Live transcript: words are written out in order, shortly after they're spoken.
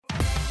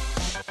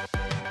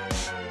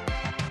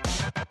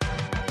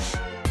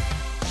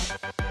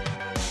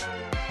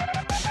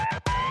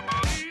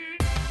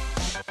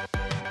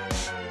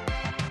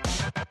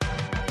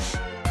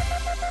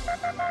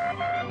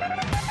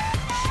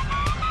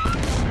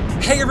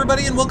Hey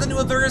everybody, and welcome to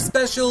a very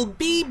special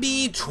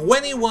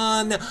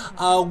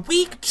BB21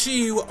 Week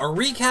 2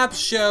 recap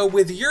show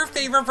with your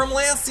favorite from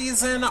last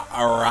season,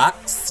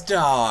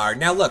 Rockstar.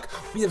 Now look,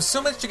 we have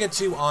so much to get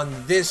to on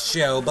this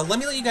show, but let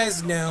me let you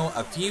guys know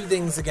a few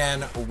things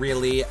again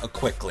really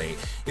quickly.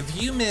 If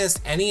you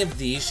missed any of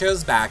these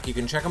shows back, you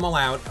can check them all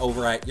out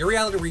over at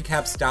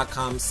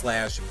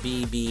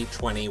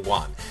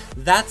yourrealityrecaps.com/BB21.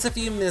 That's if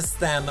you missed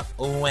them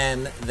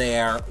when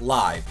they're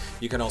live.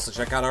 You can also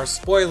check out our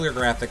spoiler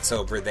graphics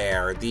over there.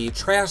 The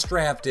trash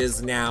draft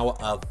is now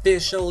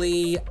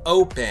officially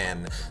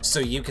open, so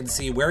you can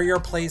see where you're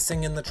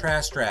placing in the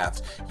trash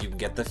draft. You can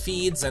get the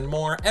feeds and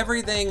more,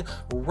 everything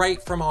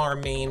right from our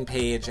main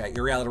page at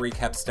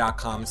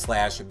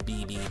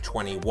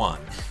yourrealityrecaps.com/BB21.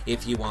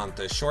 If you want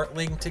the short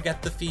link to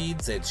get the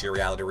feeds, it's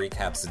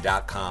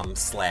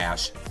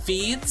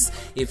yourrealityrecaps.com/feeds.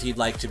 If you'd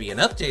like to be an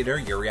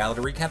updater,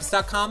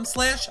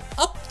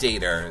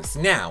 yourrealityrecaps.com/updaters.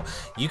 Now,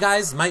 you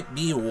guys might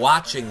be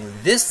watching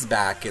this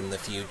back in the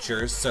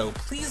future, so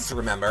please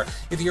remember,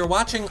 if you're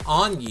watching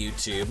on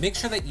YouTube, make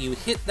sure that you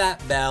hit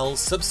that bell,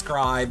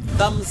 subscribe,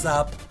 thumbs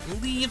up,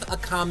 leave a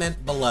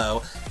comment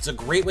below. It's a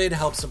great way to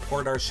help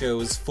support our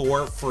shows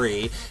for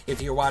free.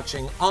 If you're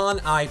watching on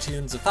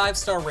iTunes, a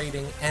 5-star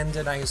rating and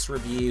a nice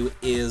review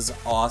is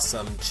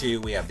awesome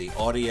too. We have the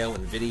audio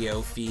and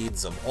video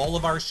feeds of all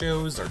of our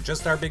shows, or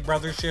just our Big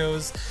Brother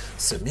shows,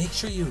 so make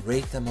sure you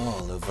rate them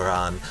all over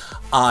on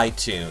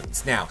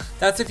iTunes. Now,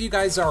 that's if you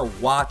guys are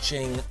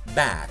watching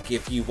back.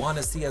 If you want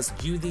to see us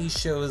do these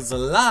shows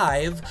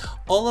live,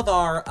 all of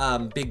our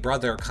Big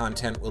Brother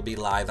content will be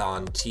live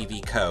on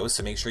TV Co,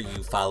 so make sure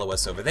you follow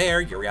us over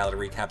there,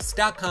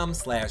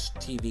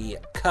 yourrealityrecaps.com/TV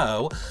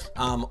Co,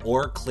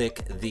 or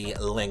click the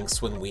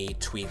links when we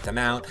tweet them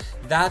out.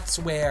 That's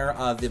where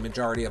the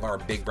majority of our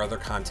Big Brother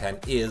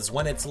content is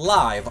when it's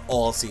live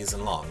all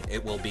season long.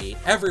 It will be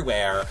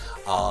everywhere,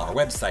 our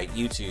website,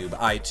 YouTube,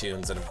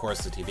 iTunes, and of course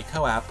the TV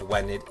Co app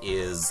when it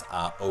is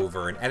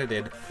over and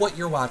edited, what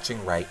you're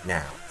watching right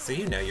now. So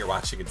you know you're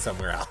watching it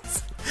somewhere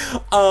else.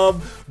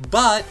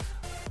 But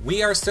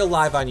we are still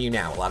live on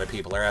YouNow. A lot of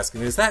people are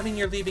asking, does that mean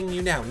you're leaving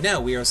YouNow? No,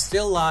 we are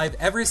still live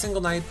every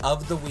single night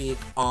of the week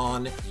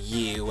on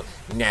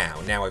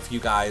YouNow. Now, if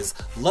you guys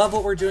love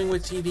what we're doing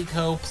with TV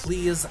Co,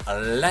 please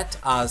let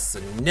us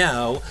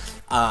know,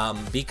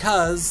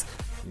 because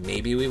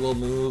maybe we will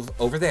move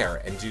over there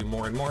and do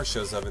more and more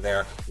shows over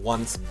there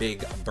once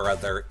Big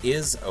Brother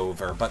is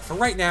over. But for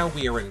right now,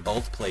 we are in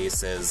both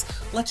places.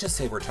 Let's just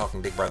say we're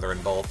talking Big Brother in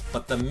both,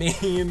 but the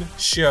main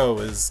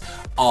shows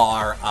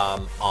are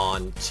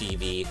on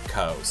TV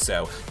Co.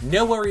 So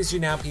no worries,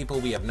 YouNow people,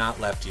 we have not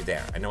left you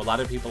there. I know a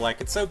lot of people are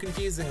like, it's so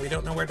confusing, we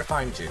don't know where to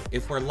find you.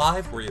 If we're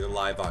live, we're either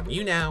live on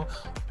YouNow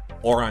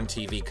or on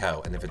TV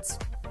Co. And if it's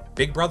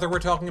Big Brother we're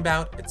talking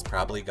about, it's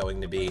probably going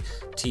to be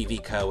TV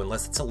Co.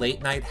 Unless it's a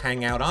late night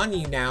hangout on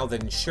YouNow,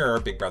 then sure,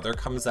 Big Brother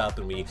comes up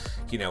and we,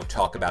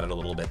 talk about it a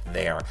little bit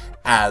there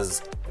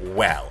as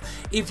well.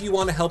 If you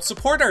want to help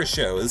support our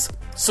shows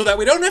so that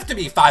we don't have to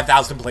be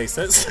 5,000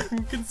 places,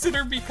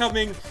 consider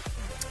becoming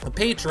a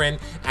patron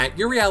at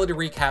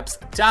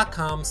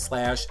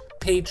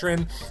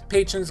yourrealityrecaps.com/patron.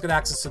 Patrons get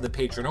access to the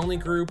patron-only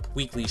group,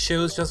 weekly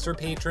shows just for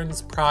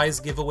patrons, prize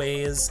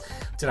giveaways.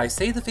 Did I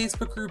say the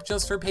Facebook group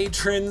just for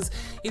patrons?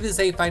 It is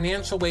a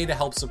financial way to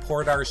help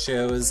support our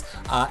shows,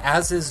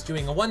 as is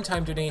doing a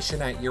one-time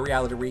donation at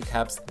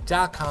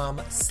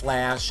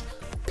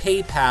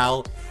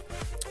yourrealityrecaps.com/PayPal.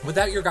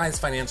 Without your guys'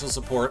 financial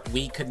support,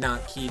 we could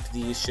not keep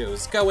these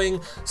shows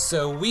going,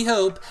 so we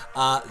hope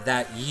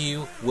that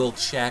you will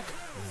check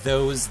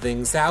those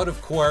things out.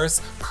 Of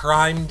course,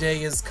 Prime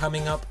Day is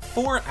coming up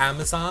for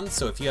Amazon,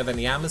 so if you have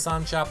any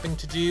Amazon shopping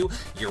to do,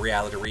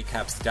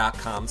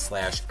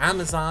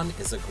 yourrealityrecaps.com/Amazon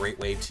is a great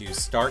way to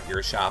start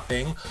your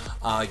shopping.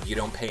 You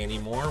don't pay any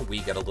more, we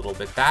get a little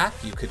bit back.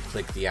 You could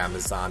click the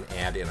Amazon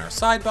ad in our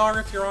sidebar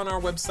if you're on our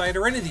website,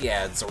 or any of the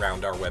ads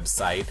around our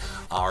website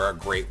are a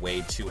great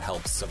way to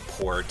help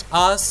support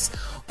us.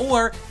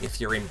 Or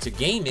if you're into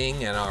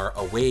gaming and are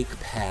awake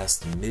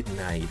past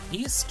midnight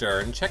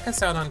Eastern, check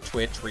us out on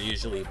Twitch. We're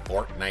usually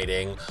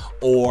Fortniting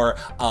or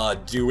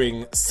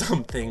doing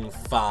something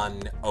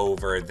fun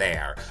over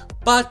there.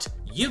 But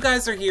you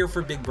guys are here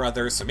for Big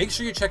Brother, so make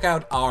sure you check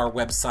out our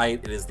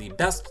website. It is the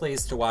best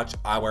place to watch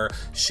our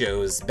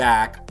shows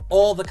back.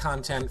 All the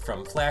content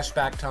from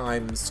flashback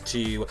times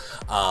to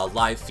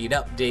live feed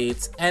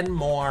updates and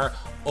more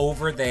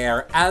over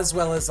there, as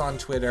well as on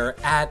Twitter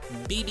at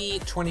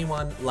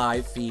BB21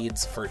 live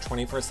feeds for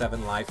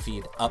 24/7 live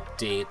feed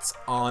updates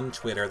on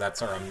Twitter.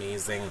 That's our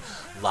amazing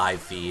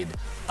live feed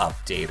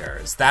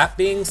updaters. That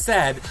being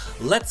said,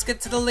 let's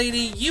get to the lady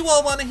you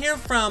all want to hear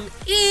from.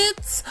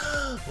 It's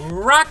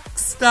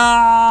Rockstar!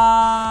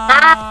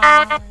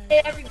 Hi,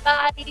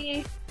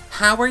 everybody!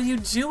 How are you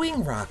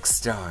doing,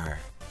 Rockstar?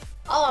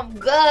 Oh, I'm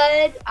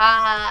good.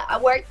 I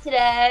worked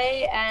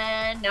today,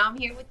 and now I'm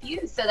here with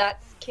you, so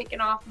that's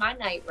kicking off my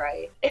night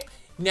right.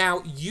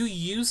 Now, you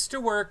used to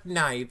work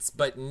nights,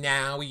 but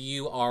now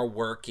you are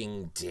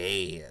working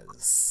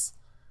days.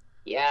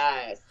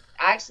 Yes.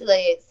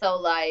 Actually, so,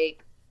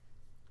 like,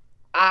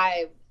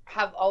 I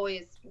have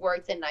always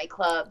worked in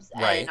nightclubs,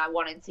 Right. and I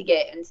wanted to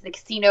get into the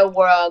casino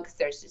world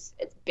because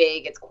it's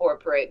big, it's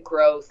corporate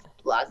growth,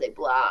 blah, blah,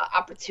 blah,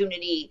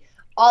 opportunity,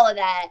 all of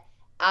that.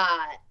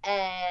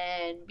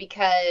 And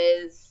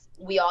because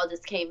we all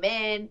just came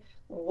in,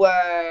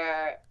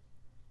 we're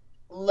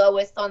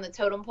lowest on the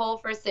totem pole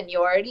for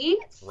seniority.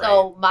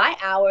 So my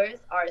hours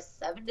are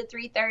 7 to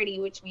 3:30,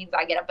 which means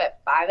I get up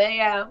at 5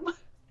 a.m.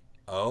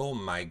 Oh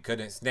my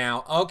goodness.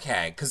 Now,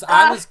 okay, because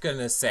I was going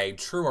to say,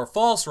 true or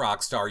false,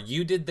 Rockstar,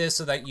 you did this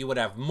so that you would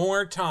have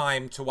more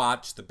time to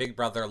watch the Big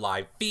Brother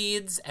live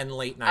feeds and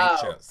late night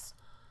shows.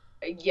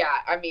 Yeah,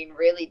 I mean,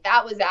 really,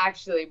 that was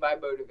actually my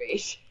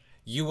motivation.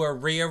 You were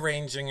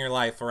rearranging your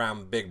life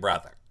around Big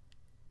Brother.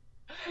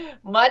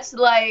 Much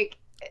like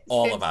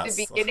all of us.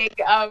 The beginning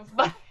of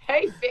my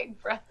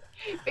Big Brother.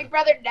 Big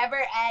Brother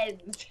never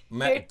ends.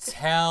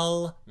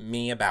 Tell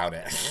me about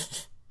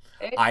it.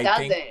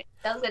 It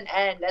doesn't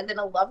end. As an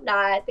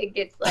alumni, I think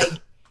it's like,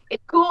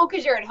 it's cool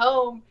because you're at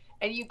home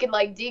and you can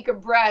like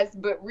decompress,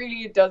 but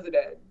really it doesn't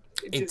end.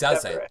 It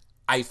doesn't.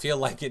 I feel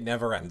like it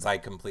never ends. I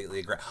completely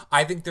agree.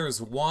 I think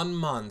there's 1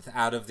 month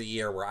out of the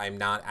year where I'm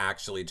not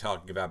actually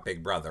talking about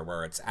Big Brother,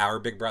 where it's our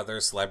Big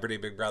Brother, Celebrity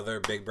Big Brother,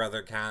 Big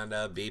Brother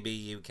Canada,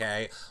 BB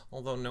UK,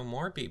 although no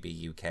more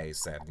BB UK,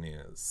 sad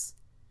news.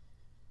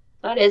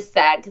 That is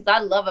sad, because I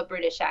love a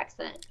British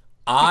accent.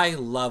 I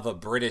love a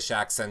British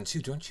accent,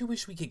 too. Don't you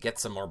wish we could get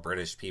some more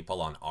British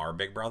people on our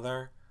Big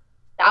Brother?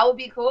 That would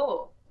be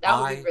cool. That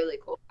would be really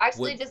cool.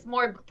 Actually, just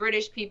more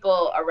British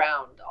people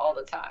around all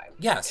the time.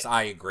 Yes,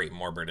 I agree.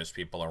 More British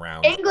people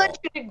around. England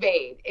should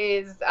invade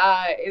is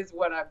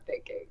what I'm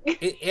thinking.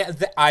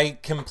 I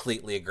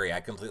completely agree.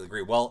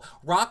 Well,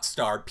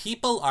 Rockstar,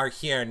 people are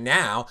here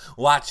now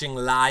watching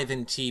live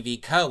in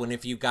TV Co. And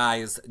if you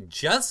guys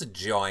just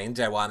joined,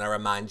 I want to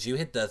remind you,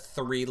 hit the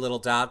 3 little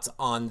dots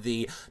on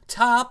the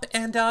top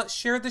and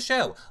share the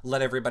show.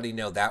 Let everybody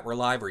know that we're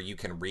live, or you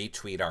can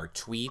retweet our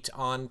tweet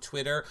on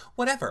Twitter,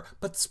 whatever.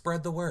 But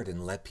spread the word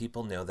and let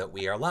people know that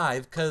we are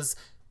live, because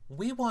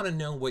we want to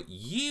know what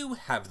you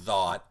have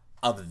thought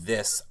of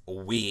this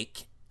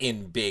week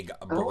in Big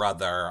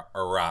Brother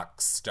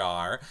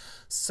Rockstar.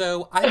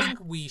 So I think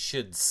we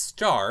should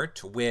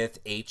start with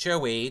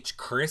HOH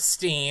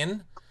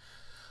Christine.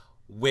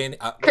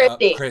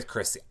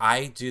 Christy.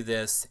 I do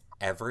this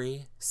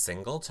every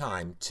single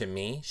time. To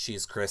me,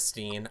 she's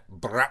Christine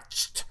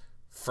Bracht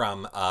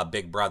from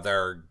Big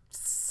Brother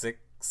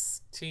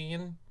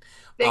 16.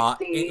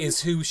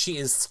 Is who she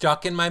is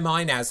stuck in my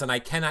mind as, and I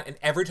cannot, and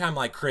every time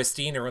like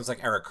Christine, everyone's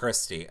like Eric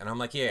Christie, and I'm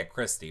like, yeah,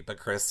 Christy, but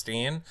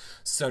Christine.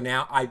 So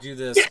now I do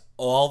this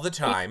all the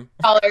time.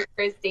 Call her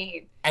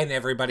Christine. And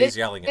everybody's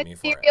yelling at me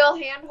for it. Real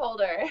hand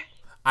holder.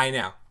 I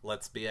know.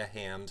 Let's be a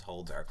hand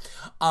holder.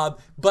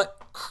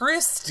 But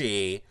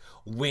Christy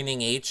winning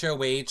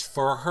HOH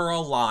for her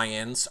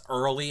alliance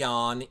early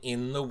on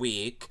in the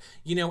week.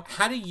 You know,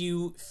 how do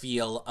you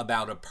feel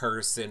about a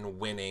person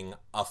winning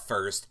a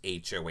first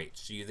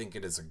HOH? Do you think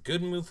it is a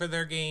good move for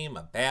their game,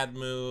 a bad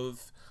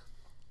move?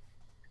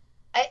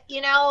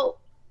 You know,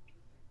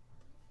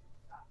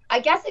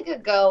 I guess it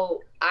could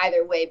go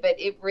either way, but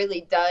it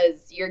really does.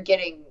 You're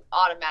getting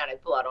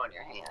automatic blood on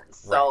your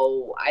hands. Right.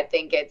 So I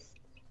think it's,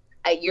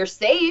 you're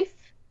safe.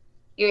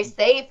 You're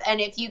safe. And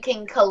if you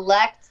can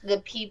collect the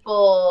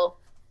people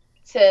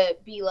to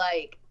be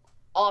like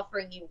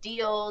offering you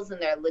deals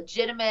and they're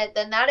legitimate,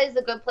 then that is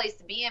a good place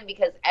to be in,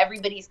 because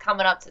everybody's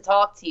coming up to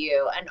talk to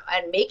you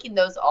and making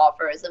those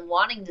offers and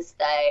wanting to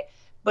stay.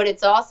 But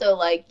it's also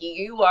like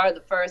you are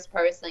the first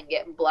person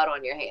getting blood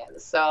on your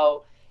hands.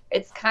 So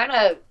it's kind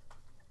of,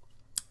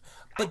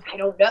 I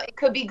don't know. It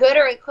could be good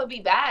or it could be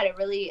bad. It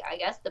really, I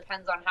guess,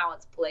 depends on how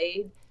it's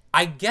played.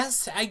 I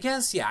guess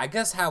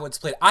how it's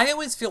played. I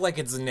always feel like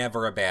it's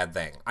never a bad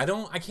thing.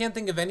 I can't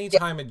think of any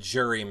time a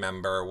jury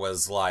member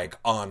was like,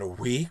 on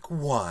week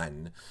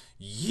 1,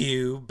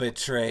 you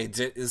betrayed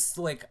it. It's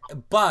like,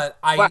 but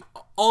I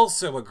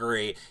also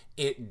agree,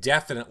 it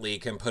definitely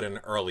can put an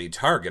early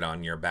target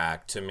on your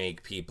back to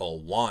make people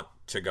want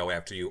to go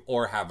after you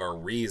or have a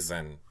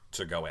reason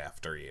to go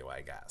after you,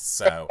 I guess.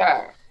 So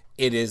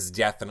it is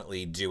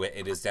definitely doing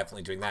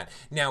that.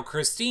 Now,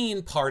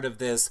 Christine, part of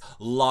this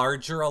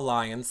larger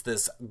alliance,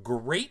 this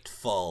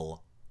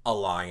grateful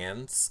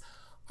alliance.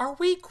 Are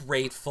we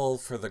grateful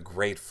for the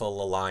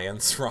grateful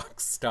alliance,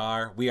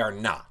 Rockstar? We are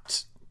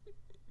not.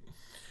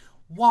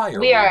 Why are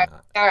we not?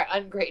 We are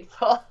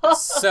ungrateful.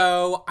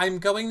 So I'm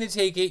going to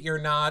take it you're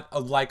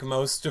not, like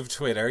most of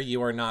Twitter,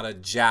 you are not a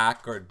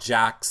Jack or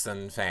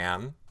Jackson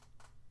fan.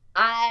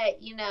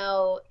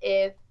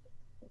 If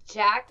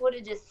Jack would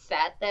have just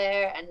sat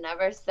there and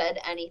never said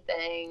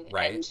anything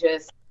and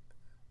just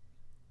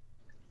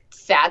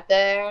sat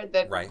there,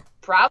 then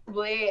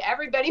probably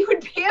everybody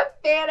would be a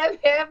fan of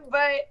him,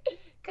 but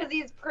because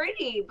he's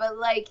pretty, but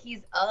like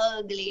he's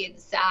ugly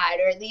inside,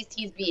 or at least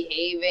he's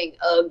behaving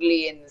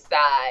ugly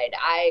inside.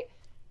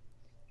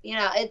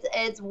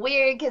 It's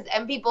weird because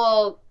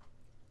people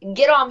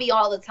get on me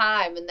all the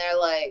time and they're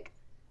like,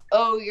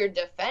 oh, you're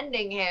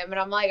defending him. And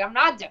I'm like, I'm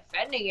not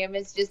defending him.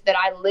 It's just that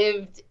I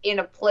lived in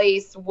a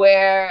place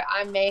where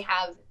I may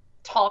have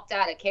talked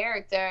out of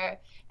character.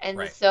 And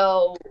Right.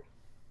 so,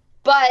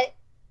 but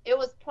it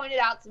was pointed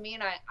out to me,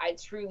 and I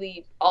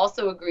truly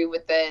also agree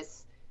with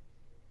this.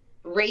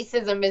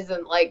 Racism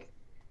isn't like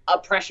a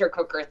pressure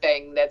cooker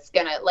thing that's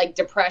gonna, like,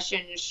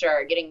 depression,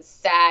 sure, getting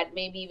sad,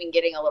 maybe even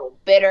getting a little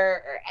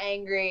bitter or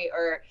angry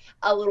or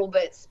a little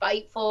bit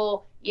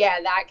spiteful,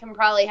 yeah, that can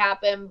probably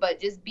happen, but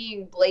just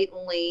being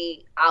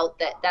blatantly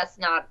out, that's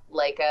not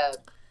like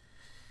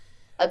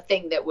a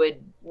thing that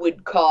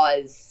would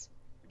cause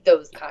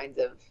those kinds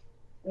of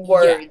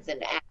words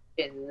and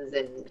actions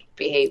and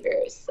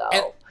behaviors.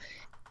 So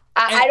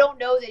I don't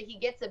know that he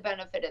gets the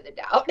benefit of the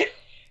doubt.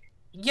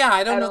 Yeah,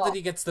 I don't know that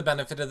he gets the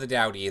benefit of the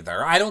doubt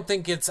either. I don't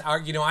think it's,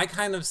 you know, I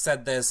kind of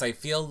said this, I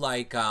feel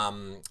like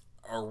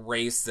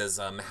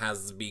racism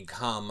has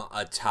become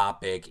a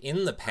topic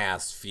in the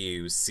past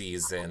few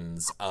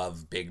seasons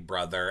of Big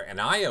Brother, and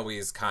I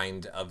always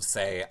kind of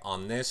say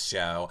on this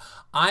show,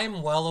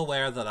 I'm well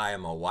aware that I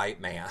am a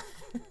white man.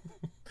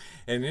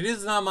 And it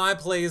is not my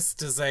place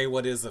to say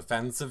what is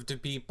offensive to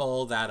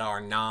people that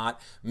are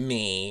not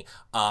me.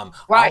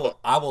 Right.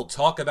 I will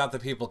talk about the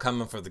people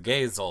coming for the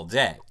gays all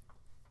day.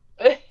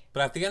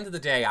 But at the end of the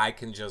day, I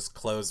can just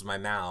close my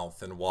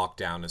mouth and walk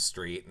down a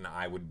street and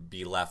I would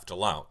be left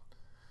alone.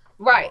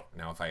 Right.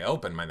 Now, if I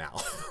open my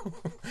mouth,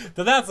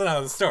 then that's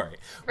another story.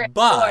 Right.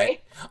 But,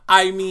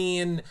 I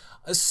mean,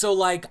 so,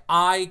 like,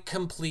 I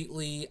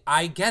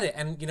get it.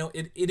 And, you know,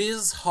 it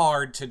is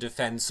hard to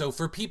defend. So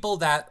for people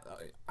that,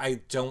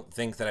 I don't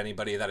think that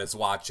anybody that is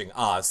watching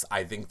us,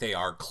 I think they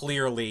are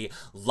clearly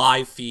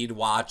live feed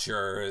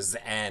watchers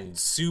and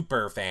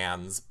super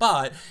fans.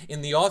 But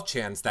in the off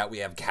chance that we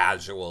have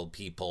casual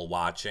people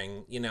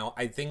watching, you know,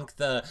 I think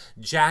the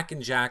Jack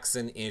and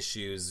Jackson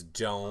issues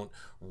don't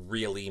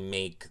really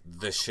make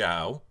the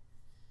show.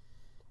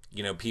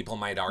 You know, people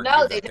might argue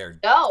No, they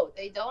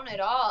don't at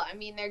all. I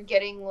mean, they're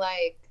getting,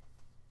 like,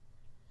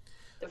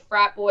 the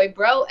frat boy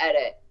bro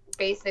edit,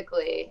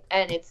 basically.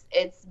 And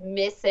it's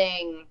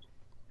missing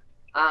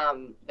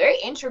very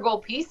integral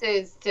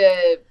pieces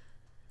to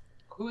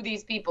who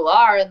these people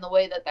are and the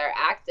way that they're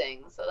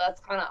acting. So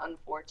that's kind of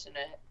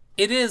unfortunate.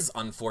 It is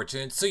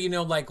unfortunate. So, you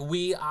know, like,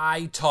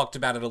 I talked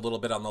about it a little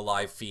bit on the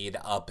live feed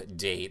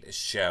update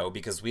show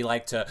because we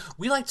like to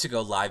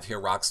go live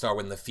here, Rockstar,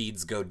 when the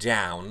feeds go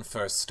down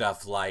for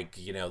stuff like,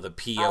 you know, the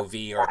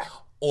POV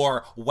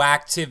or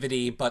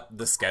Whacktivity, but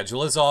the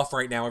schedule is off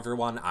right now,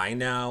 everyone. I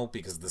know,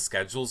 because the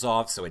schedule's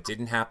off, so it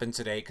didn't happen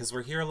today because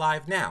we're here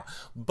live now.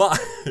 But,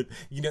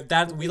 you know,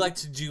 that we like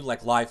to do,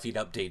 like, live feed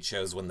update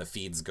shows when the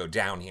feeds go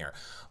down here.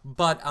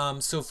 But,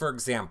 so for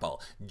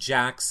example,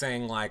 Jack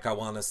saying, like, I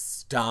want to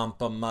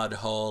stomp a mud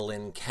hole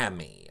in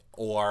Kemi.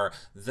 Or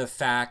the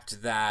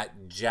fact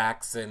that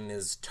Jackson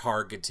is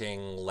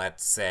targeting,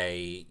 let's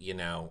say, you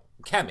know,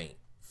 Kemi.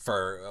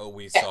 For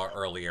we saw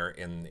earlier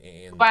in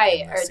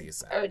the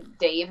season. Or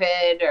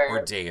David.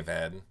 Or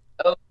David.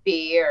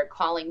 Opie, or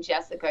calling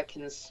Jessica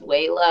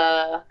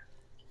Consuela.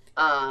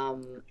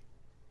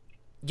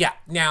 Yeah,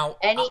 now...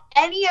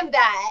 Any of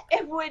that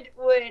would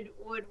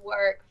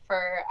work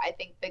for, I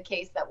think, the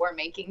case that we're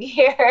making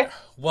here.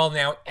 Well,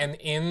 now, and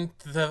in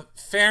the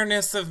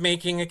fairness of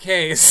making a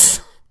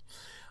case...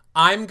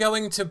 I'm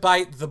going to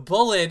bite the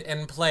bullet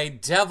and play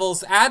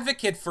devil's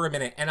advocate for a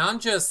minute. And I'm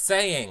just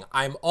saying,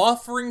 I'm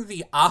offering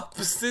the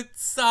opposite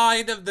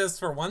side of this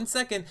for 1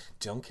 second.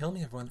 Don't kill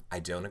me, everyone. I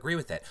don't agree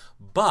with it.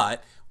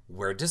 But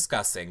we're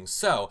discussing.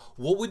 So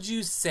what would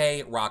you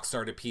say,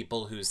 Rockstar, to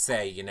people who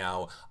say, you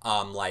know,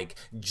 like,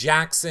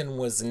 Jackson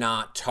was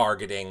not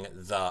targeting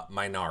the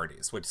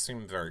minorities, which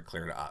seemed very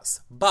clear to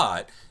us.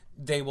 But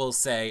they will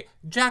say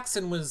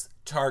Jackson was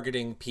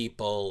targeting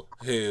people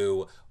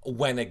who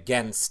went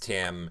against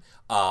him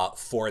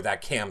for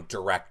that camp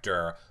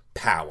director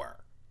power.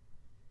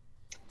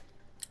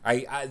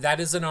 I that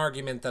is an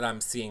argument that I'm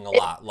seeing a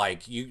lot.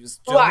 Like, you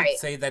don't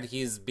say that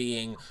he's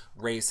being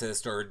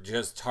racist or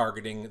just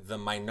targeting the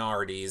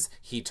minorities.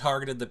 He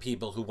targeted the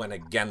people who went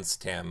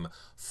against him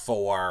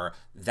for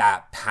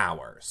that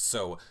power.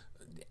 So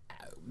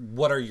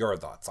what are your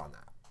thoughts on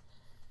that?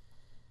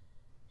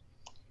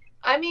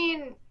 I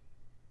mean,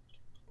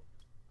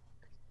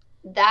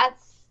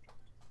 that's,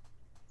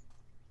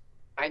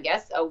 I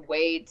guess, a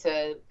way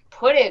to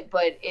put it,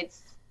 but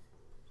it's,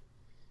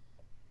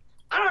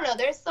 I don't know,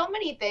 there's so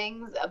many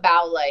things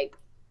about, like,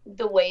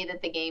 the way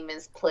that the game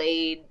is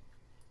played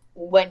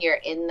when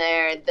you're in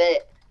there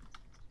that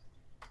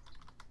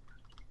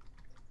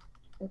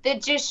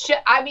just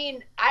I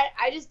mean,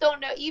 I just don't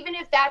know, even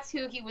if that's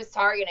who he was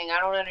targeting, I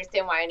don't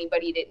understand why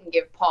anybody didn't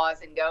give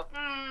pause and go,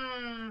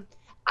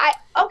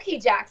 okay,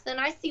 Jackson,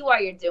 I see why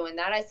you're doing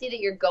that. I see that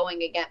you're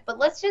going again, but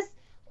let's just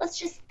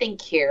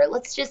think here.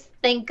 Let's just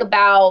think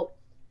about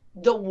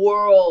the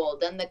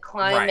world and the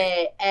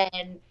climate,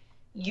 and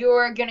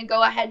you're going to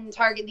go ahead and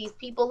target these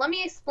people. Let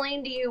me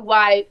explain to you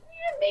why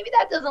maybe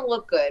that doesn't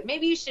look good.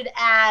 Maybe you should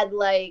add,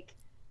 like,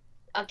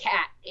 a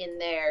cat in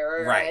there,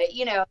 or,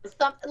 you know,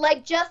 something,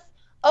 like, just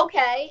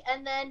okay,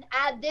 and then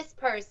add this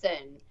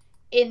person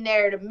in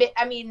there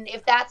I mean,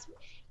 if that's,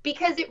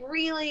 because it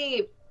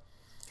really,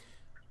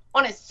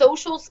 on a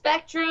social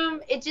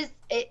spectrum, it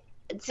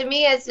to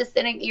me, it's just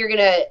that you're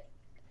gonna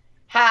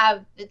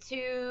have the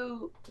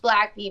two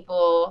black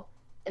people,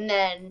 and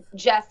then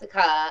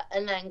Jessica,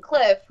 and then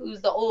Cliff,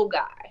 who's the old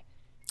guy.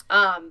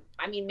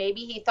 I mean,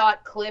 maybe he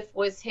thought Cliff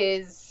was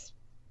his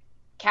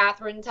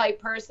Catherine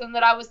type person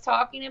that I was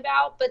talking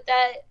about, but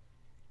that,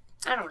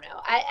 I don't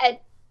know.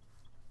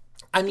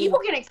 I mean, people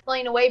can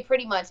explain away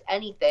pretty much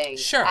anything,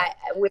 sure,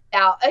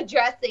 without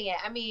addressing it.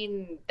 I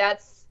mean, and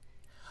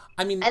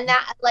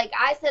that, like,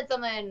 I said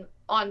something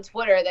on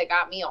Twitter that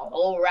got me a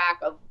whole rack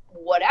of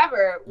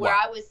whatever, where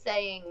I was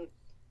saying,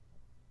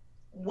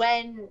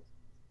 when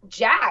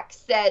Jack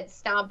said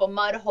stomp a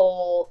mud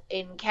hole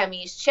in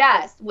Kemi's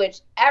chest,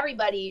 which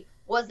everybody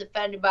was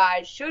offended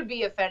by, should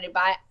be offended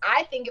by.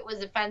 I think it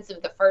was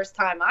offensive the first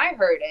time I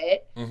heard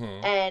it.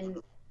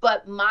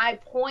 But my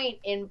point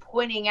in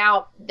pointing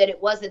out that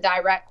it was a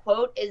direct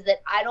quote is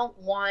that I don't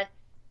want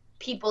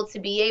people to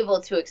be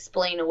able to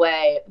explain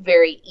away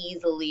very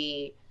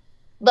easily,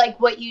 like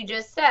what you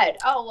just said.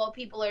 Oh, well,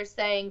 people are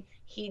saying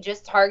he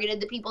just targeted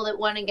the people that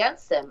went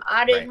against him.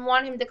 I didn't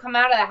want him to come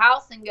out of the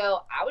house and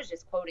go, I was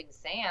just quoting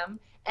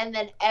Sam, and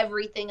then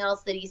everything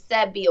else that he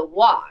said be a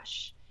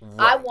wash.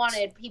 I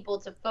wanted people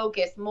to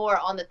focus more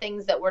on the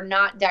things that were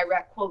not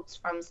direct quotes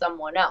from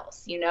someone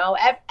else. You know,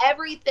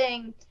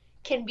 everything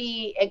can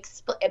be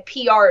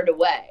PR'd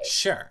away.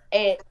 Sure.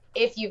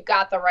 If you've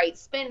got the right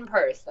spin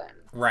person.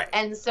 Right.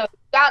 And so you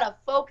gotta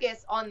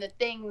focus on the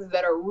things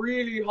that are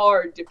really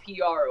hard to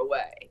PR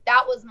away.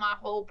 That was my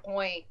whole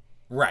point.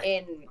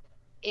 Right.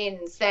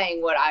 In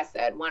saying what I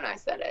said when I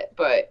said it.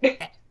 But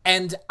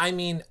and I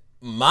mean,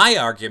 my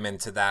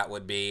argument to that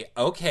would be,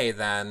 okay,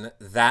 then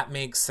that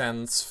makes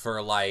sense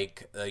for,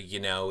 like,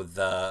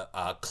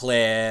 the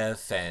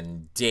Cliff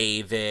and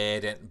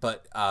David,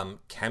 but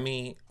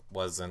Kemi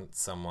wasn't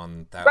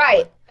someone that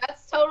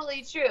That's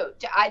totally true.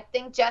 I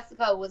think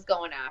Jessica was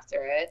going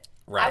after it.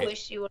 Right. I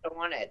wish she would have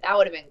won it. That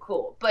would have been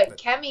cool. But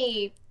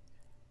Kemi,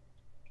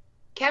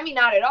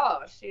 not at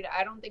all.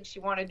 I don't think she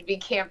wanted to be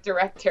camp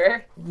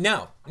director.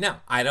 No,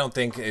 I don't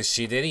think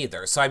she did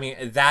either. So, I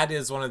mean, that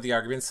is one of the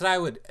arguments that I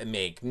would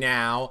make.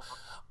 Now,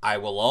 I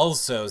will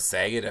also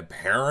say it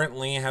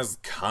apparently has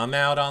come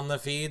out on the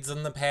feeds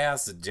in the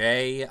past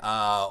day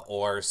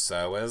or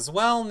so as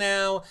well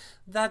now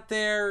that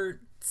they're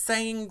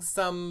saying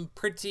some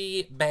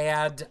pretty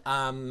bad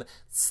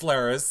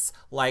slurs,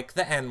 like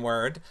the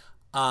N-word.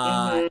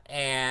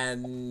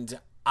 And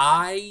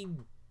I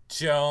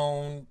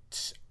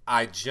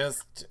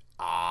just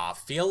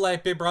feel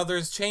like Big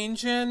Brother's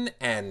changing,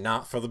 and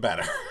not for the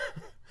better.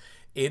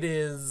 It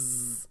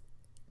is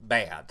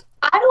bad.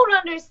 I don't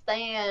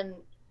understand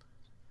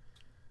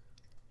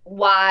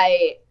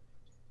why.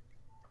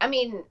 I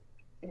mean,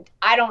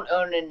 I don't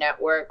own a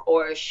network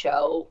or a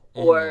show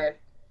or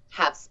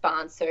have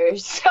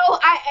sponsors. So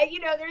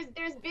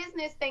there's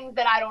business things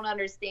that I don't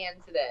understand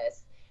to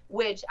this,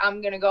 which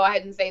I'm going to go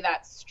ahead and say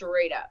that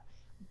straight up.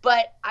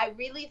 But I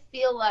really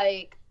feel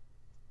like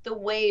the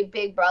way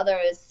Big Brother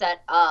is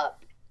set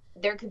up,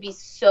 there could be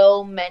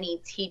so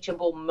many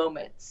teachable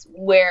moments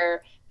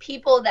where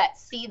people that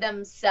see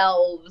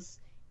themselves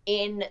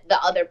in the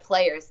other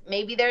players,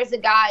 maybe there's a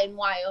guy in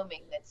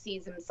Wyoming that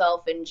sees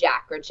himself in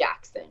Jack or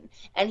Jackson,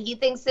 and he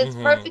thinks it's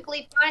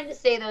perfectly fine to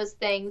say those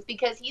things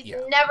because he's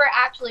never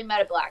actually met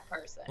a black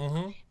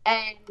person.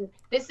 And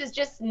this is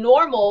just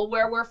normal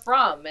where we're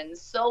from, and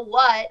so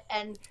what?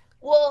 And,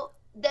 well,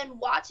 then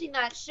watching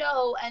that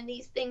show and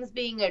these things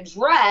being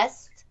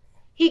addressed,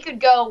 he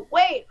could go,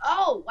 wait,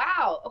 oh,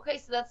 wow, okay,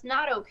 so that's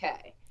not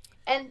okay.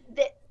 And,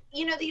 the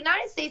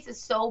United States is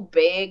so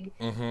big,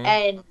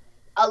 and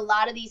a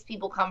lot of these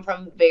people come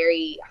from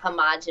very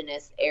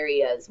homogenous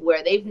areas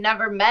where they've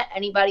never met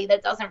anybody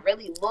that doesn't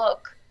really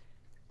look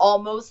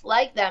almost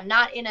like them.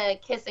 Not in a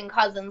kissing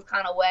cousins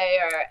kind of way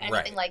or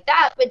anything like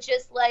that, but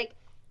just like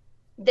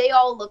they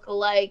all look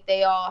alike.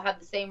 They all have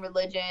the same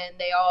religion.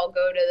 They all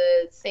go to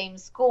the same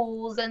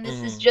schools, and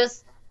this is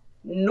just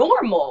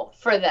normal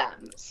for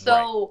them.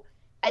 So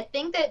I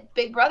think that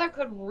Big Brother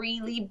could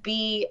really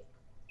be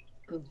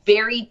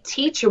very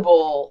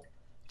teachable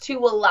to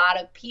a lot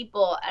of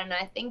people, and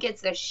I think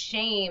it's a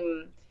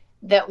shame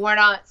that we're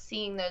not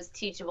seeing those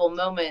teachable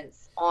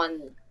moments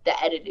on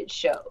the edited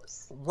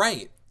shows.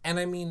 Right. And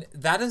I mean,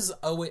 that's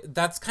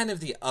kind of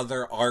the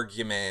other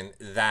argument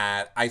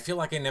that I feel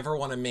like I never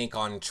want to make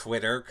on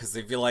Twitter, because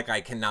I feel like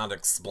I cannot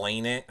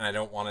explain it and I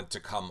don't want it to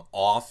come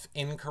off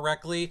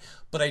incorrectly.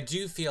 But I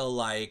do feel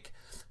like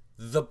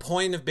the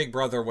point of Big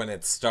Brother when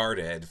it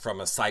started, from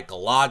a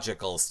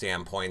psychological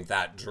standpoint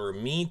that drew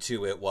me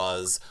to it,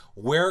 was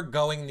we're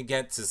going to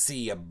get to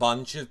see a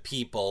bunch of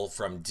people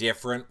from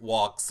different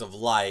walks of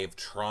life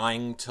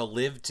trying to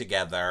live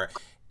together.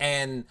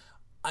 And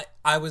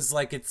I was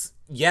like, it's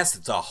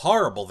a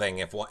horrible thing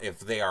if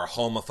they are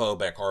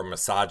homophobic or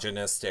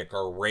misogynistic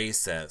or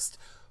racist,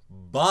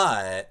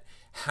 but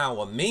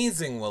how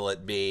amazing will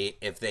it be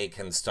if they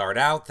can start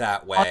out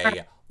that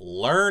way,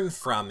 learn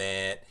from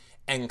it,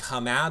 and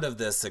come out of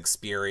this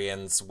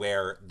experience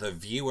where the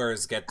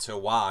viewers get to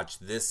watch,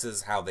 this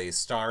is how they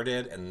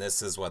started and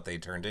this is what they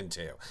turned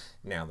into.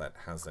 Now, that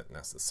hasn't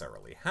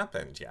necessarily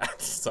happened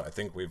yet, so I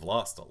think we've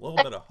lost a little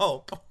bit of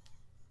hope.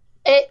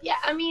 Yeah,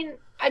 I mean,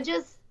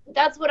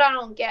 that's what I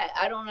don't get.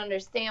 I don't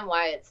understand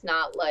why it's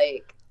not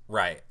like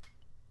right,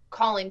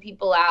 calling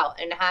people out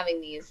and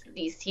having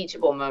these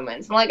teachable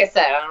moments. And like I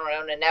said, I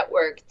don't own a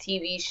network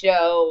TV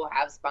show,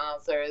 have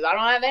sponsors. I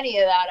don't have any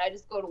of that. I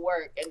just go to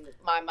work and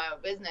mind my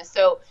own business.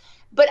 So,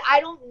 but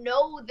I don't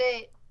know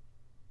that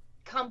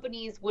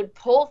companies would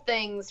pull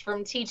things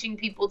from teaching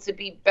people to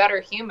be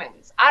better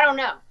humans. I don't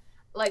know.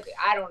 Like,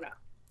 I don't know.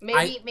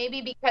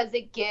 Maybe because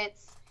it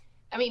gets,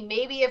 I mean,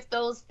 maybe if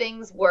those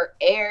things were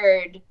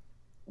aired,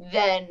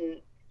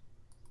 then,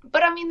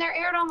 but I mean, they're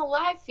aired on the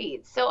live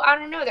feed. So I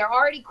don't know. They're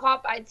already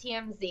caught by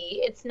TMZ.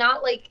 It's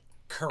not like,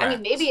 correct. I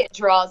mean, maybe it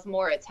draws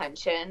more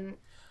attention.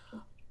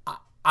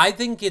 I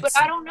think it's,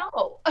 but I don't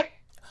know.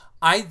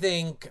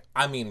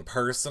 I mean,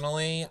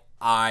 personally,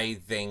 I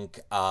think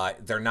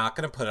they're not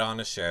going to put it on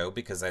a show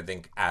because I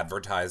think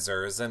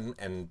advertisers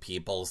and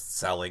people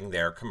selling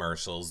their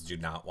commercials do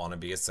not want to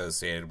be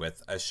associated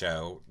with a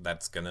show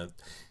that's going to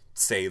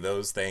say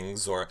those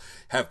things or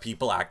have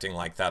people acting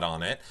like that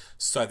on it.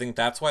 So I think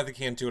that's why they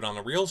can't do it on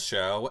a real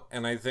show.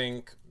 And I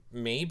think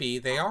maybe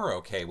they are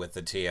okay with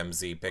the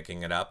TMZ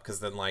picking it up because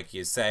then, like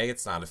you say,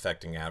 it's not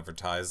affecting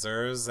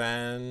advertisers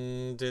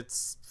and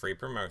it's free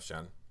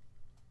promotion.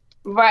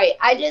 Right.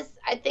 I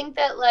think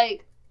that,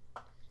 like,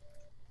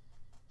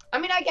 I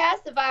mean, I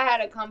guess if I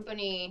had a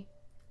company,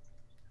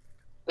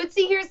 but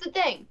see, here's the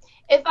thing.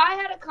 If I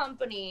had a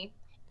company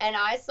and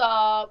I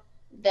saw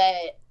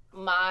that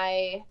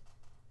my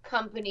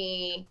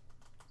company,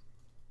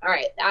 all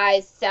right,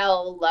 I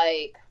sell,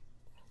 like,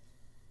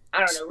 I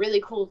don't know,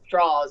 really cool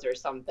straws or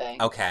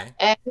something. Okay.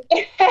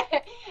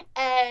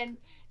 And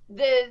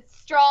the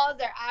straws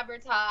are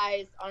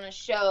advertised on a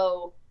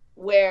show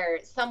where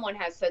someone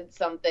has said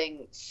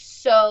something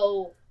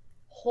so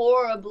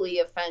horribly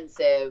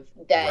offensive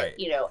that, right,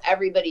 you know,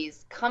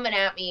 everybody's coming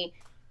at me.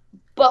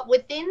 But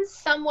within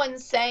someone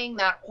saying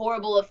that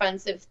horrible,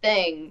 offensive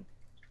thing,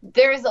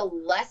 there's a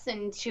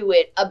lesson to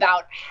it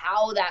about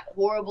how that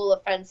horrible,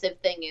 offensive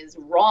thing is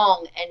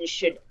wrong and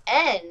should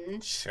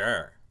end.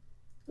 Sure.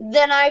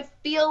 Then I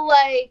feel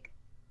like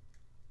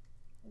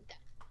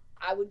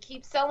I would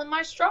keep selling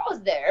my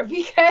straws there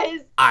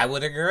because I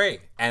would agree.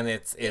 And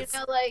it's you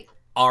know, like,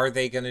 are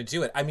they going to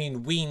do it? I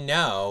mean, we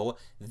know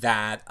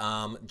that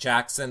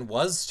Jackson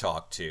was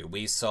talked to.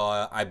 We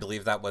saw, I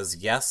believe that was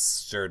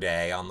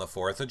yesterday on the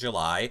 4th of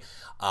July.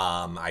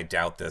 I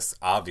doubt this,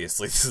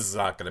 obviously, this is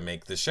not going to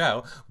make the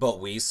show, but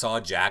we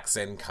saw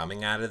Jackson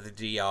coming out of the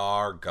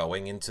DR,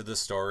 going into the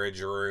storage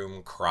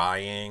room,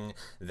 crying,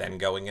 then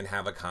going and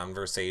have a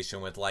conversation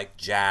with, like,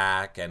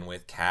 Jack and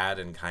with Kat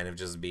and kind of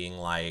just being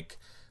like,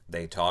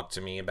 they talked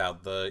to me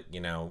about the, you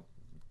know,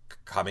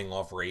 coming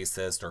off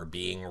racist or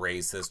being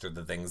racist or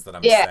the things that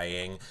I'm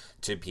saying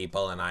to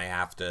people and I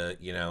have to,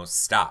 you know,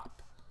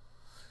 stop.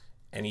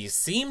 And he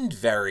seemed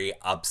very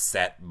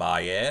upset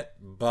by it,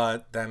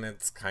 but then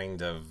it's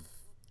kind of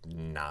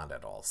not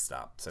at all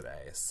stopped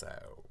today,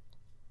 so.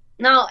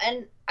 No,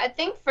 and I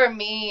think for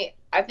me,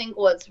 I think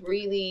what's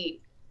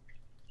really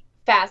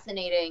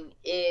fascinating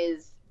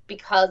is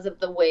because of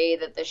the way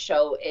that the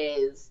show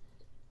is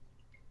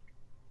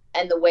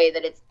and the way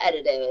that it's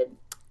edited.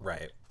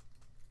 Right.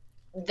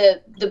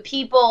 The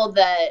people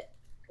that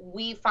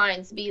we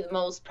find to be the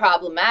most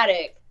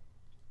problematic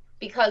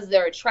because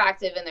they're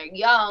attractive and they're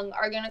young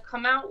are going to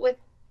come out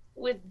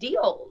with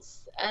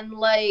deals and,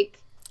 like,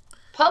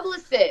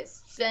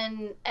 publicists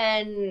and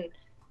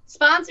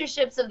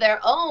sponsorships of their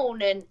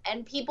own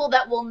and people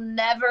that will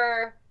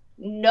never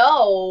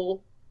know.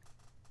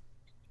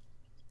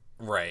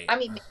 Right. I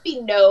mean,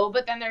 maybe no,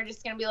 but then they're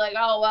just going to be like,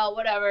 oh, well,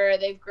 whatever,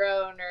 they've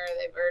grown or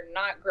they've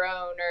not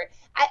grown. Or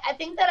I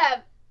think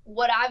that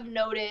what I've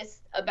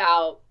noticed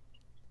about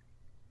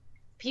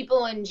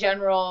people in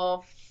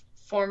general,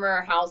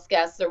 former house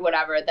guests or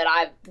whatever, that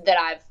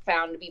I've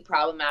found to be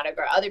problematic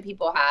or other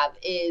people have,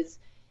 is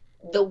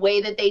the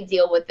way that they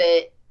deal with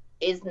it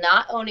is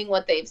not owning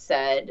what they've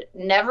said,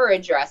 never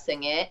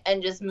addressing it,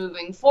 and just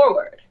moving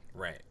forward.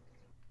 Right.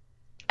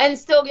 And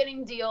still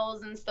getting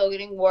deals and still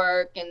getting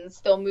work and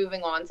still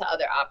moving on to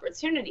other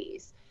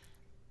opportunities.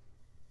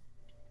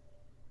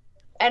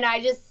 And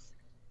I just,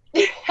 I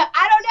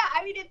don't know.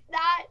 I mean,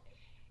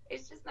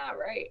 it's just not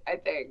right, I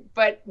think.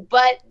 But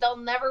they'll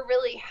never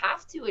really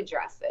have to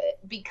address it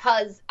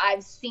because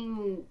I've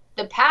seen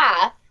the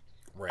path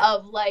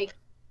of, like,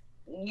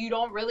 you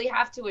don't really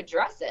have to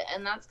address it.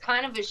 And that's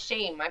kind of a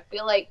shame. I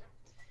feel like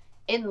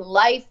in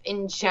life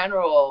in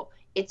general,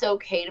 it's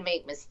okay to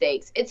make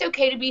mistakes. It's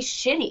okay to be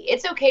shitty.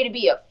 It's okay to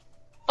be a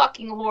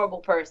fucking horrible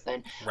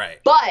person. Right.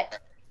 But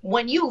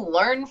when you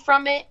learn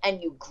from it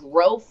and you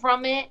grow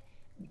from it,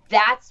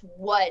 that's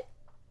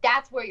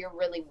where you're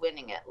really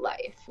winning at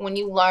life. When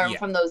you learn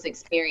from those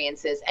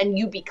experiences and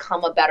you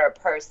become a better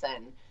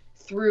person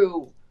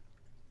through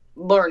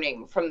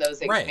learning from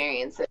those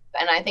experiences.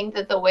 And I think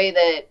that the way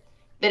that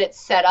it's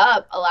set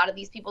up, a lot of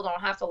these people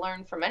don't have to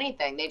learn from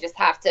anything. They just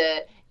have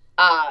to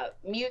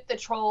mute the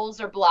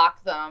trolls or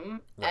block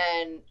them. Right.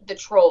 And the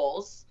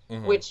trolls,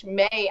 which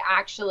may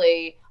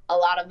actually, a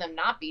lot of them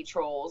not be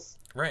trolls.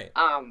 Right.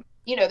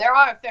 You know, there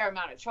are a fair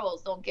amount of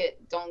trolls. Don't get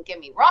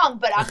me wrong,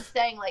 but I'm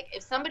saying, like,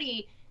 if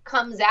somebody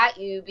comes at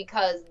you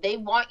because they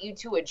want you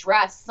to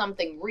address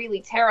something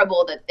really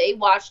terrible that they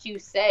watched you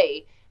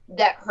say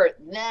that hurt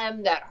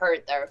them, that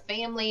hurt their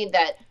family,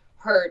 that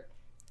hurt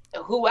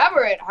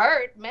whoever it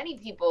hurt, many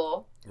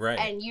people, right?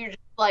 And you're just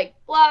like,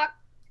 block,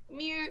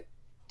 mute,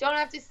 don't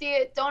have to see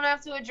it, don't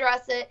have to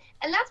address it.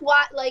 And that's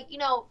why, like, you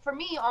know, for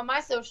me on my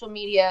social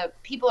media,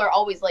 people are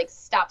always like,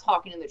 stop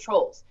talking to the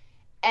trolls,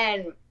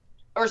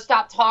 or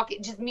stop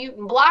talking, just mute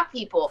and block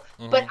people.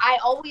 But I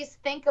always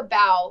think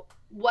about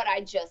what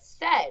I just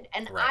said,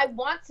 and I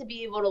want to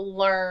be able to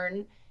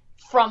learn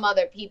from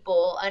other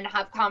people and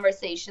have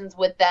conversations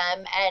with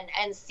them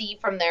and see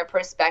from their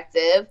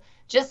perspective.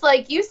 Just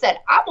like you said,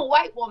 I'm a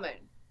white woman.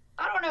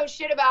 I don't know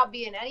shit about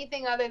being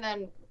anything other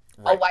than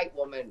a white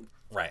woman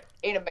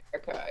in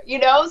America, you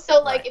know?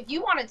 So, like, if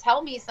you want to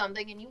tell me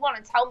something and you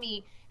want to tell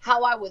me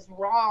how I was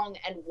wrong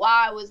and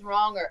why I was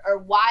wrong, or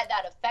why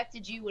that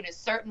affected you in a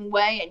certain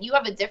way, and you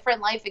have a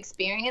different life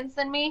experience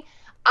than me,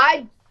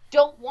 I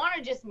don't want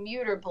to just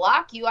mute or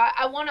block you.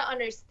 I want to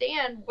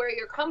understand where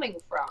you're coming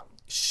from.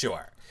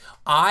 Sure.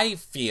 I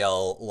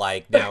feel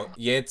like now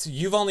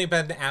you've only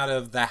been out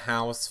of the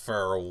house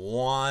for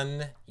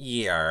 1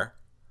 year.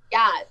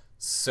 Yes.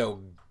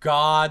 So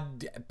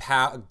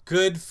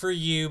good for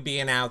you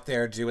being out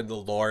there doing the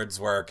Lord's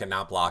work and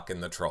not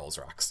blocking the trolls,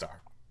 Rockstar.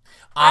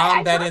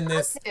 I betting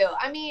this.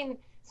 I mean,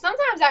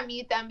 sometimes I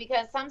mute them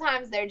because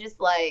sometimes they're just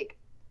like,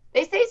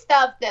 they say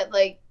stuff that,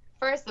 like,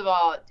 first of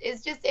all,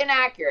 is just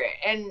inaccurate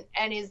and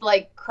is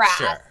like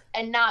crass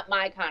and not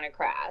my kind of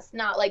crass,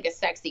 not like a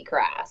sexy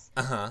crass.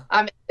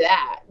 I'm into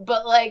that,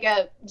 but like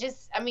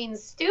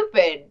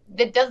stupid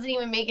that doesn't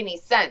even make any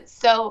sense.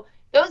 So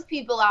those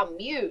people I'll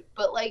mute.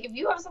 But like, if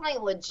you have something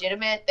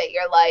legitimate that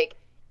you're like,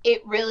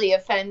 it really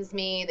offends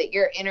me that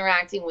you're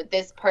interacting with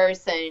this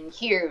person,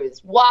 here's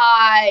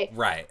why,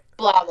 right?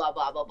 Blah blah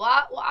blah blah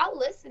blah. Well, I'll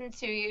listen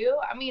to you.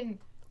 I mean,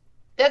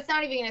 that's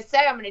not even going to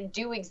say I'm going to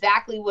do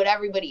exactly what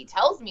everybody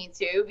tells me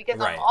to, because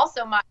I'm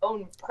also my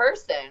own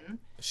person.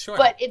 Sure.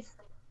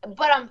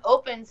 But I'm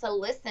open to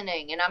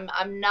listening, and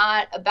I'm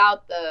not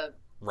about the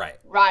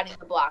riding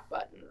the block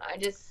button.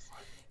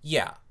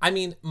 Yeah. I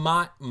mean,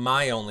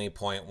 my only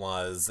point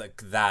was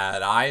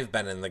that I've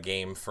been in the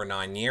game for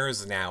 9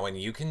 years now, and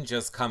you can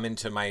just come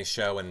into my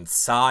show and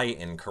sigh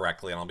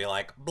incorrectly, and I'll be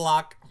like,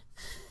 block.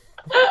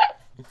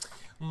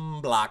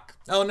 Block.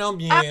 Oh, no,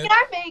 mute. I mean,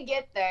 I may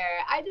get there.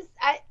 I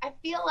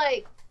feel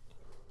like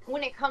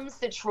when it comes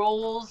to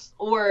trolls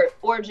or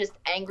just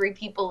angry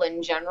people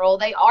in general,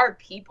 they are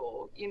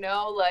people, you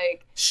know?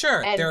 Like,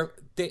 sure,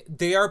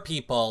 they are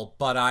people,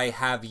 but I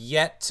have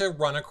yet to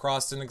run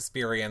across an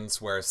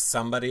experience where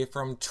somebody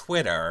from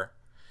Twitter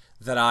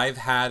that I've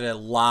had a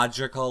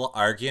logical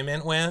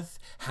argument with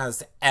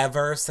has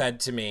ever said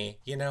to me,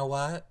 you know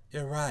what?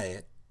 You're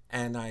right.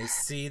 And I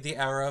see the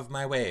error of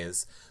my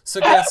ways. So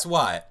guess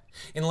what?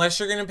 Unless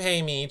you're going to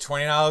pay me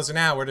 $20 an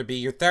hour to be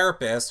your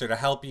therapist or to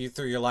help you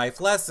through your life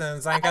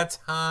lessons, I ain't got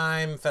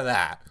time for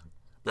that.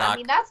 Block. I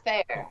mean, that's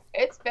fair.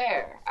 It's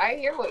fair. I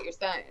hear what you're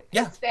saying.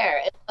 Yeah. It's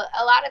fair.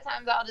 A lot of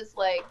times I'll just,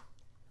 like,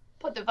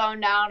 put the phone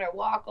down or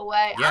walk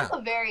away. Yeah. I'm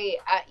a very,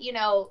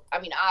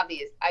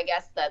 obvious. I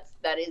guess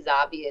that is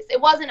obvious.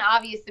 It wasn't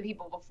obvious to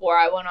people before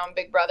I went on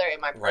Big Brother in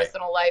my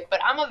personal life,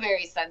 but I'm a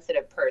very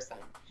sensitive person.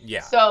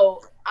 Yeah.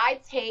 So I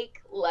take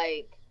a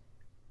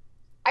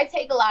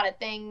lot of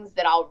things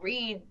that I'll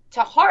read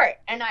to heart,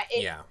 and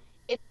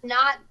it's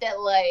not that,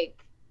 like,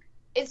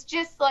 it's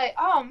just like,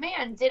 oh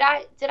man, did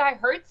I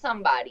hurt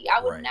somebody?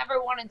 I would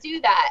never want to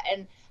do that,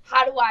 and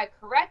how do I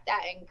correct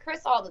that? And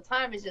Chris all the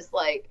time is just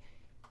like,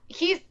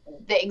 he's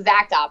the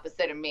exact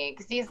opposite of me,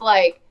 because he's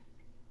like,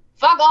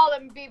 fuck all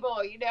them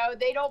people, you know,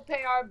 they don't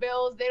pay our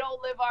bills, they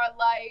don't live our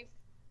life.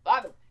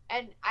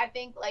 And I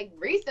think, like,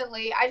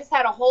 recently I just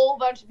had a whole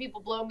bunch of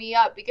people blow me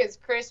up because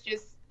Chris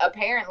just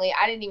apparently,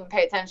 I didn't even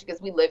pay attention because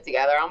we live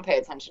together. I don't pay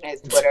attention to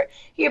his Twitter.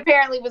 He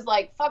apparently was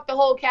like, fuck the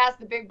whole cast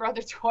of Big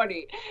Brother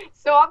 20.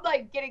 So I'm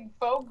like getting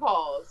phone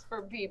calls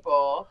from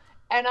people,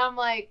 and I'm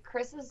like,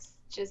 Chris is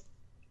just,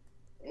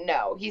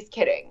 no, he's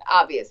kidding,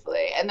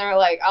 obviously. And they're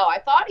like, oh, I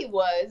thought he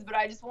was, but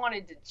I just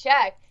wanted to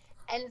check.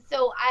 And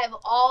so I have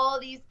all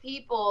these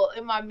people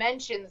in my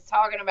mentions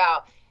talking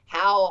about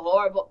how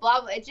horrible,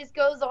 blah, blah. It just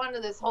goes on to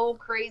this whole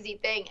crazy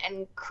thing.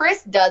 And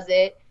Chris does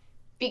it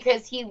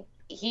because he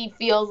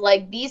feels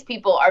like these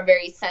people are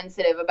very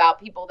sensitive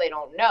about people they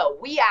don't know.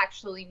 We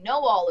actually know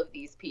all of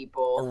these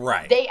people.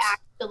 Right. They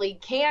actually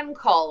can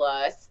call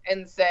us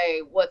and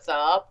say, what's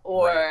up?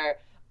 Or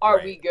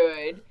are we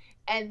good?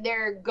 And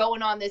they're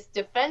going on this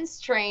defense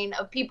train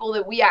of people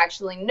that we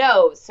actually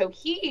know. So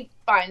he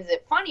finds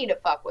it funny to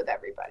fuck with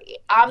everybody.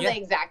 I'm the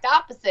exact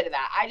opposite of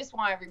that. I just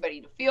want everybody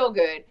to feel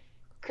good.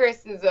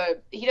 Chris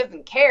he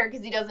doesn't care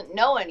because he doesn't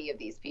know any of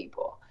these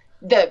people.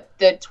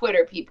 the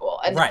Twitter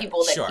people and the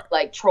people that he,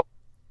 like, trolls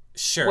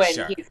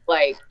when he's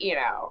like, you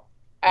know,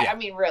 I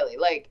mean, really,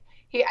 like,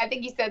 I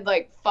think he said,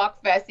 like,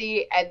 fuck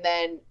Fessy, and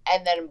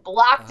then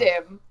blocked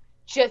him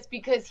just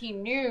because he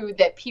knew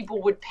that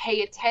people would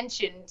pay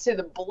attention to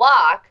the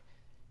block.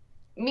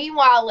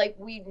 Meanwhile, like,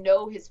 we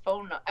know his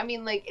phone number. I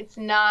mean, like, it's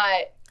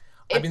not...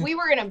 If we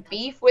were going to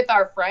beef with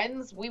our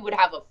friends, we would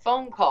have a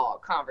phone call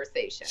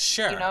conversation.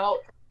 Sure. You know?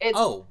 It's...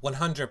 Oh,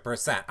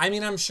 100%. I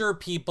mean, I'm sure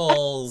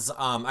people's...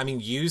 I mean,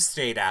 you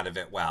stayed out of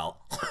it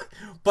well.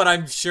 But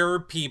I'm sure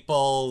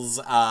people's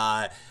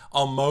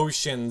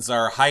emotions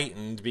are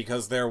heightened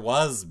because there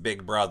was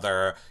Big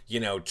Brother,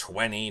 you know,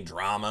 20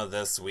 drama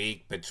this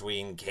week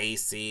between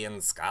Casey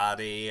and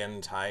Scotty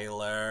and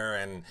Tyler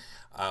and...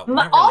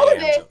 all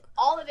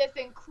of this,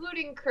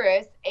 including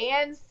Chris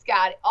and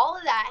Scott, all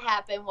of that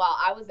happened while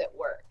I was at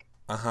work.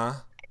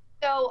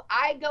 So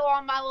I go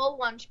on my little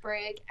lunch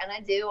break, and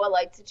I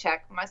like to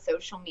check my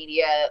social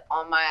media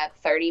on my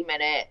 30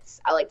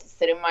 minutes. I like to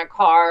sit in my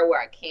car where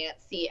I can't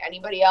see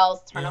anybody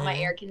else, turn on my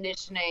air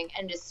conditioning,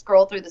 and just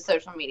scroll through the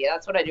social media.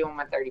 That's what I do in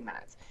my 30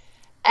 minutes.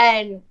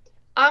 And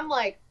I'm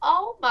like,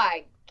 oh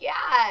my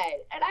God.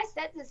 And I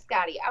said to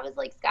Scotty, I was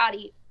like,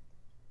 Scotty,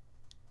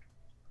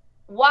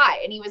 why?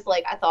 And he was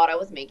like, I thought I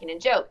was making a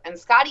joke. And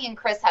Scotty and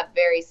Chris have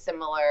very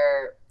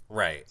similar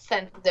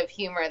sense of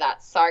humor,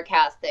 that's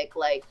sarcastic,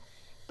 like,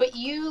 but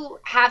you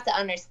have to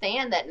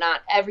understand that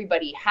not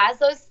everybody has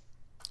those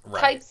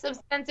types of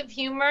sense of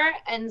humor,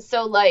 and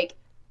so, like,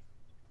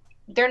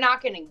 they're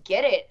not going to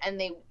get it, and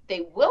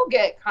they will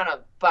get kind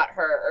of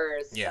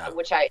butthurt,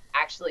 which I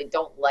actually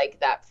don't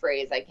like that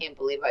phrase. I can't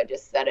believe I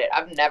just said it.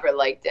 I've never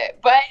liked it,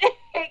 but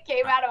it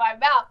came out of my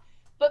mouth.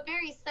 But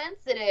very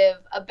sensitive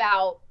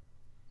about...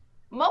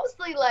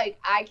 Mostly, like,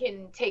 I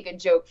can take a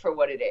joke for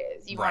what it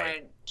is. You want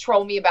to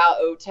troll me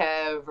about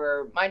OTEV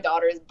or my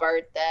daughter's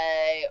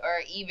birthday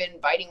or even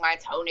biting my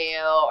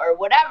toenail or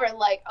whatever.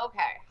 Like,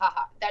 okay,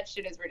 haha, that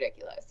shit is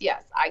ridiculous.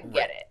 Yes, I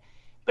get it.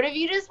 But if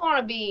you just want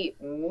to be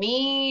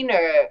mean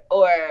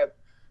or,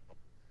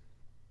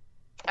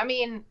 I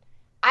mean,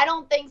 I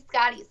don't think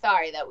Scotty,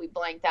 sorry that we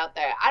blanked out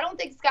there. I don't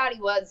think Scotty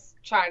was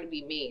trying to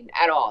be mean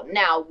at all.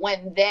 Now,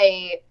 when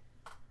they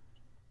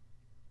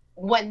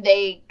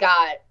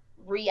got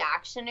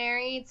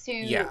reactionary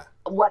to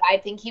what I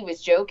think he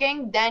was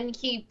joking, then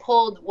he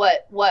pulled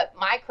what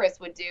my Chris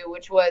would do,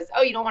 which was,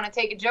 oh, you don't want to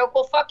take a joke?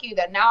 Well, fuck you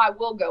then. Now I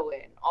will go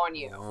in on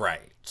you.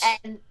 Right.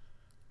 And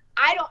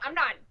I'm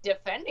not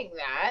defending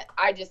that.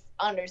 I just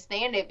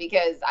understand it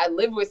because I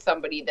live with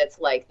somebody that's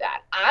like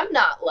that. I'm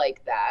not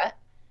like that.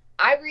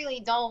 I really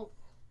don't.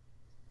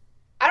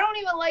 I don't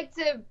even like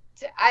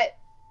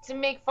to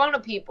make fun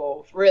of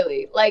people,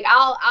 really. Like,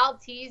 I'll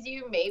tease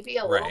you maybe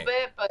a little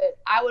bit, but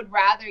I would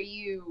rather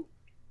you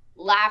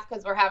laugh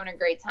because we're having a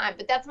great time.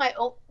 But that's my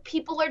own...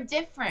 People are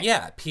different.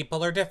 Yeah,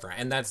 people are different.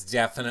 And that's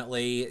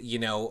definitely, you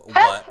know,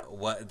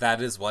 what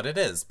that is what it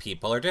is.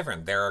 People are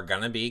different. There are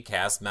going to be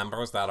cast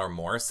members that are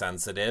more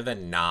sensitive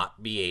and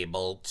not be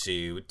able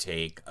to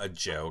take a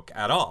joke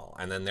at all.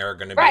 And then there are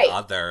going to be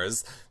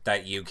others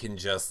that you can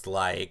just,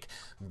 like,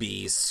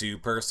 be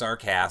super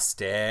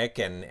sarcastic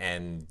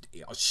and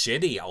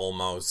shitty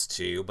almost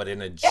too, but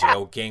in a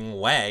joking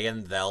way,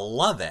 and they'll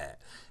love it.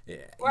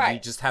 You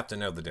just have to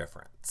know the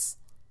difference.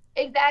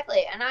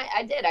 Exactly. And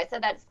I did. I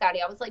said that to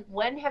Scotty. I was like,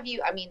 when have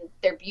you... I mean,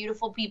 they're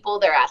beautiful people.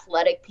 They're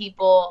athletic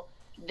people.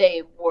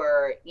 They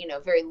were, you know,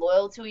 very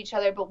loyal to each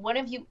other. But when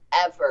have you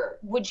ever...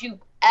 Would you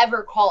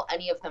ever call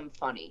any of them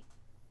funny?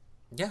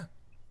 Yeah.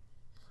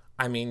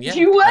 I mean, yeah.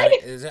 You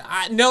would?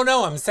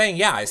 No, I'm saying,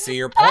 yeah, I see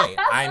your point.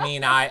 I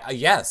mean,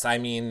 yes. I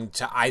mean,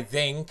 I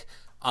think...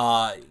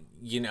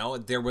 you know,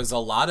 there was a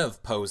lot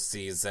of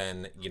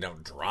postseason, you know,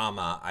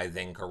 drama, I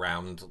think,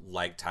 around,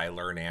 like,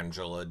 Tyler and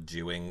Angela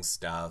doing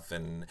stuff,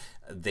 and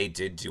they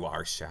did do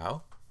our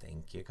show.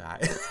 Thank you,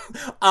 guys.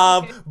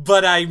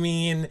 But I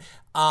mean,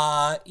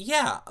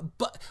 yeah,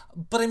 but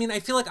I mean,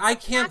 I feel like I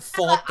can't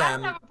fault them. I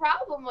don't have a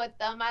problem with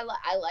them. I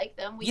like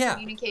them. We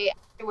communicate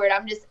afterward.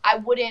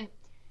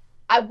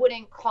 I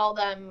wouldn't call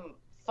them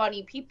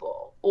funny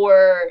people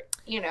or,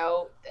 you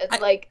know,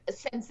 like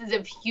senses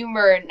of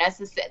humor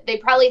necessary. They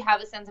probably have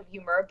a sense of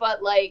humor,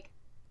 but, like,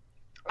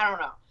 I don't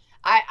know.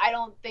 I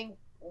don't think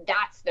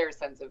that's their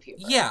sense of humor.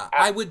 Yeah,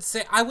 I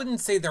wouldn't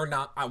say they're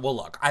not. Well,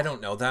 look, I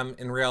don't know them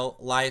in real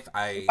life.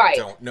 I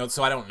don't know,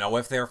 so I don't know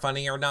if they're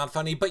funny or not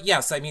funny. But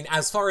yes, I mean,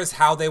 as far as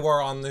how they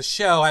were on the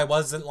show, I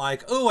wasn't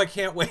like, oh, I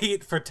can't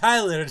wait for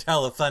Tyler to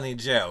tell a funny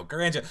joke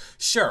or Angela.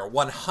 Sure,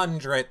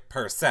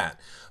 100%.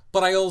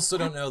 But I also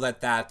don't know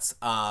that that's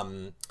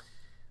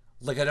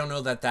like, I don't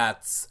know that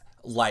that's,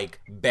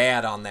 like,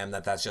 bad on them,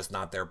 that's just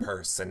not their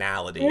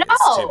personalities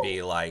to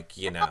be, like,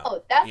 you know.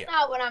 No, that's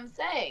not what I'm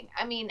saying.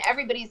 I mean,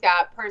 everybody's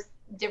got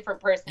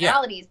different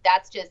personalities. Yeah.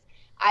 That's just,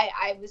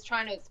 I was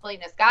trying to explain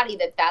to Scotty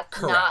that's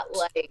not,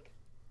 like,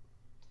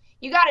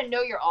 you got to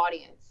know your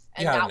audience.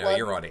 And that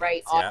wasn't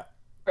right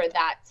for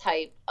that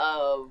type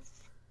of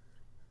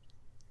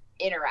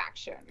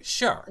interaction.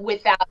 Sure.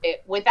 Without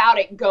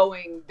it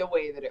going the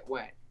way that it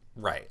went.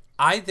 Right.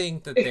 I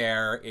think that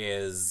there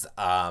is,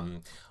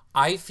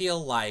 I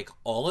feel like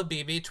all of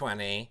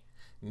BB20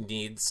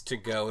 needs to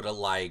go to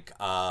like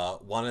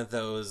one of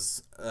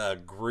those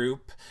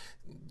group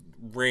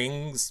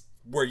rings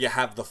where you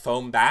have the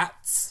foam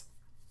bats.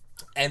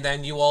 And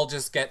then you all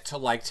just get to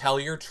like tell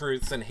your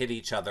truths and hit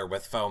each other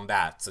with foam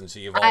bats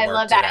until you've all worked it out. I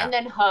love that. And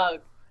then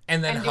hug.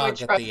 And then hug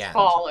do a at the end.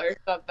 Fall or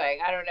something.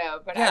 I don't know,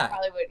 but I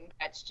probably wouldn't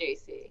catch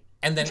JC.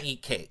 And then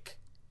eat cake.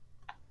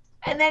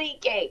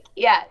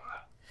 Yeah.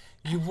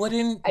 You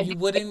wouldn't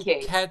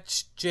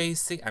catch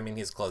JC. I mean,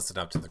 he's close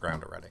enough to the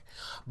ground already.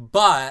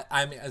 But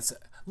I mean,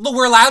 look,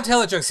 we're allowed to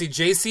tell a joke. See,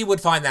 JC would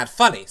find that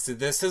funny. So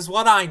this is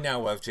what I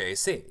know of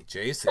JC.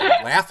 JC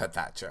would laugh at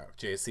that joke.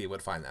 JC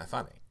would find that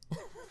funny.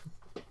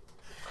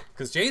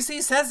 Because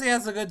JC says he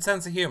has a good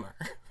sense of humor.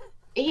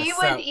 He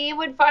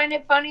would find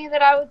it funny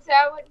that I would say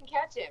I wouldn't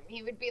catch him.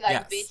 He would be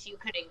like, bitch, you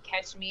couldn't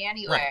catch me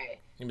anyway. Right.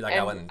 He'd be like,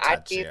 I wouldn't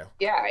touch you.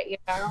 Yeah, you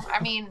know?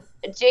 I mean,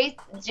 JC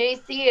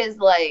is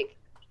like,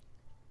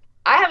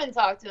 I haven't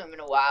talked to him in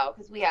a while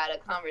because we had a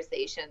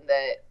conversation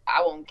that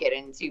I won't get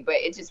into, but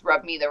it just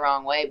rubbed me the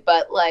wrong way.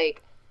 But,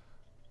 like,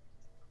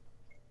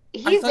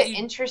 he's an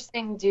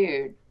interesting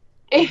dude.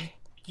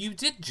 You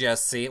did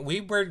just see it.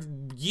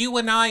 You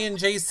and I and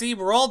JC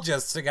were all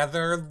just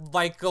together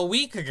like a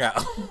week ago.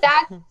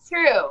 That's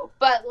true.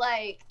 But,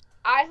 like,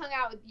 I hung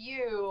out with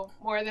you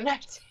more than I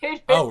did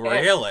with Oh, him.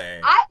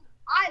 really?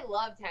 I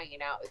loved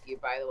hanging out with you,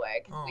 by the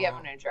way, because we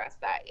haven't addressed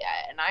that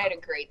yet. And I had a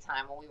great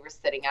time when we were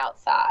sitting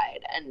outside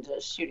and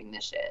just shooting the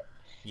shit.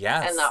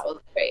 Yes. And that was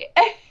great.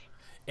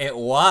 It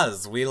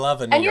was. We love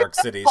a New York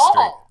City tall.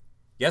 street.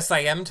 Yes, I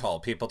am tall.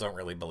 People don't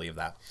really believe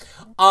that.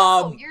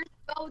 No, you're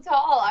so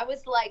tall. I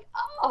was like,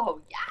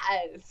 oh,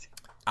 yes.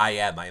 I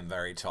am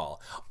very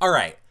tall. All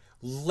right.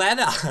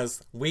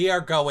 We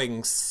are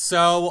going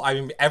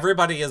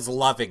everybody is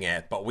loving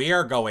it, but we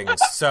are going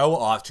so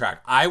off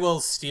track. I will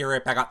steer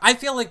it back on. I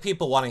feel like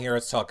people want to hear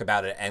us talk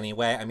about it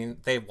anyway. I mean,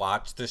 they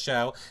watch the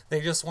show.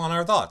 They just want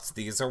our thoughts.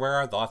 These are where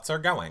our thoughts are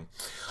going.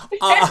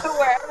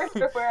 Wherever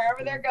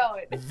they're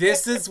going.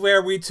 This is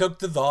where we took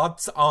the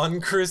thoughts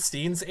on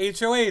Christine's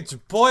HOH.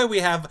 Boy, we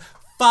have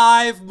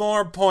 5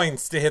 more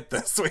points to hit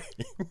this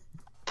week.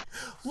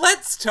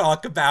 Let's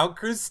talk about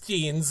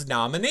Christine's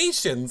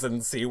nominations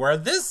and see where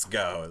this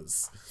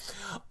goes.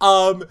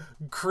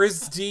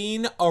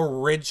 Christine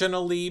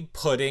originally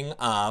putting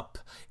up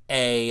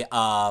a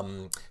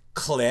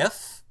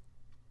Cliff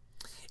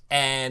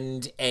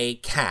and a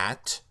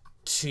Cat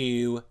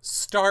to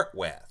start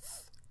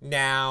with.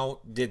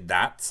 Now, did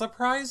that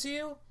surprise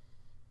you?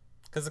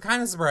 Because it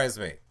kind of surprised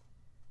me.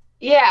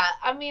 Yeah,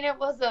 I mean, it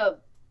was a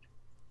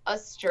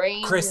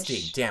strange...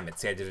 Christy, damn it.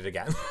 See, I did it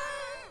again.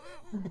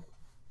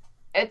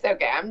 It's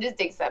okay. I'm just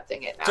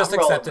accepting it now. Just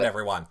accept it,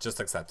 everyone. Just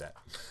accept it.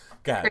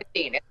 Go ahead.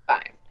 Christine, it's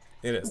fine.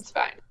 It is. It's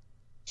fine.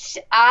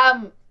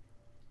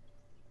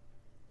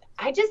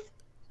 I just,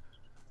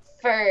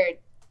 for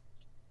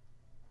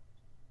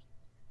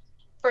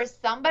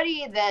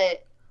somebody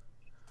that,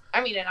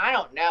 I mean, and I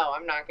don't know,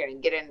 I'm not going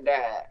to get into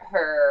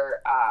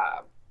her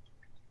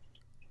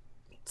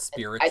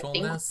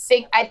spiritualness.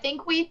 I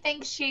think we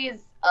think she's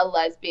a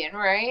lesbian,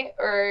 right?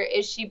 Or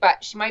is she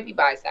might be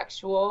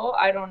bisexual.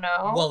 I don't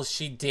know. Well,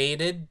 she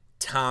dated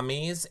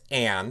Tommy's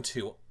aunt,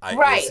 who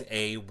is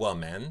a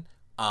woman.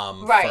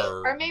 Right.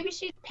 Or maybe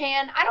she's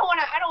pan. I don't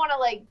want to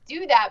like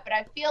do that, but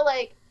I feel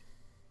like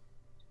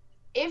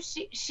if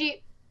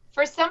she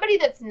for somebody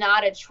that's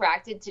not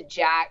attracted to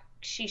Jack,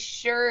 she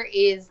sure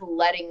is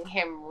letting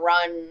him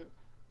run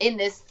in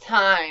this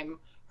time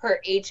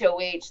her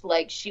HOH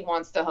like she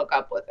wants to hook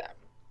up with him.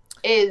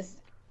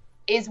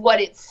 Is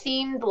what it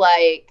seemed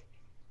like.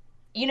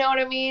 You know what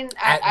I mean?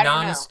 I don't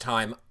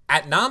know.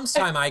 At Nam's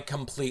time, I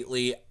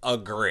completely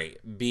agree,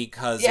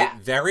 because it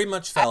very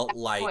much felt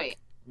like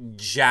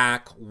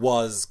Jack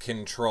was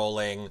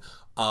controlling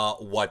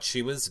what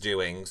she was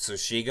doing. So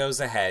she goes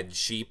ahead,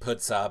 she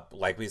puts up,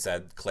 like we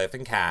said, Cliff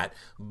and Kat,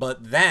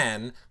 but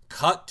then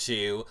cut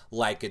to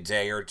like a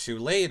day or two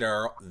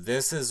later,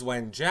 this is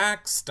when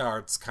Jack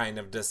starts kind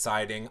of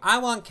deciding, I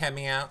want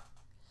Kemi out.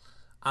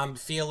 I'm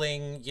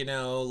feeling,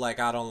 like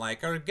I don't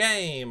like her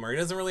game, or he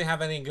doesn't really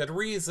have any good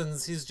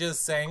reasons. He's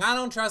just saying, I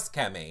don't trust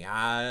Kemi.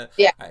 I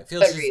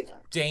feel she's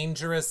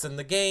dangerous in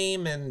the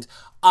game, and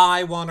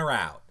I want her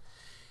out.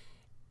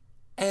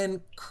 And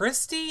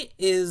Christy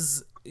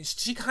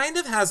she kind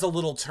of has a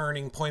little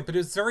turning point, but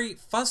it's very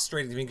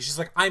frustrating to me, because she's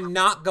like, I'm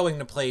not going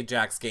to play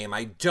Jack's game.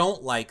 I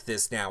don't like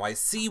this now. I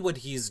see what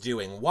he's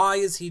doing. Why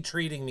is he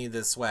treating me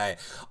this way?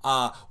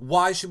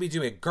 Why should we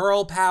do it?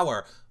 Girl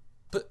power.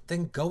 But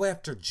then go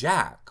after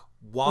Jack.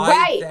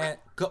 Why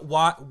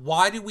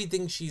do we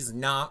think she's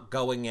not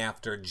going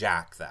after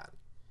Jack then?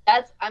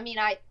 That's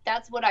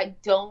what I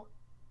don't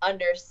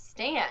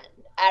understand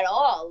at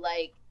all.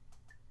 Like,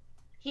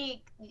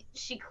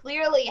 she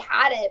clearly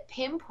had it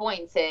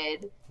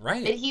pinpointed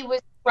that he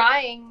was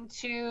trying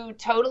to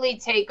totally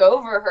take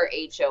over her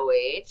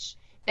HOH,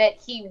 that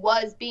he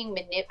was being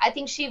I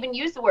think she even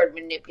used the word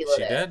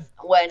manipulative. She did.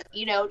 When,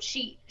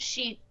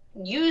 she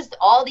used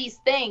all these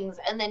things,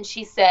 and then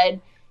she said,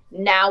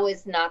 now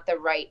is not the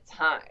right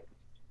time.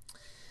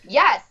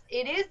 Yes,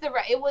 it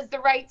was the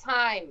right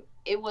time.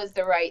 It was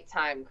the right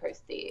time,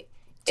 Christy.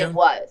 It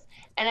was.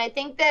 And I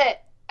think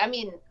that, I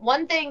mean,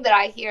 one thing that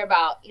I hear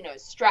about,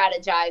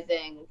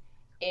 strategizing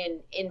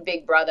in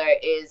Big Brother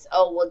is,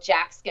 oh, well,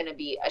 Jack's going to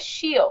be a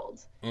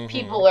shield.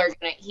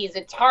 Mm-hmm. He's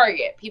a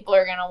target. People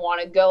are going to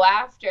want to go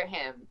after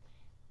him.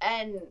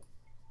 And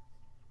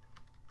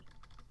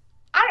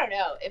I don't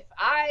know, if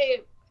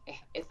I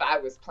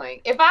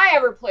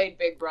ever played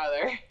Big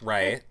Brother.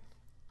 Right.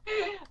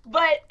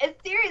 But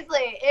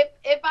seriously,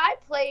 if I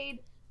played,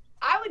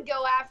 I would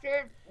go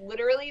after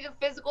literally the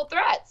physical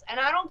threats. And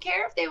I don't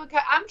care if they would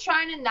I'm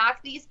trying to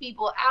knock these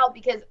people out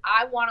because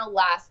I want to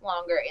last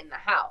longer in the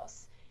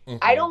house. Mm-hmm.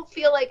 I don't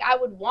feel like I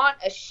would want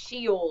a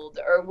shield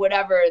or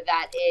whatever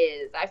that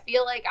is. I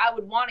feel like I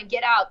would want to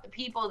get out the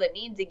people that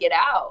need to get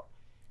out.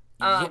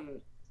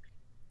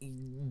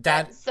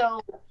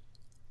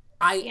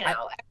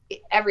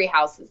 Every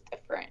house is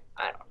different.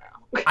 I don't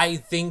know. I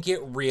think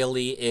it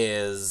really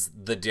is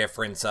the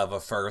difference of a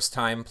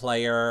first-time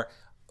player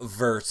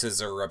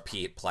versus a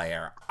repeat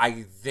player.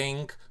 I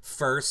think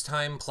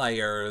first-time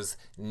players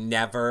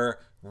never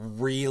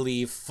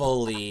really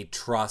fully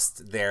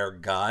trust their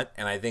gut,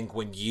 and I think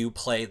when you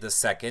play the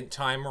second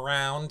time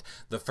around,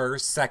 the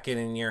first second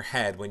in your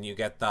head when you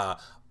get the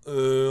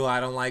ooh, I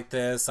don't like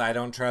this, I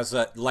don't trust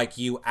it, like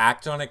you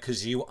act on it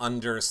because you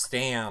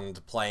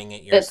understand playing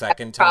it your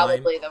second time.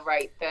 Probably the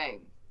right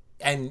thing.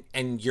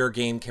 And your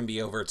game can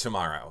be over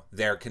tomorrow.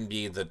 There can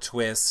be the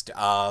twist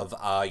of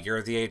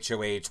you're the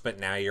HOH, but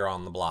now you're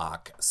on the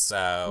block.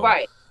 So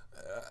right.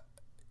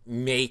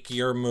 Make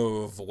your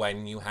move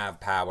when you have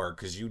power,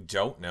 because you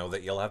don't know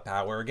that you'll have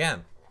power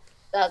again.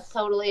 That's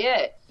totally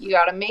it. You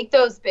got to make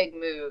those big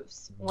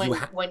moves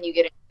when you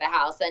get into the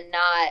house, and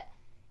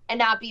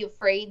not be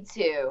afraid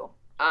to.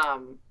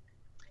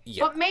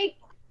 But make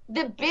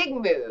the big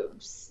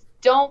moves.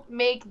 Don't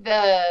make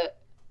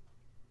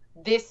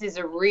this is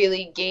a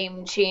really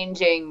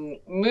game-changing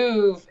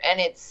move,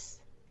 and it's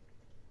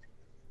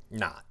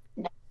not.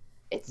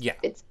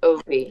 It's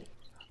OV.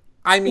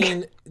 I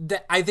mean,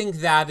 I think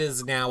that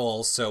is now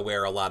also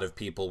where a lot of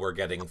people were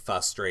getting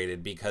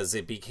frustrated, because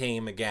it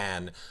became,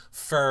 again,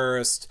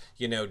 first,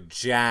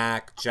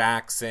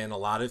 Jackson, a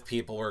lot of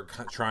people were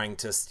trying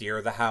to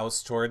steer the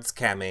house towards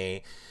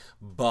Kemi,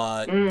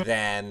 but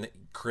then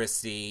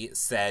Chrissy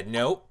said,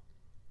 nope,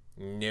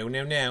 no,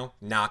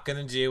 not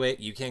gonna do it,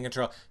 you can't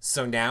control.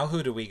 So now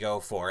who do we go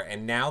for?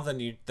 And now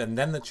then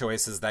the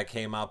choices that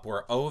came up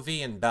were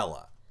Ovi and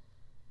Bella.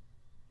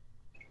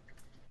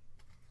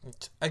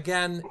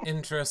 Again,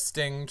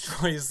 interesting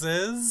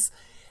choices.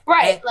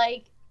 Right,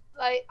 like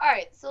all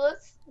right, so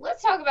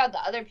let's talk about the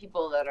other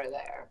people that are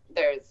there.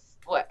 There's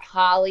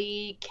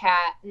Holly,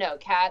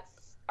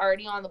 Kat's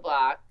already on the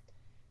block.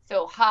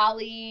 So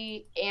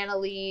Holly,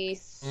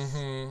 Annalise.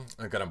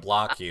 I'm gonna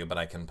block you, but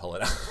I can pull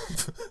it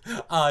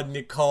up.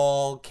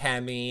 Nicole,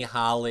 Kemi,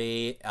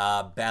 Holly,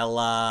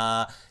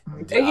 Bella.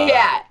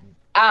 Yeah.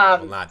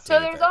 So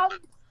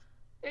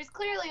there's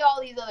clearly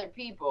all these other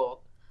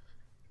people.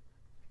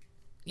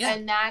 Yeah.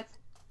 And that's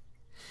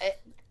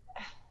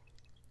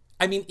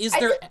I mean,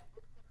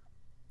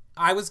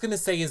 I was going to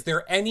say, is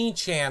there any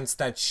chance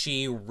that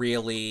she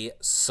really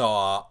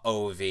saw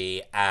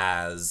Ovi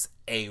as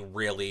a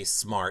really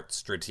smart,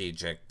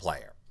 strategic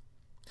player?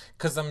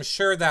 Because I'm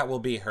sure that will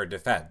be her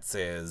defense,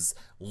 is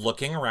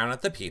looking around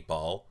at the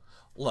people.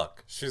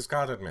 Look, she's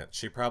got to admit,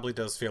 she probably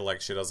does feel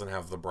like she doesn't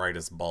have the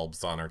brightest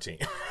bulbs on her team.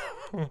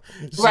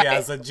 She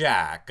has a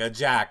Jack, a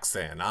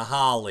Jackson, a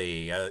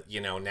Holly,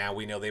 now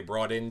we know they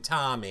brought in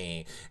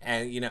Tommy.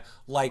 And,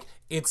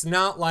 it's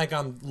not like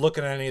I'm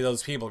looking at any of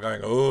those people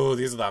going, oh,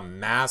 these are the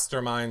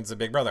masterminds of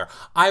Big Brother.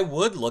 I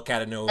would look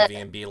at an Ovi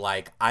and be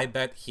like, I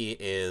bet he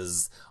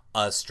is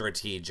a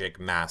strategic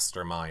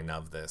mastermind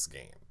of this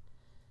game.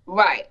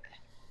 Right.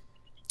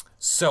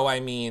 So, I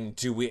mean,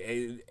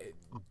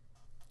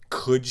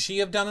 could she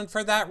have done it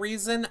for that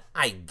reason?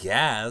 I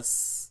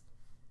guess.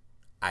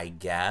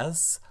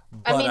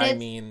 But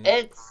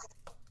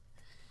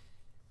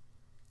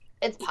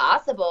it's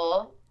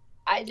possible.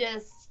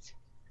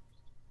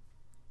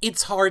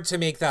 It's hard to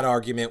make that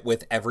argument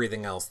with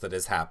everything else that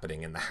is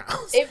happening in the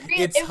house.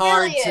 It's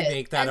hard really to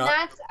make that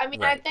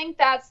argument. Right. I think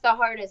that's the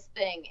hardest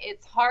thing.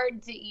 It's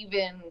hard to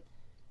even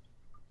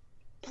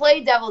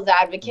play devil's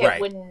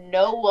advocate when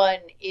no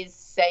one is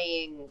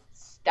saying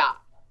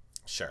stop.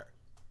 Sure.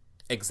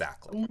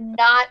 Exactly.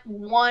 Not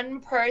one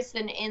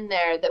person in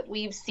there that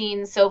we've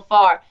seen so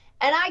far.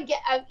 And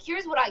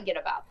here's what I get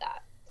about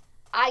that.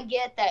 I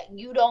get that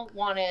you don't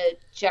want to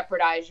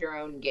jeopardize your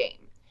own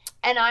game.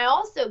 And I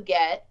also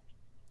get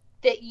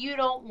that you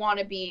don't want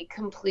to be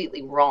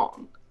completely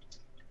wrong.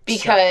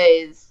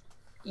 Because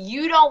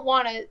you don't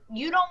want to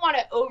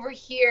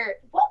overhear,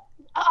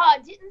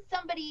 didn't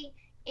somebody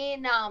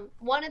in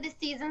one of the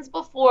seasons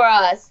before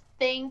us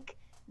think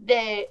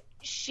that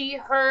she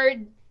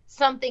heard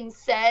something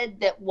said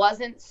that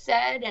wasn't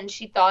said and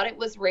she thought it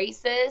was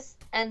racist,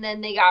 and then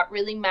they got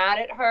really mad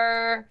at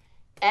her,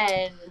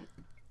 and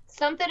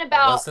something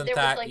about Wasn't there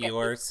was that like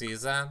your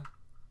season?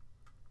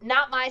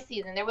 not my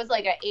season. There was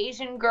like an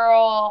Asian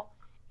girl,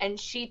 and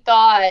she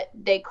thought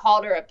they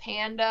called her a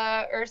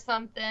panda or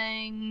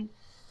something.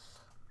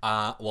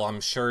 Well,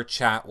 I'm sure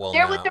chat will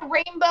There know. was a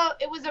rainbow.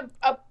 It was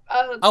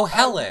Oh,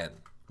 Helen.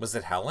 Was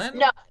it Helen?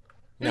 No.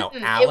 No,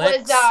 Mm-mm. Alex.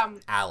 It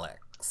was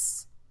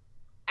Alex.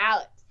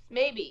 Alex.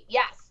 Maybe.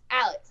 Yes,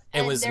 Alex.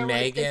 It was there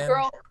Megan. Was this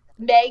girl,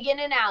 Megan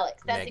and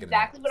Alex. That's Megan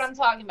exactly what I'm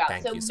talking about.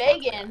 Thank so you,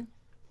 Megan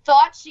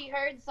thought she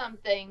heard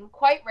something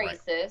quite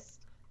racist,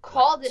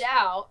 called it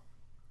out,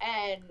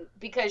 and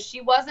because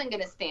she wasn't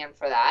going to stand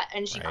for that,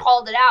 and she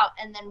called it out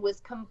and then was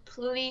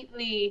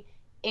completely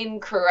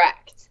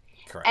incorrect.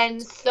 Correct.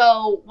 And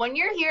so when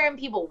you're hearing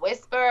people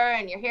whisper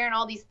and you're hearing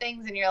all these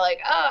things and you're like,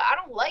 oh, I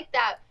don't like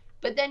that.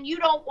 But then you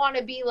don't want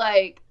to be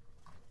like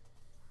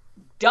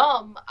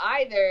dumb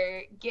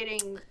either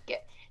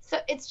so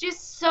it's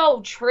just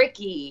so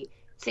tricky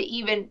to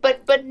even,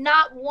 but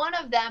not one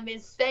of them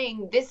is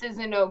saying this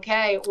isn't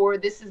okay or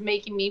this is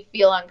making me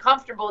feel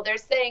uncomfortable. They're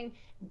saying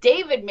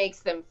David makes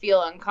them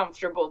feel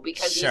uncomfortable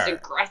because he's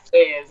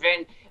aggressive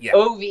and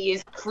Ovi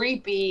is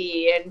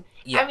creepy. And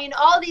I mean,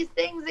 all these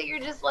things that you're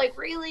just like,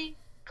 really?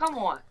 Come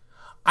on.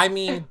 I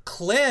mean,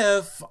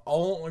 Cliff,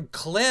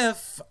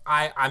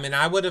 I mean,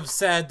 I would have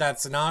said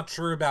that's not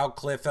true about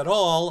Cliff at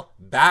all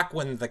back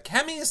when the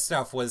Kemi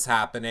stuff was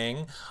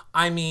happening.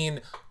 I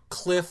mean,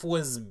 Cliff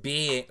was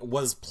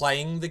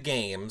playing the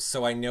game,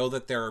 so I know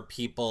that there are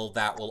people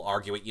that will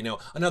argue it. You know,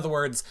 in other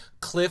words,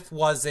 Cliff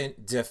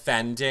wasn't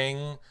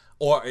defending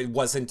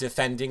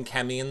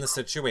Kemi in the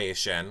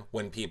situation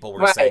when people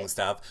were saying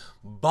stuff,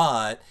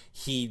 but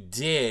he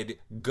did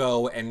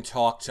go and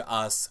talk to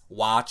us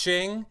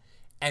watching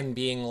and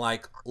being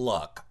like,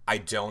 look, I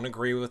don't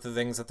agree with the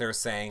things that they're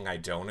saying. I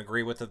don't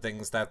agree with the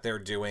things that they're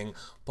doing,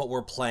 but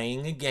we're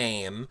playing a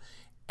game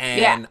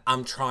and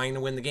I'm trying to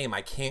win the game.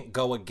 I can't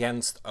go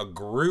against a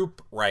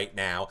group right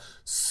now.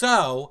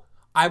 So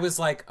I was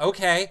like,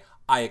 okay,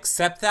 I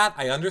accept that.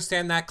 I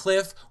understand that,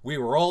 Cliff. We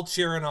were all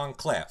cheering on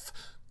Cliff.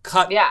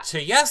 Cut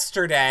to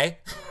yesterday.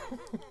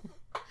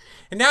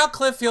 And now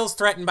Cliff feels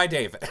threatened by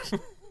David.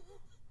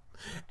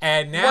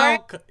 And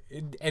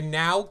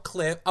now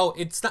Cliff,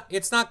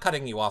 it's not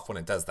cutting you off when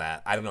it does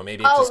that. I don't know,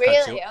 maybe it just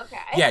cuts you. Okay.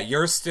 Yeah,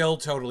 you're still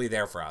totally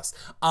there for us.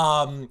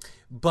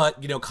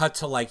 But, you know, cut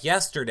to like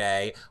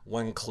yesterday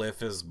when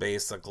Cliff is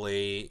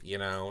basically, you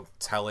know,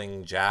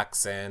 telling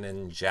Jackson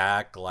and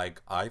Jack, like,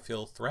 I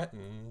feel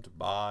threatened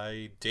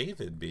by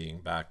David being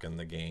back in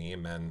the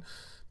game, and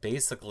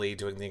basically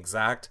doing the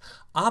exact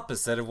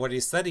opposite of what he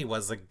said he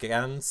was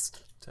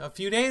against a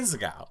few days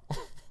ago.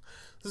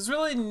 There's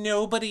really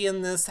nobody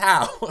in this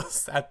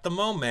house at the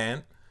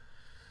moment.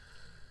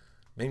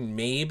 I mean,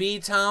 maybe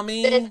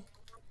Tommy? A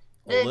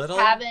little?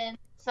 Having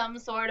some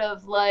sort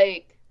of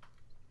like,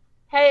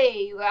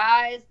 hey, you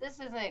guys,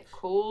 this isn't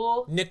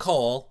cool.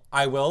 Nicole,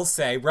 I will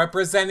say,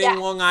 representing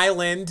Long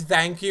Island.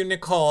 Thank you,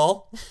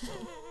 Nicole.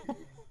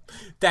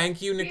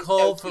 Thank you,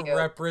 Nicole, for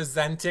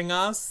representing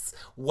us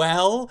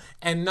well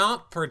and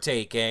not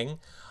partaking.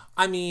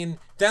 I mean,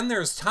 then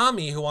there's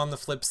Tommy, who on the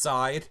flip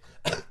side,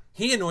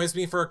 he annoys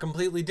me for a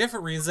completely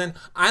different reason.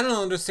 I don't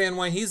understand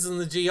why he's in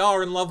the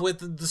GR in love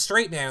with the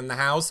straight man in the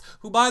house,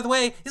 who, by the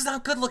way, is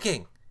not good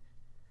looking.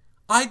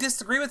 I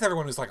disagree with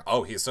everyone who's like,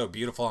 oh, he's so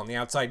beautiful on the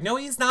outside. No,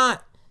 he's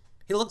not.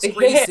 He looks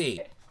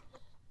greasy.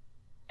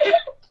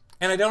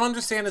 And I don't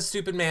understand his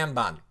stupid man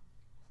bun.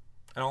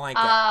 I don't like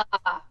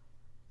it.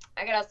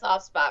 I got a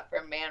soft spot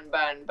for man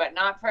bun, but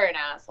not for an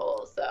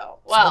asshole, so.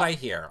 Well, that's what I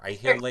hear. I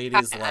hear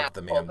ladies love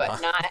the man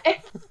bun. Not.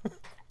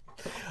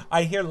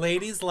 I hear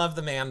ladies love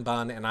the man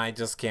bun, and I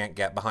just can't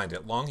get behind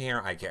it. Long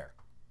hair, I care.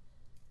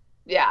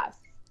 Yes.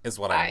 Is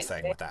what I'm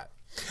saying with that.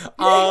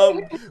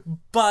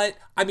 But,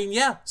 I mean,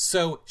 yeah,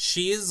 so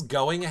she is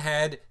going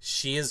ahead.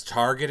 She is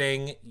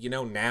targeting, you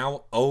know,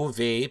 now OV,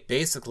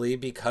 basically,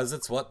 because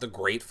it's what the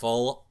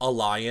Grateful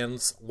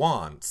Alliance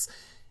wants.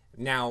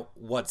 Now,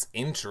 what's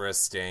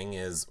interesting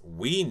is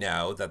we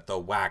know that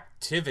the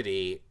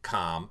Whacktivity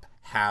comp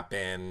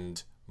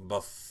happened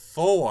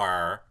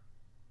before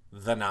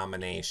the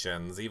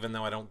nominations, even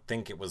though I don't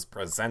think it was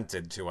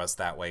presented to us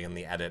that way in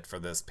the edit for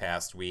this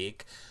past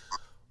week.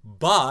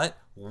 But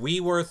we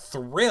were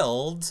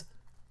thrilled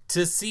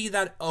to see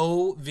that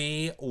OV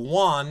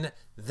won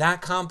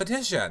that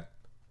competition.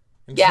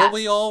 Until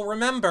we all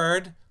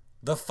remembered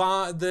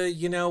the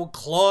you know,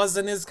 clause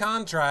in his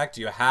contract,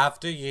 you have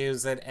to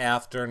use it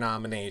after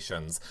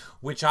nominations,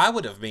 which I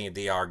would have made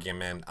the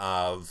argument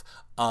of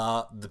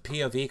the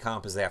POV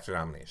comp is after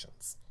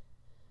nominations.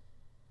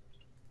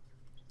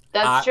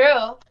 That's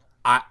true.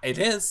 It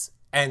is.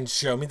 And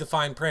show me the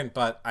fine print,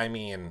 but I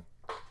mean,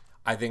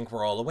 I think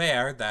we're all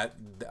aware that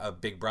a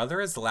Big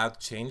Brother is allowed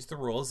to change the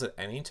rules at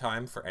any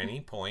time for any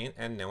point,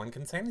 and no one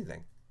can say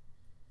anything.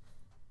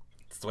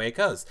 It's the way it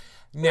goes.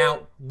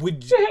 Now,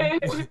 would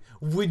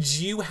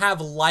you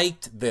have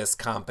liked this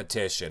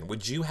competition?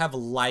 Would you have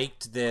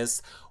liked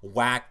this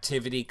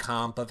Whacktivity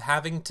comp of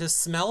having to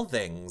smell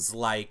things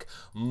like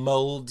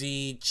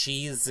moldy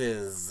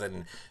cheeses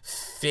and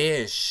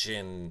fish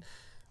and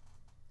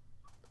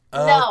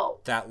Oh, No.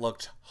 that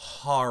looked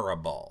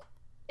horrible.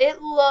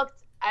 It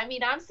looked, I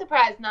mean, I'm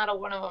surprised not a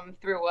one of them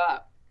threw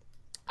up.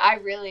 I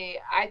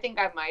think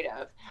I might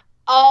have.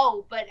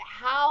 Oh, but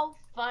how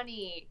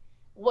funny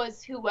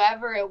was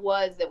whoever it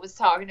was that was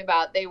talking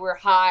about they were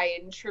high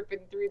and tripping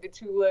through the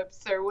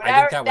tulips or whatever.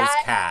 I think that was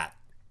Kat.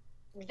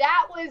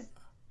 That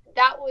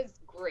was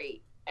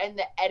great. And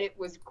the edit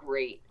was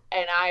great.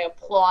 And I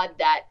applaud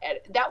that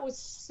edit. That was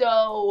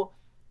so...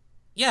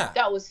 Yeah.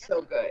 That was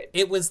so good.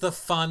 It was the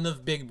fun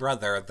of Big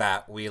Brother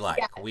that we like.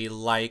 Yeah. We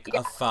like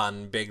a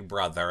fun Big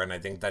Brother, and I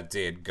think that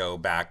did go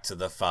back to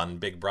the fun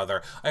Big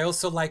Brother. I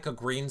also like a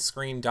green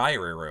screen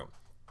diary room.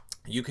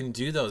 You can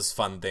do those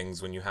fun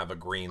things when you have a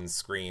green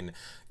screen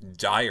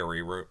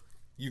diary room.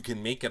 You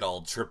can make it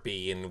all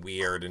trippy and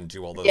weird and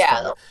do all those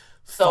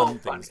fun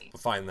things.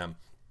 Find them.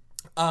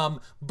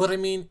 But I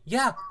mean,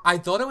 yeah, I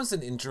thought it was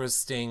an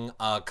interesting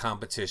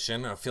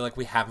competition. I feel like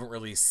we haven't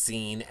really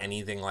seen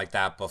anything like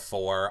that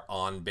before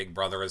on Big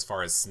Brother as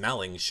far as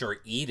smelling. Sure,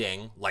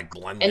 eating, like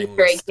blending and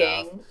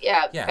drinking. Stuff.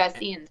 Yeah,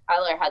 Bessie and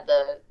Tyler had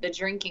the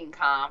drinking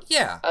comp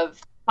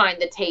of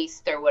find the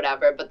taste or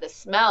whatever, but the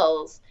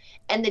smells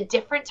and the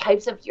different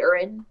types of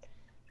urine,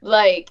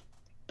 like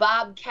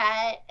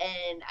Bobcat,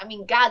 and I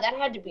mean, God, that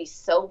had to be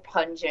so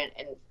pungent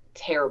and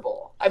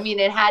terrible. I mean,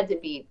 it had to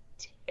be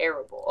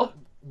terrible.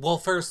 Well,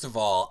 first of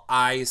all,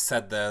 I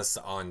said this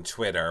on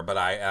Twitter, but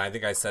I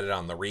think I said it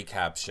on the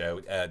recap show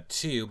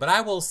too, but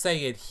I will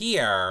say it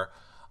here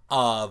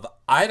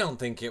I don't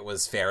think it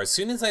was fair. As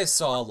soon as I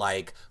saw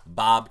like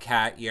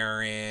bobcat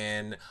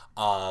urine,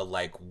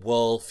 like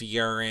wolf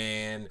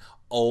urine,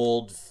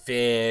 old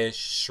fish,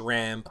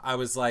 shrimp, I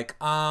was like,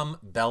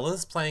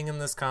 Bella's playing in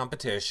this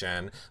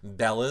competition.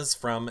 Bella's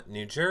from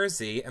New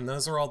Jersey, and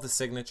those are all the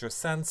signature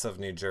scents of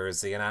New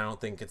Jersey, and I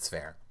don't think it's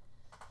fair.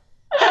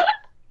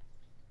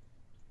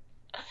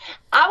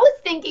 I was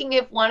thinking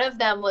if one of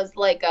them was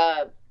like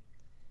a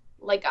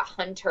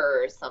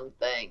hunter or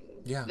something,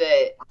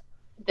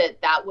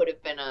 that would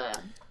have been a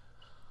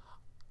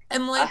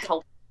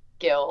helpful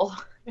skill.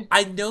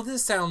 I know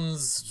this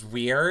sounds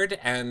weird,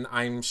 and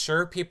I'm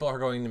sure people are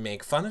going to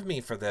make fun of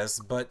me for this,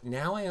 but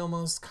now I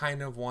almost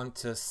kind of want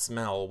to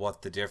smell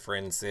what the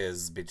difference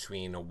is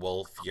between a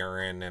wolf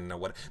urine and a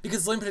what.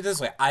 Because let me put it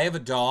this way: I have a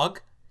dog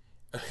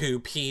who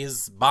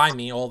pees by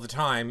me all the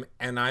time,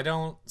 and I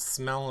don't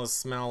smell a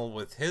smell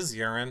with his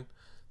urine.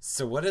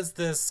 So what is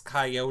this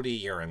coyote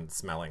urine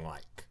smelling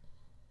like?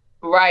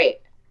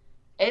 Right.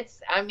 I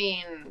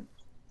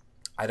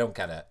don't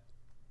get it.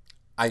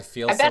 I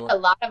bet a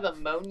lot of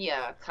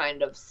ammonia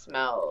kind of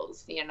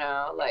smells,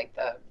 like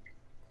the...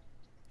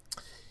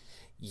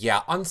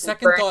 Yeah, on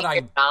second thought,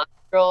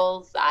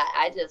 nostrils.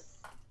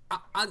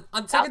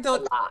 On second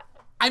thought,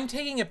 I'm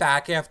taking it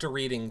back after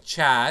reading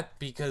chat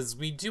because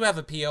we do have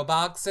a P.O.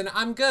 box and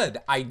I'm good.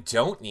 I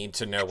don't need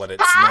to know what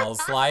it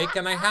smells like,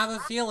 and I have a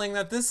feeling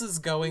that this is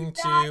going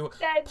to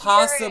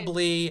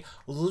possibly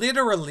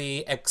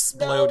literally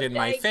explode in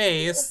my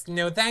face.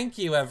 No, thank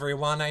you,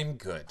 everyone. I'm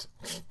good.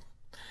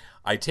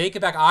 I take it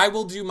back. I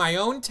will do my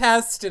own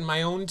test in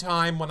my own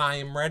time when I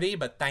am ready,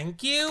 but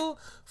thank you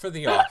for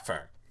the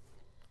offer.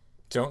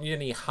 Don't need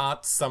any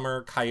hot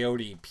summer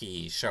coyote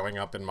pee showing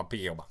up in my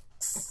P.O.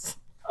 box.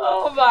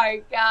 Oh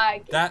my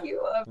God! That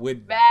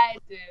would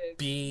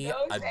be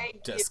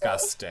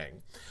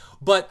disgusting.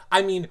 But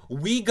I mean,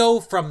 we go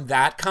from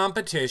that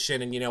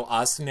competition, and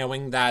us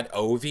knowing that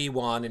Ovi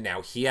won, and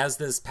now he has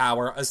this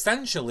power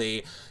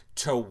essentially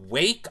to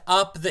wake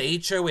up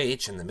the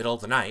HOH in the middle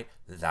of the night.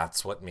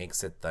 That's what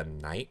makes it the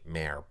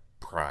Nightmare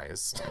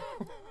Prize,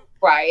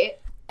 right?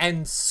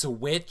 And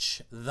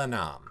switch the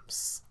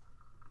noms.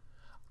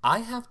 I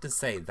have to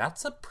say,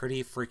 that's a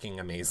pretty freaking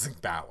amazing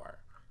power.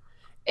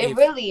 It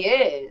really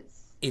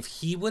is. If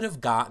he would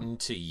have gotten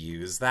to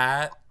use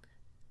that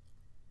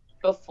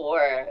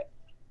before.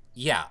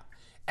 Yeah.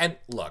 And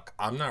look,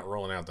 I'm not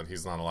ruling out that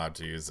he's not allowed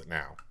to use it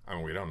now. I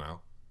mean, we don't know.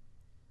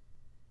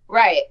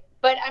 Right.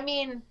 But I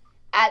mean,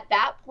 at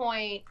that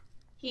point,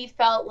 he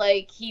felt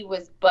like he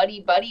was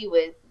buddy-buddy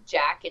with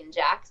Jack and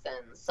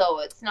Jackson.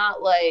 So it's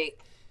not like...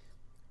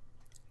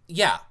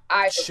 Yeah,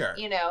 sure.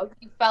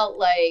 He felt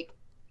like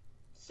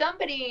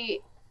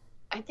somebody,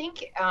 I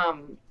think...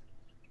 on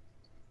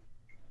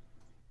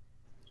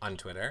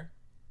Twitter?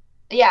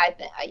 Yeah,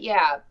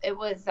 it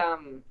was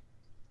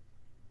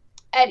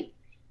Eddie.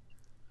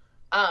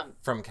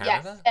 From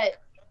Canada?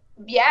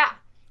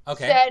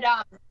 Okay. Said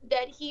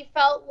that he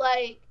felt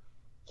like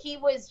he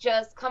was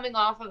just coming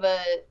off of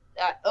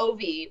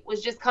Ovi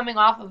was just coming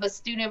off of a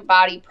student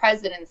body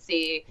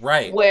presidency.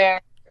 Right.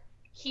 Where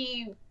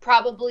he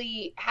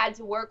probably had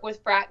to work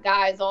with frat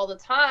guys all the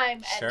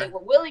time, and they were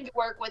willing to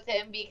work with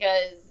him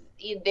because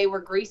they were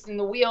greasing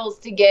the wheels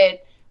to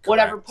get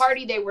whatever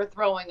party they were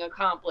throwing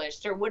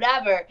accomplished or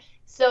whatever.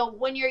 So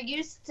when you're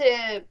used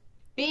to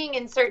being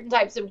in certain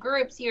types of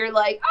groups, you're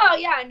like, oh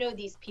yeah, I know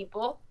these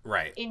people.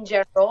 Right. In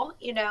general,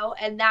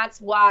 and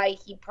that's why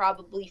he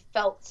probably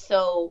felt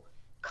so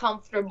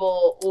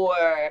comfortable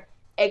or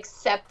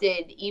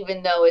accepted,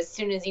 even though as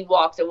soon as he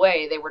walked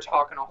away, they were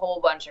talking a whole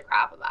bunch of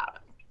crap about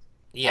him.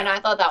 And I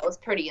thought that was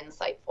pretty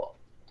insightful.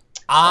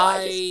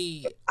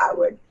 I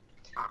would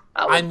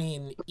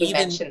mean,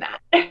 mention that.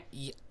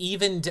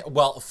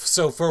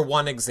 So for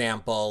one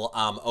example,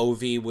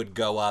 Ovi would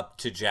go up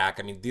to Jack.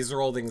 I mean, these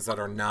are all things that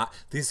are not,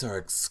 these are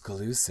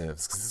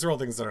exclusives, because these are all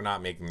things that are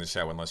not making the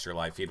show unless you're a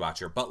live feed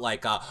watcher. But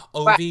like,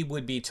 Ovi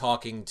would be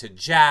talking to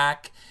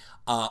Jack.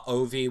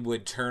 Ovi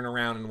would turn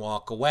around and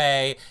walk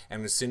away,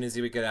 and as soon as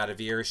he would get out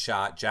of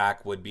earshot,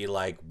 Jack would be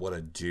like, what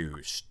a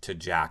douche to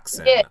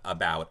Jackson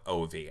about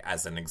Ovi,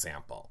 as an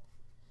example.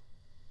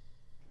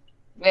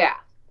 Yeah.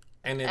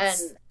 And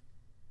it's...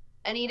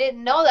 And he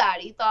didn't know that.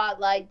 He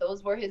thought, like,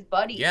 those were his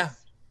buddies. Yeah.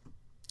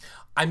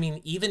 I mean,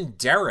 even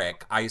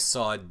Derek, I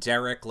saw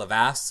Derek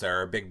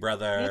Levasseur, Big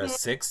Brother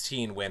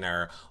 16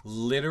 winner,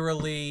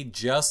 literally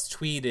just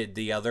tweeted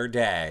the other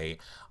day,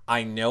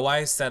 I know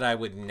I said I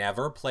would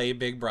never play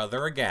Big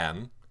Brother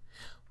again,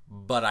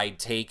 but I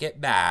take it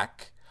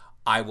back.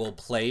 I will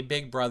play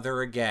Big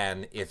Brother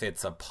again if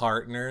it's a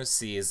partner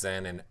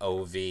season and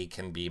Ovi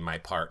can be my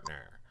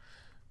partner.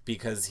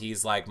 Because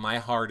he's like, my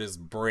heart is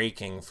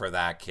breaking for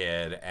that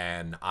kid,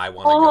 and I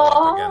want to go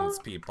up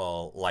against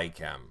people like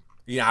him.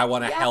 I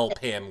want to help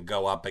him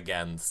go up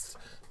against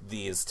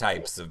these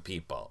types of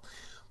people.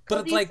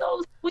 But it's he's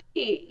so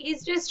sweet.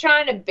 He's just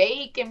trying to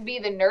bake and be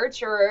the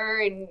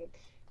nurturer and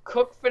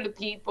cook for the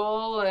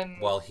people. And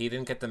well, he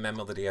didn't get the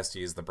memo that he has to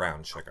use the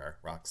brown sugar,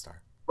 Rockstar.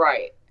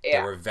 Right.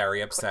 Yeah. They were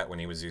very upset when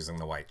he was using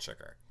the white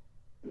sugar.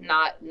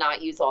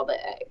 Not use all the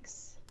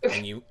eggs.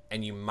 And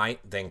you might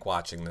think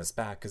watching this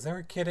back, is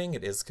there kidding?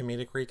 It is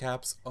comedic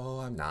recaps. Oh,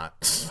 I'm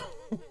not.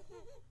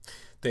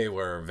 They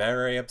were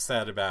very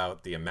upset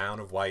about the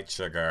amount of white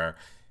sugar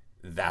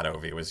that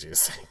Ovi was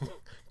using.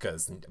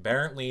 Because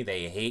apparently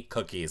they hate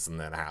cookies in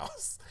that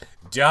house.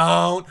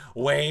 Don't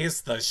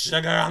waste the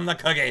sugar on the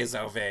cookies,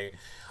 Ovi.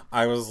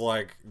 I was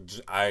like,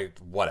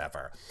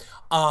 whatever.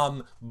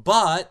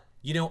 But,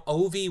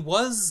 Ovi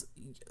was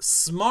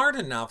smart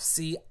enough.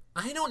 See,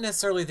 I don't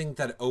necessarily think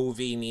that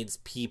Ovi needs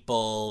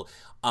people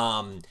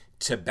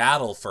to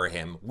battle for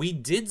him. We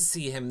did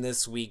see him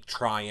this week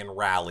try and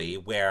rally,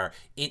 where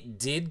it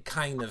did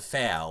kind of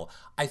fail.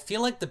 I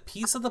feel like the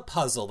piece of the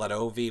puzzle that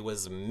Ovi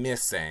was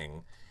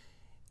missing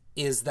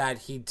is that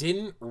he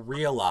didn't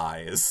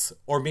realize,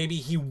 or maybe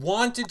he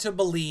wanted to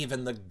believe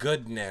in the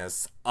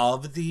goodness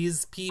of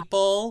these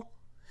people,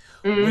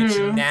 which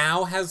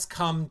now has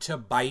come to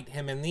bite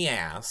him in the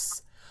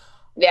ass.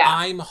 Yeah.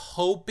 I'm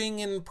hoping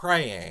and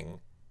praying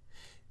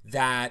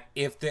that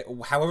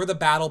however the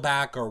battle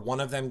back or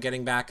one of them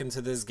getting back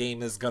into this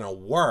game is going to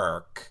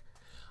work,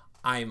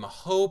 I'm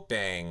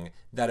hoping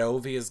that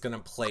Ovi is going to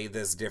play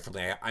this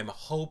differently. I'm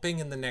hoping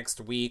in the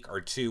next week or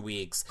 2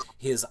 weeks,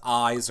 his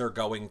eyes are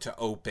going to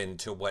open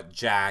to what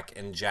Jack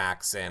and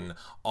Jackson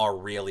are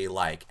really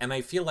like. And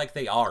I feel like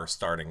they are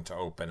starting to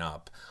open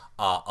up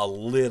a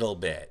little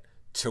bit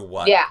to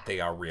what they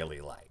are really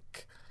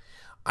like.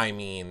 I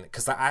mean,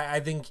 because I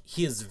think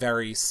he is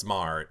very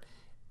smart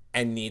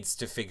and needs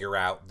to figure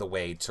out the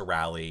way to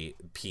rally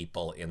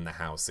people in the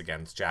house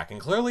against Jack. And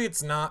clearly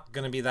it's not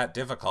going to be that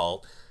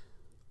difficult.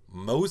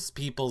 Most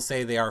people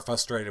say they are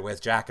frustrated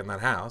with Jack in that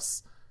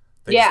house.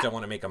 They just don't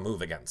want to make a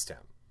move against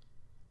him.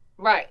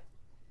 Right.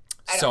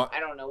 I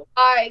don't know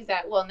why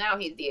exactly. Well, now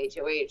he's the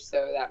HOH,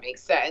 so that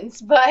makes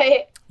sense.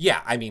 But yeah,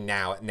 I mean,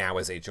 now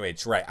is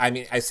HOH, right? I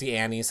mean, I see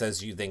Annie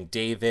says you think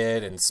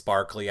David, and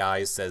Sparkly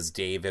Eyes says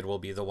David will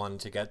be the one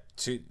to get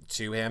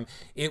to him.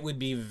 It would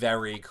be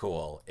very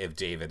cool if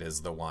David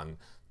is the one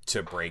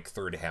to break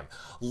through to him.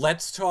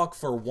 Let's talk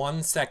for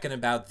 1 second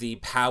about the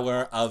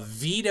Power of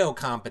Veto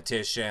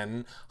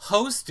competition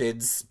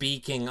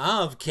speaking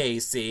of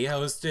Casey,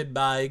 hosted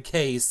by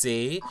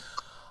Casey.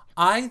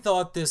 I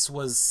thought this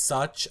was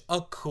such a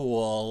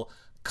cool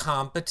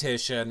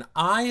competition.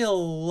 I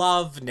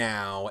love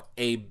now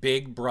a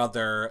Big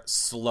Brother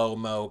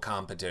slow-mo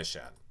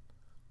competition.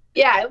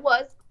 Yeah, it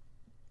was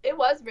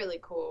really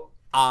cool.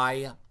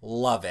 I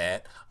love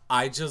it.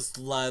 I just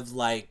love,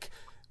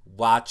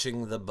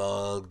 watching the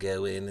ball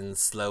go in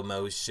slow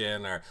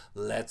motion, or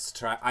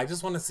I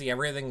just want to see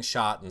everything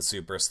shot in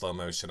super slow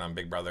motion on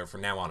Big Brother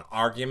from now on.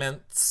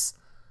 Arguments.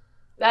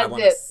 That's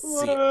it.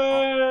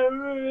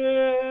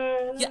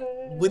 Yeah,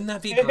 wouldn't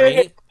that be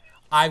great?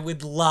 I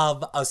would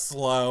love a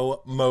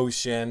slow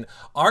motion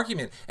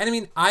argument. And I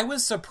mean, I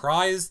was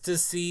surprised to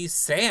see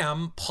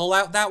Sam pull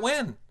out that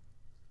win.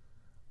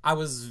 I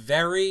was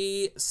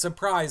very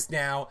surprised.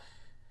 Now,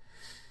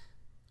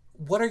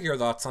 what are your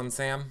thoughts on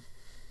Sam?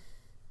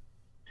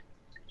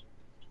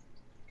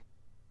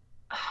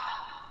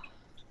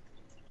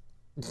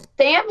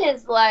 Sam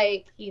is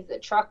he's a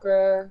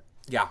trucker.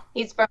 Yeah.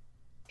 He's from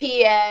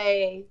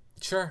PA.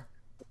 Sure.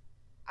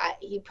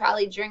 He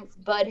probably drinks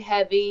Bud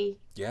Heavy.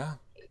 Yeah.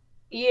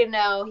 He's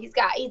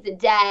a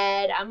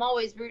dad. I'm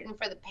always rooting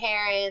for the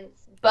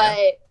parents,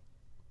 but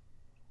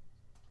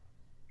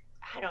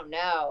I don't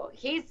know.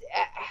 He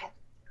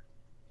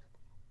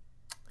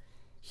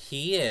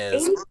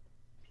is.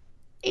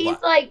 He's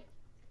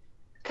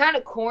kind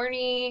of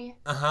corny,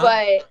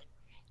 but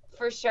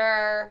for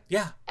sure.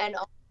 Yeah. And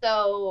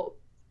also,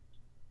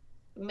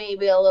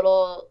 maybe a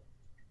little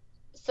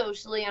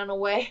socially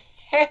unaware.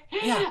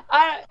 Yeah.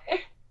 I,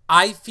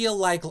 I feel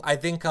like, I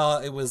think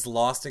it was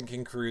Lost and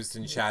Confused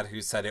in chat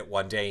who said it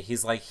one day.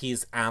 He's like,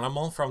 he's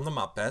Animal from the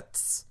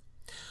Muppets,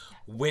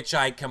 which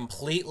I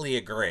completely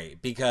agree,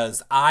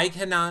 because I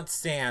cannot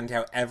stand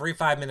how every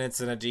 5 minutes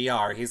in a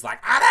DR, he's like,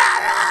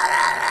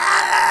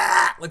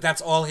 like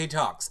that's all he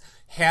talks.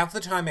 Half the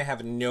time I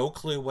have no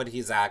clue what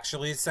he's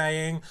actually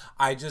saying.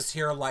 I just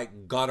hear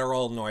like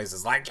guttural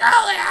noises like,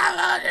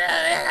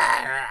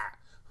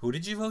 who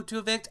did you vote to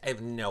evict? I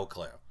have no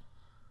clue.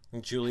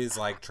 Julie's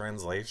like,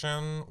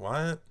 translation?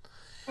 What?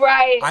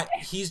 right.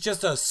 He's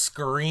just a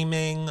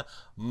screaming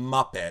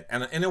Muppet,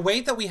 and in a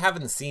way that we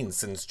haven't seen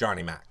since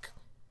Johnny Mac.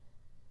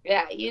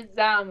 Yeah,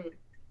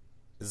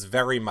 Is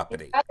very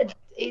Muppety.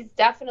 he's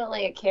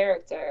definitely a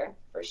character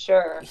for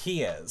sure.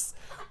 He is.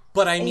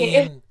 But I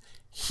mean,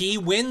 he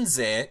wins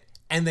it,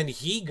 and then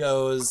he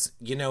goes,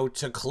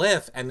 to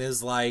Cliff and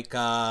is like,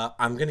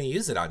 I'm going to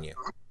use it on you.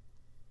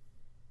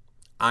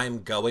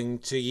 I'm going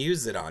to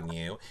use it on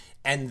you.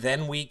 And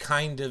then we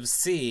kind of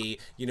see,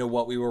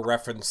 what we were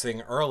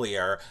referencing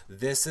earlier.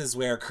 This is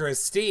where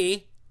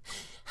Christy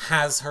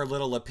has her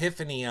little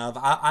epiphany of,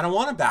 I don't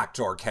want to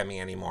backdoor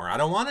Kemi anymore. I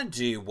don't want to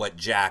do what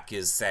Jack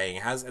is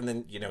saying. And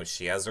then,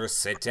 she has her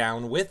sit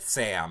down with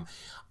Sam.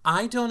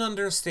 I don't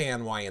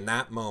understand why in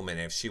that moment,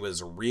 if she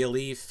was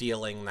really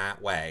feeling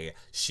that way,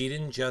 she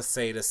didn't just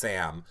say to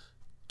Sam,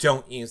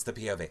 don't use the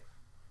POV.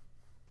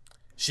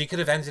 She could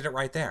have ended it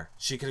right there.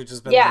 She could have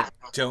just been like,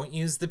 don't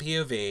use the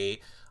POV.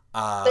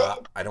 I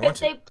don't want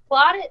to.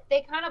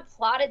 They kind of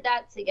plotted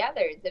that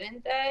together,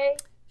 didn't they?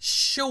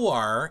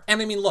 Sure.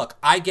 And I mean, look,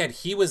 I get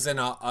he was in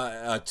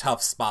a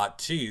tough spot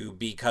too,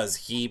 because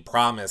he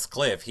promised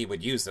Cliff he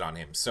would use it on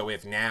him. So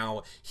if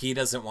now he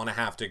doesn't want to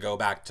have to go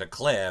back to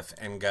Cliff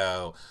and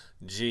go,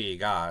 gee,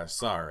 gosh,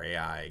 sorry,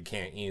 I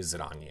can't use it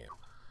on you.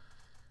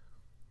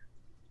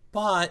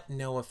 But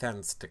no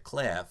offense to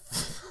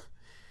Cliff,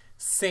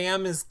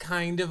 Sam is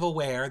kind of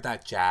aware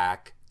that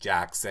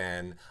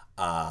Jackson,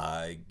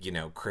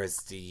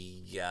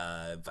 Christy,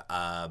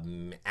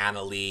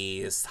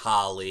 Annalise,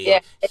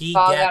 Holly, he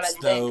gets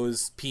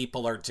those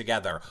people are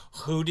together.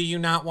 Who do you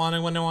not want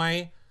to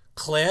annoy?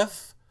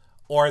 Cliff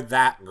or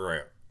that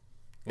group?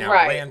 Now,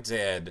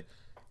 granted,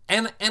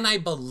 and I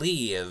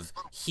believe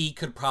he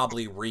could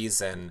probably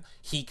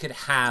he could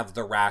have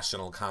the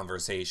rational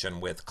conversation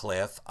with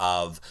Cliff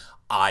of,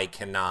 I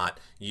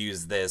cannot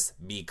use this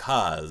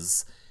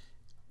because...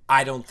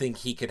 I don't think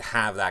he could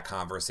have that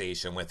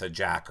conversation with a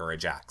Jack or a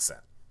Jackson.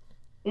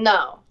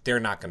 No.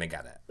 They're not going to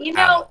get it.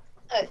 I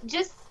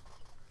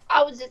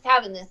was just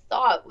having this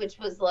thought, which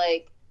was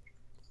like,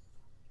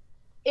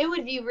 it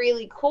would be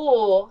really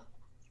cool.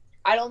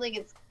 I don't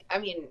think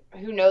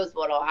who knows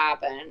what'll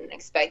happen,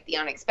 expect the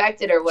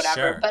unexpected or whatever.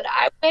 Sure. But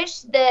I wish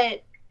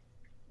that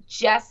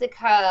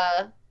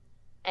Jessica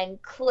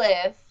and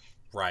Cliff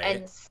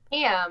and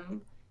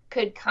Sam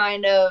could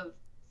kind of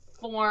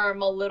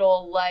form a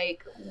little,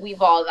 like,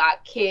 we've all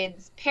got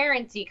kids,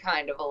 parenty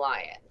kind of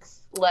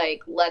alliance.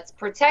 Like, let's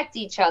protect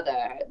each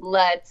other.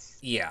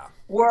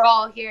 We're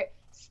all here.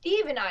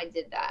 Steve and I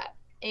did that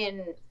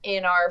in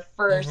our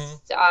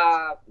first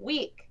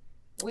week.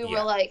 We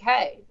were like,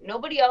 hey,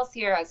 nobody else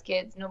here has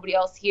kids. Nobody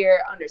else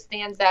here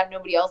understands that.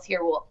 Nobody else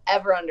here will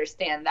ever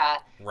understand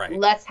that. Right.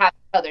 Let's have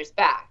each other's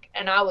back.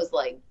 And I was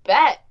like,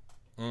 bet.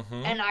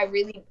 And I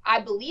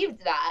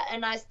believed that.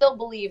 And I still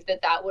believe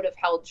that would have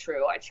held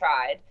true. I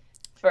tried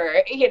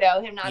for,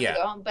 him not to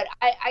go home. But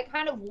I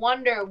kind of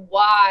wonder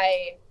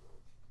why,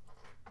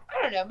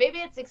 I don't know, maybe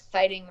it's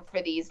exciting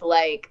for these,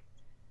 like,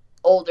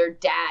 older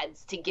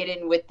dads to get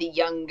in with the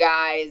young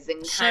guys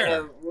and kind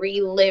of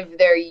relive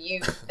their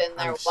youth and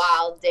their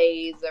wild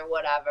days or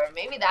whatever.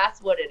 Maybe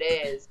that's what it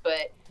is.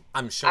 But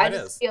I'm sure I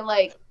just feel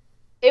like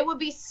it would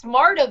be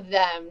smart of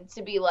them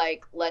to be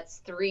like, let's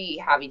three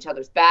have each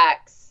other's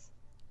backs.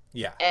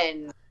 Yeah.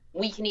 And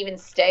we can even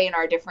stay in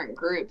our different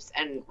groups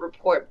and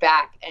report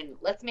back, and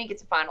let's make it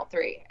to final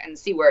three and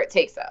see where it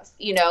takes us.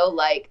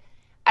 Like,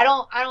 I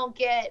don't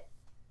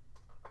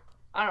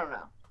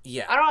know.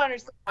 Yeah. I don't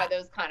understand why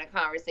those kind of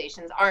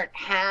conversations aren't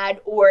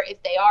had, or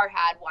if they are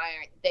had, why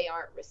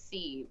aren't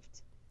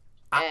received.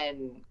 I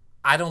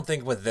don't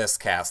think with this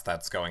cast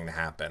that's going to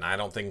happen. I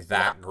don't think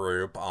that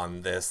group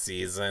on this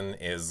season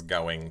is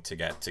going to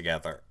get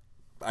together.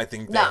 I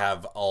think they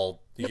have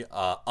all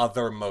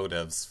other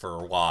motives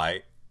for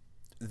why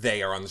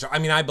they are on the show. I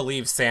mean, I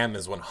believe Sam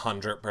is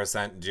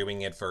 100%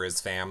 doing it for his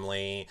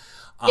family,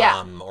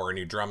 or a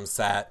new drum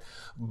set.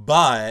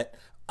 But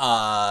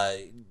other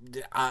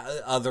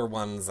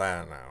ones,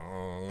 I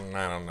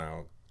don't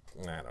know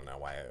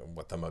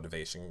what the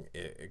motivation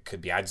it could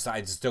be. I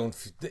just don't.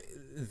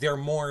 They're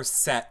more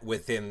set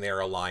within their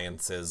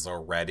alliances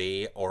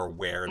already, or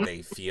where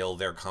they feel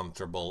they're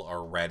comfortable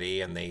already,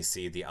 and they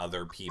see the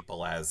other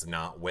people as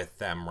not with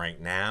them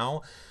right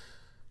now.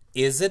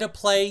 Is it a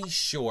play?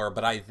 Sure,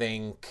 but I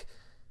think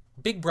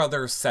Big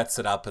Brother sets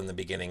it up in the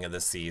beginning of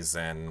the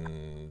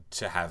season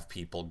to have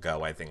people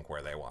go, I think,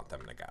 where they want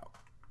them to go.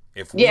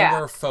 If we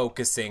were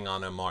focusing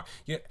on a more,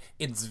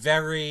 it's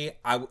very.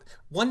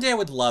 One day I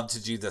would love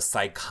to do the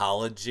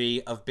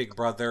psychology of Big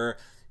Brother,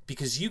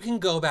 because you can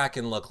go back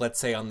and look. Let's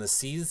say on the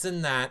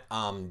season that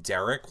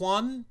Derek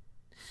won,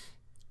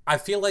 I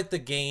feel like the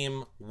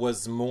game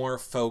was more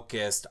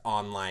focused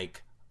on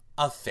like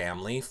a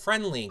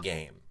family-friendly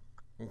game.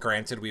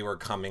 Granted, we were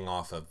coming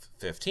off of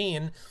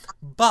 15,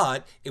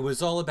 but it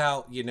was all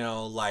about,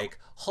 like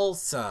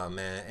wholesome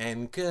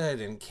and good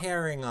and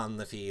caring on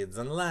the feeds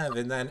and love.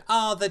 And then,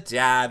 the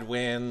dad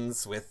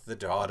wins with the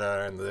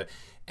daughter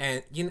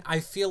and I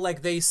feel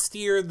like they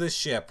steered the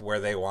ship where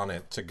they want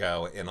it to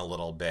go in a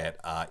little bit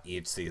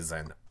each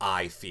season,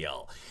 I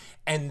feel.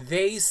 And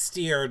they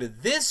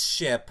steered this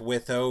ship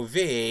with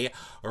OV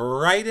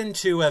right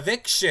into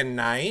eviction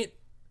night,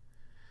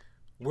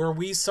 where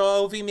we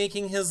saw OV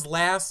making his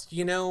last,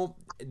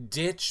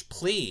 ditch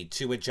plea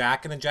to a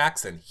Jack and a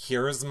Jackson.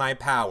 Here's my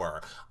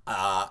power.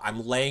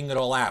 I'm laying it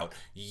all out.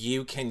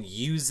 You can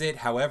use it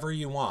however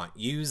you want.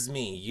 Use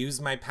me.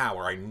 Use my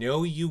power. I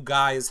know you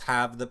guys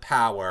have the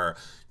power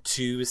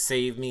to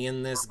save me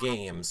in this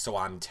game, so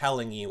I'm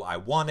telling you I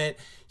want it.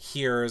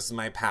 Here's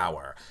my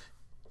power.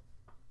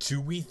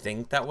 Do we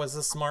think that was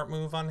a smart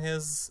move on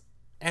his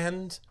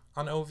end?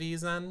 On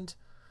OV's end?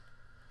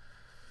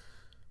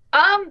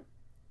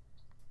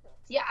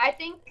 Yeah, I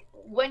think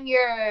when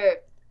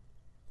you're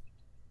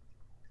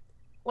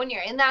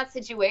in that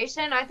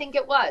situation, I think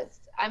it was.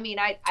 I mean,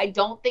 I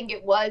don't think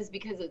it was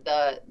because of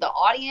the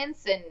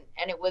audience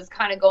and it was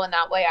kind of going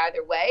that way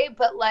either way.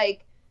 But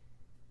like,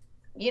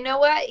 you know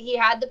what? He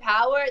had the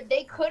power.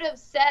 They could have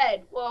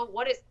said, well,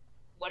 what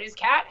does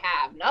Kat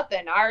have?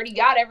 Nothing. I already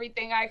got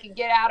everything I could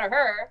get out of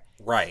her.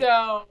 Right.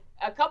 So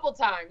a couple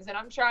times, and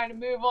I'm trying to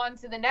move on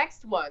to the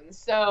next one.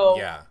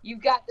 So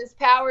you've got this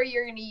power,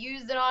 you're going to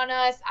use it on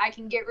us. I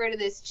can get rid of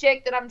this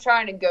chick that I'm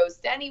trying to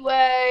ghost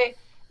anyway.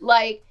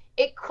 Like,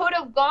 it could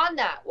have gone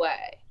that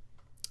way.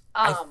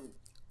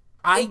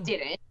 It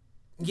didn't.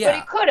 Yeah. But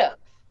it could have.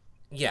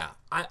 Yeah.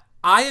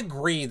 I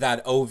agree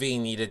that OV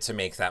needed to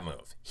make that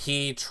move.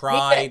 He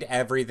tried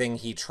everything.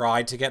 He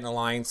tried to get an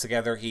alliance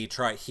together. He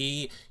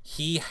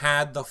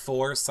had the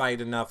foresight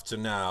enough to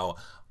know,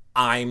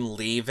 I'm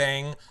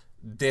leaving.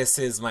 This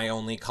is my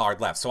only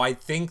card left. So I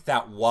think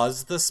that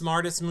was the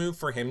smartest move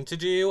for him to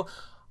do.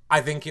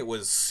 I think it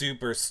was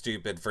super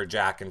stupid for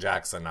Jack and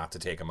Jackson not to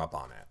take him up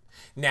on it.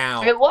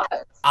 Now, it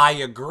was. I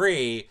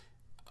agree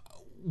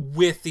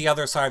with the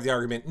other side of the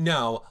argument.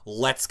 No,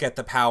 let's get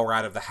the power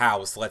out of the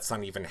house. Let's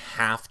not even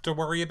have to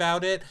worry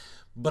about it.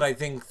 But I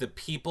think the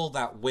people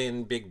that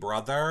win Big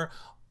Brother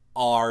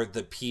are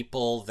the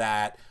people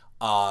that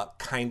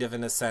kind of,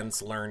 in a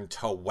sense, learn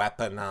to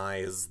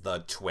weaponize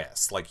the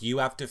twist. Like, you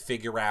have to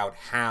figure out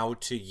how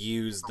to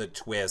use the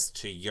twist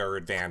to your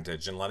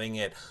advantage and letting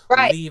it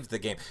leave the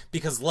game.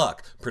 Because,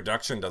 look,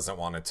 production doesn't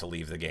want it to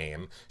leave the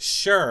game.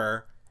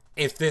 Sure,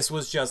 if this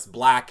was just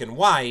black and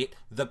white,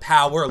 the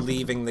power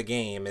leaving the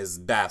game is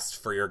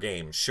best for your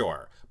game,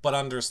 sure. But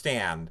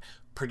understand,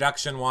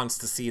 production wants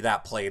to see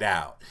that played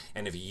out.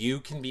 And if you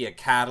can be a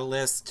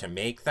catalyst to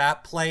make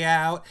that play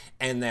out,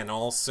 and then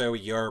also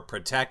you're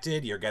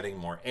protected, you're getting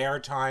more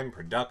airtime,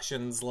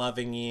 production's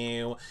loving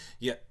you,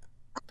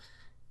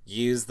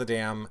 use the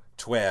damn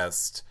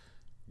twist.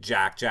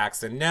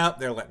 Jackson, nope,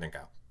 they're letting it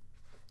go.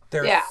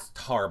 They're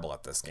horrible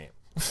at this game.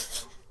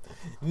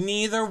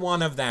 Neither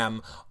one of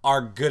them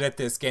are good at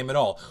this game at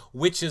all,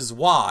 which is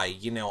why,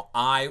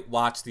 I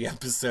watch the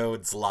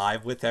episodes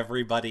live with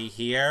everybody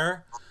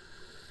here.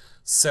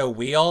 So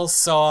we all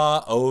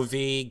saw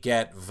OV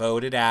get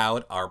voted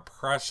out. Our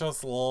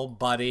precious little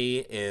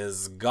buddy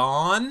is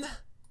gone.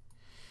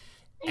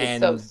 He's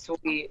so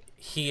sweet.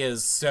 He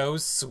is so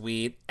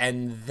sweet.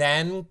 And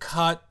then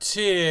cut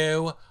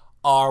to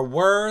our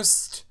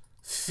worst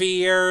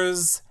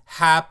fears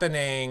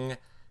happening.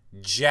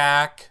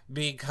 Jack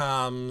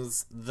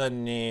becomes the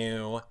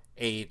new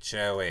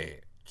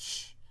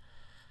HOH.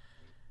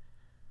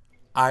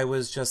 I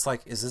was just like,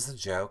 is this a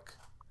joke?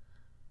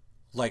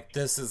 Like,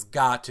 this has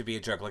got to be a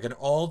joke. Like, in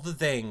all the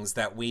things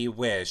that we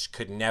wish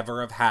could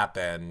never have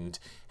happened,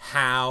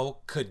 how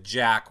could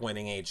Jack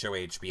winning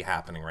HOH be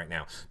happening right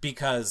now?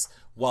 Because,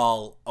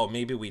 well,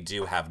 maybe we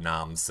do have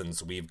noms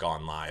since we've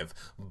gone live,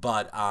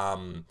 but,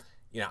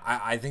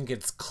 I think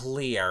it's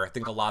clear. I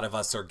think a lot of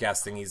us are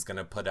guessing he's going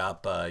to put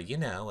up, a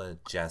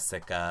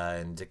Jessica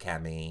and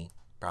Dikembe,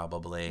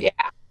 probably.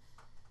 Yeah.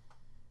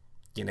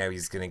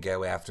 He's going to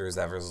go after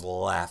whoever's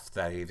left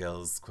that he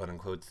feels,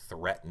 quote-unquote,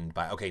 threatened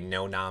by. Okay,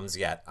 no noms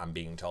yet, I'm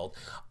being told.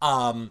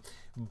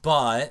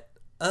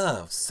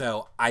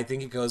 So I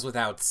think it goes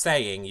without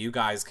saying. You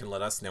guys can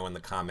let us know in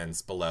the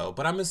comments below.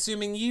 But I'm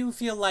assuming you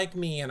feel like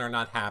me and are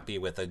not happy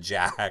with a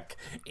Jack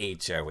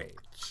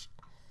HOH.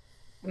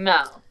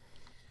 No.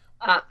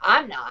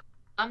 I'm not.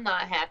 I'm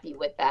not happy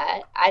with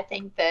that. I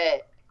think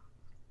that,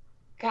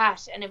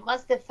 gosh, and it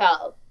must have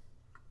felt,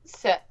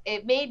 so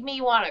it made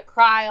me want to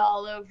cry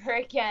all over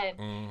again.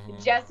 Mm-hmm.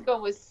 Jessica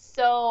was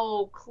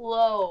so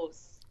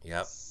close.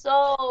 Yep.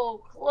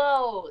 So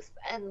close.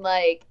 And,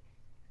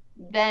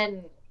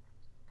 then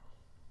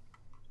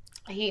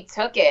he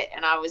took it,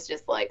 and I was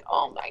just like,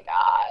 oh my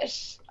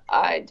gosh.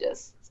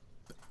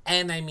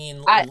 And I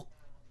mean, I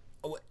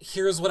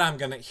here's what I'm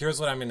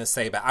gonna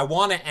say, but I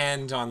want to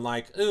end on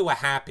like, ooh, a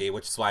happy,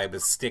 which is why I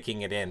was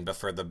sticking it in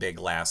before the big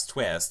last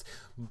twist.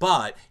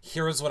 But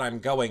here's what I'm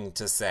going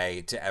to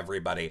say to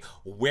everybody.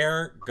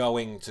 We're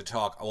going to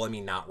talk, well, I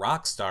mean, not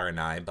Rockstar and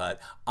I,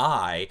 but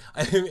I,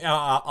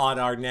 on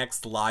our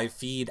next live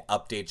feed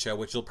update show,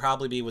 which will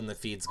probably be when the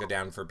feeds go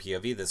down for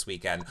POV this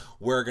weekend,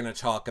 we're going to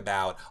talk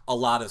about a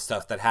lot of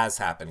stuff that has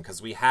happened,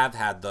 because we have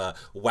had the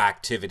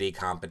Whacktivity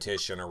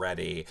competition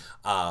already.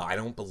 I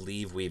don't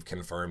believe we've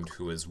confirmed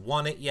who has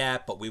won it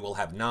yet, but we will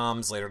have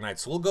noms later tonight.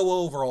 So we'll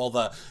go over all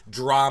the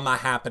drama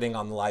happening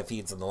on the live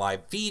feeds and the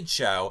live feed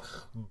show.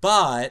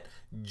 But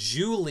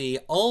Julie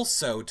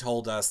also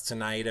told us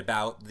tonight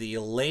about the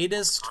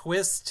latest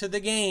twist to the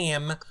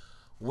game.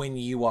 When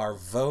you are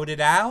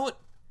voted out,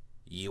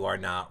 you are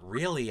not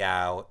really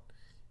out.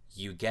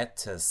 You get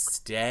to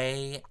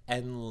stay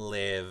and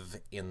live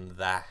in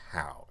the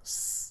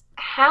house.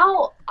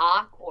 How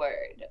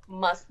awkward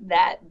must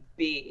that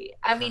be?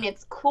 I mean,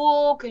 it's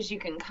cool because you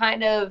can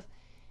kind of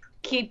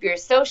keep your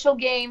social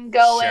game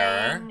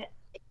going. Sure.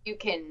 You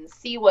can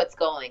see what's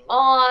going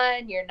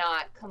on. You're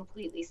not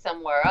completely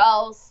somewhere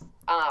else.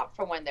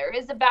 For when there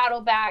is a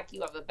battle back,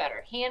 you have a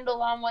better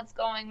handle on what's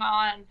going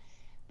on.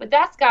 But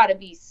that's got to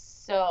be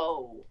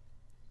so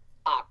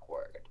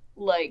awkward.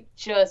 Like,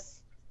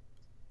 just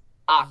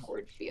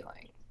awkward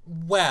feeling.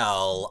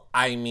 Well,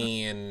 I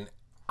mean,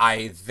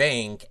 I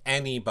think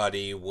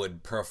anybody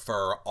would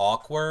prefer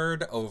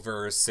awkward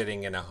over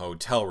sitting in a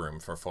hotel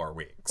room for 4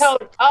 weeks.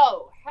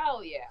 Oh,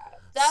 hell yeah.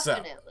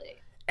 Definitely.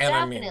 And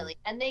Definitely. I mean,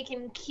 and they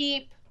can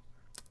keep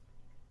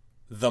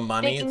the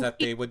money that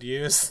they would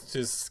use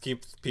to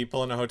keep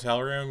people in a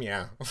hotel room,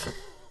 yeah.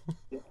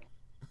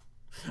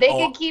 They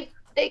could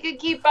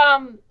keep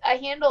a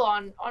handle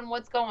on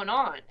what's going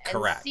on and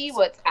correct. See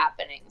what's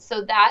happening.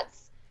 So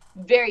that's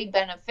very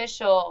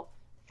beneficial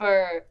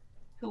for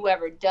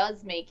whoever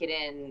does make it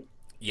in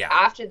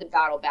after the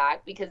battle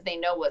back, because they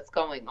know what's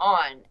going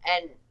on.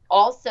 And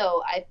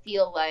also, I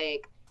feel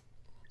like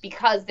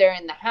because they're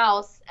in the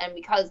house and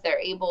because they're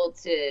able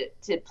to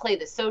play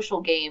the social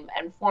game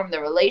and form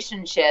the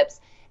relationships,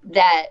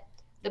 that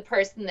the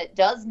person that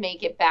does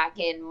make it back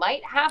in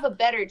might have a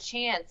better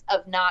chance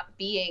of not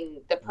being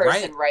the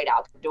person right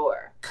out the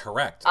door.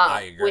 Correct.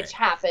 I agree. Which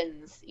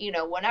happens,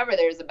 whenever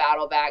there's a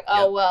battle back.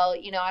 Oh, well,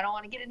 I don't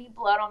want to get any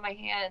blood on my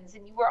hands,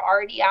 and you were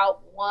already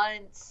out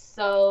once,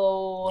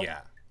 so... Yeah.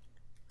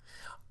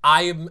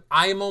 I'm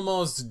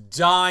almost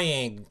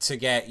dying to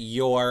get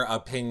your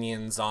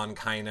opinions on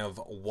kind of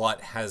what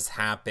has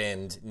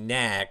happened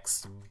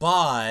next,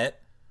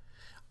 but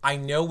I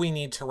know we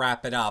need to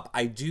wrap it up.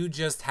 I do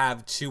just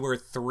have 2 or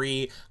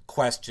 3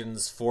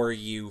 questions for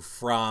you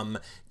from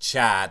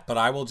chat, but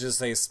I will just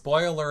say,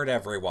 spoiler alert,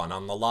 everyone,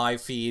 on the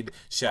live feed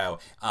show,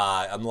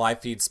 on the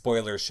live feed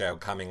spoiler show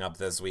coming up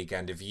this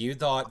weekend. If you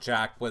thought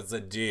Jack was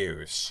a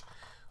douche,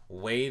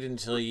 wait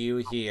until you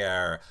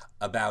hear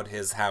about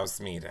his house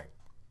meeting.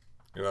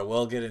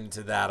 We'll get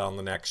into that on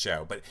the next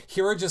show. But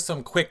here are just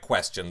some quick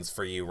questions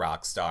for you,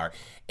 Rockstar.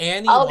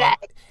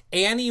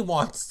 Annie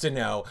wants to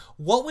know,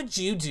 what would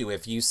you do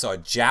if you saw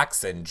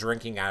Jackson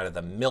drinking out of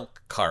the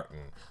milk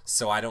carton?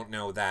 So I don't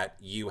know that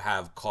you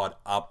have caught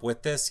up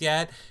with this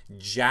yet.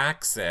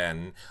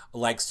 Jackson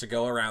likes to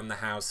go around the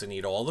house and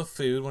eat all the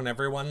food when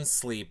everyone's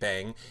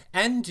sleeping,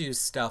 and do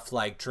stuff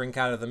like drink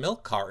out of the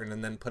milk carton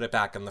and then put it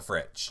back in the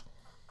fridge.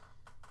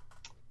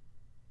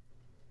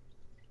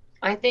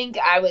 I think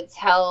I would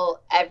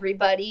tell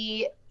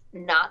everybody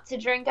not to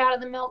drink out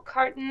of the milk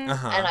carton, and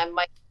I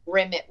might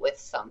rim it with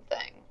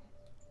something.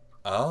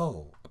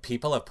 Oh,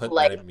 people have put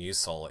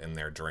Metamucil in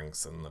their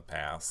drinks in the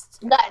past.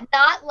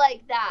 Not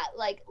like that,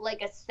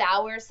 like a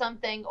sour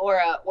something or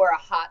a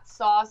hot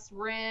sauce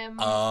rim.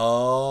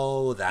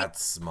 Oh,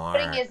 that's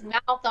smart. Putting his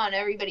mouth on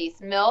everybody's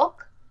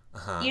milk,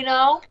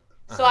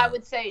 So I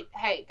would say,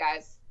 hey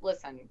guys,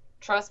 listen,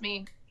 trust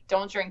me,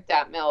 don't drink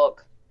that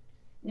milk.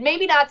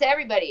 Maybe not to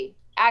everybody.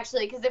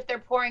 Actually, because if they're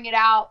pouring it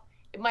out,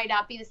 it might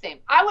not be the same.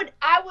 I would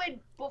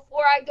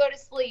before I go to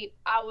sleep,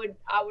 I would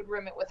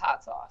rim it with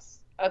hot sauce.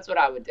 That's what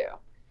I would do.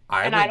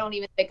 I don't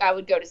even think I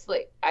would go to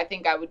sleep. I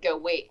think I would go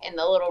wait in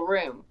the little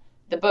room,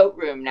 the boat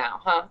room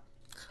now, huh?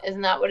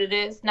 Isn't that what it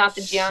is? Not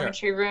the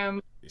geometry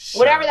room. Sure.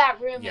 Whatever that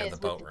room is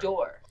with the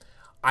door.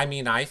 I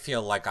mean, I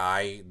feel like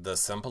the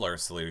simpler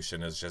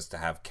solution is just to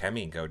have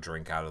Kemi go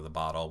drink out of the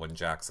bottle when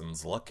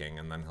Jackson's looking,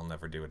 and then he'll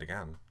never do it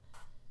again.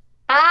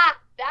 Ah,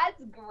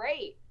 that's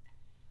great.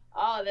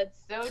 Oh, that's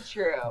so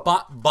true.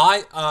 But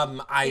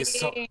I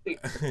saw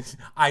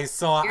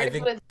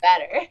Yours was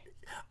better.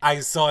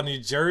 I saw New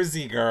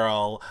Jersey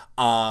Girl.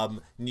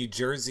 New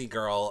Jersey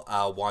Girl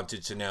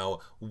wanted to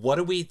know, what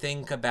do we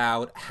think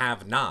about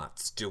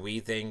have-nots? Do we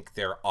think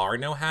there are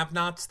no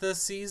have-nots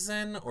this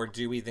season, or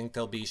do we think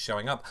they'll be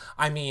showing up?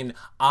 I mean,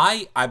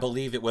 I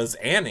believe it was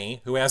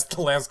Annie who asked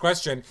the last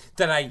question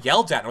that I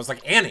yelled at. I was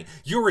like, Annie,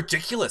 you're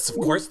ridiculous. Of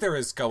course there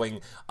is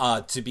going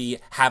to be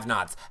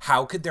have-nots.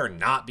 How could there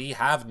not be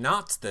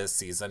have-nots this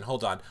season?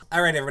 Hold on.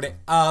 All right, everybody.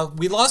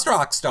 We lost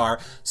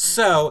Rockstar,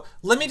 so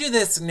let me do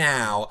this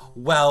now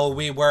while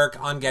we work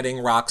on getting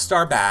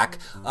Rockstar back,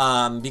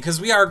 because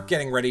we are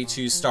getting ready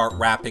to start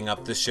wrapping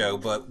up the show,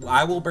 but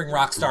I will bring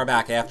Rockstar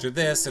back after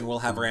this, and we'll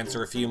have her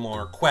answer a few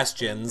more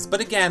questions. But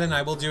again, and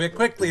I will do it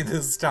quickly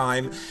this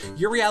time,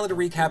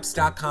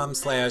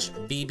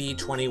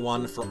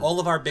 yourrealityrecaps.com/BB21 for all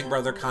of our Big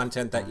Brother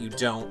content that you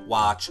don't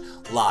watch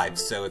live.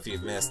 So if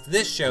you've missed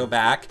this show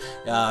back,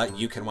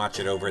 you can watch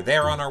it over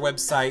there on our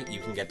website. You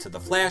can get to the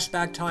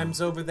flashback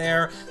times over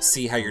there,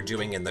 see how you're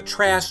doing in the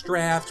trash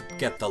draft,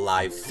 get the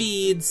live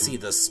feed, see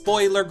the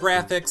spoiler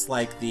graphics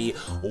like the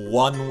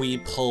one we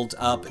pulled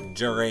up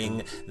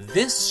during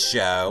this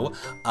show.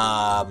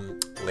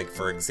 Like,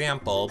 for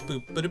example,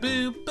 boop,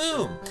 ba-da-boop,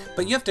 boom.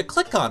 But you have to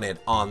click on it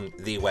on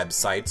the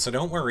website, so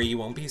don't worry, you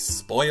won't be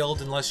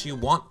spoiled unless you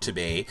want to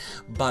be.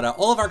 But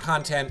all of our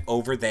content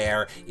over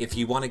there. If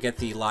you want to get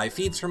the live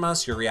feeds from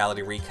us,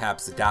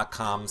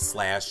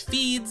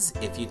 yourrealityrecaps.com/feeds.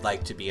 If you'd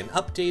like to be an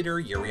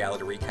updater,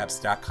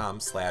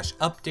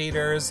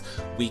 yourrealityrecaps.com/updaters.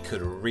 We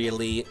could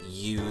really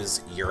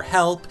use your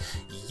help.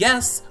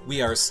 Yes,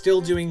 we are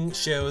still doing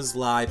shows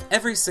live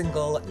every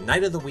single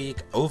night of the week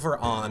over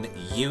on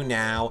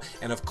YouNow.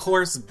 And of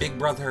course, Big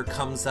Brother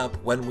comes up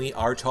when we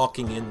are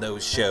talking in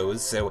those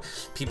shows. So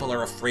people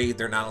are afraid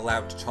they're not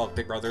allowed to talk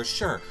Big Brother.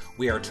 Sure,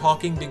 we are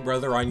talking Big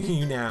Brother on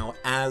YouNow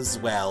as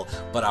well.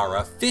 But our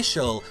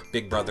official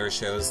Big Brother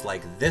shows,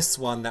 like this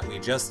one that we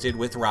just did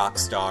with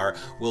Rockstar,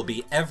 will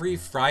be every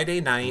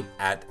Friday night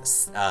at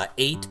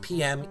 8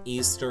 p.m.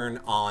 Eastern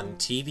on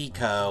TV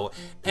Co.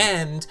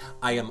 And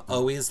I am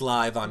always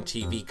live on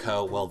TV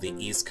Co. while the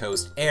East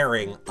Coast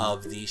airing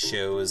of the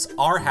shows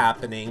are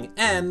happening,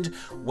 and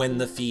when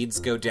the feeds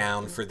go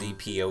down for the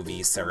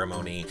POV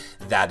ceremony,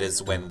 that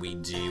is when we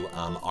do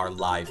our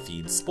live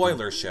feed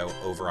spoiler show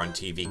over on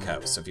TV Co.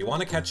 So if you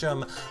want to catch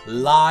them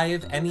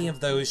live, any of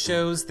those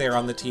shows, they're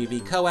on the TV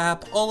Co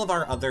app. All of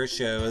our other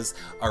shows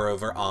are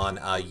over on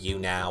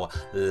YouNow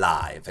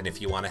Live. And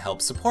if you want to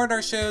help support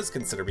our shows,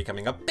 consider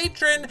becoming a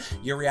patron.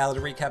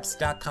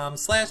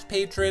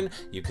 yourrealityrecaps.com/patron.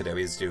 You could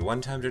always do a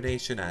one-time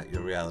donation at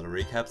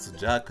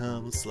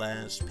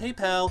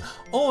yourrealityrecaps.com/PayPal,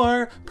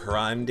 or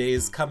Prime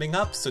Day's coming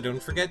up, so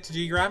don't forget to do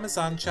your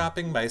Amazon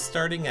shopping by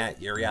starting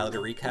at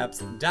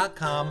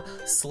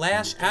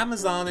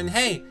yourrealityrecaps.com/Amazon. And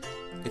hey,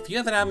 if you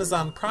have an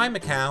Amazon Prime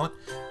account,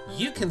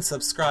 you can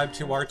subscribe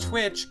to our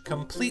Twitch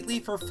completely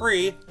for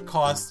free.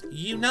 Costs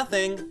you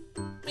nothing.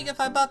 We get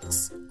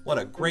 $5. What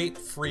a great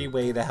free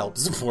way to help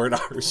support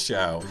our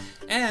show.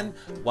 And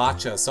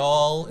watch us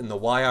all in the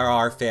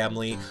YRR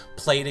family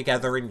play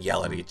together and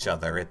yell at each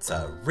other. It's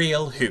a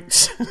real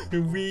hoot.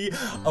 We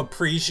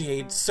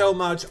appreciate so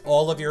much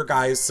all of your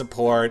guys'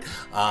 support.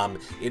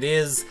 It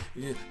is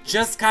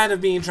just kind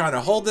of me trying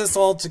to hold this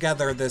all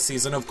together this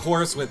season. Of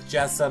course, with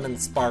Jessam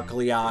and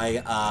Sparkly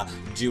Eye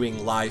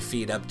doing live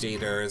feed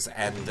updaters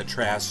and the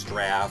trash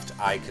draft,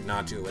 I could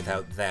not do it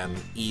without them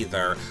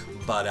either.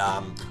 But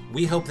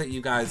we hope that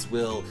you guys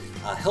will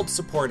help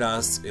support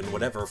us in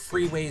whatever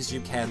free ways you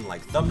can,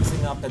 like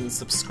thumbsing up and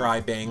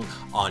subscribing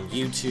on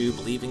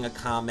YouTube, leaving a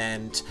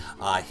comment,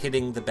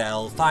 hitting the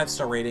bell,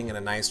 5-star rating and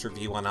a nice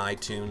review on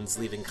iTunes,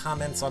 leaving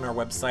comments on our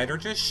website, or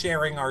just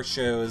sharing our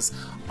shows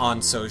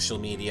on social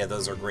media.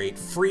 Those are great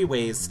free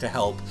ways to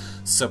help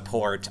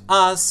support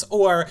us,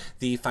 or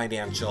the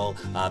financial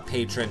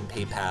patron,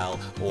 PayPal,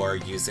 or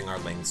using our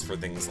links for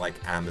things like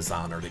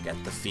Amazon or to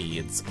get the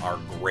feeds are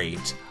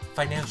great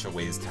financial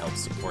ways to help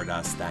support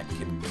us that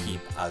can keep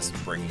us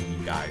bringing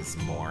you guys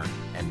more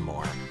and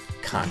more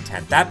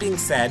content. That being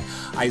said,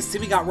 I see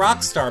we got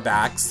Rockstar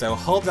back, so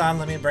hold on,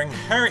 let me bring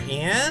her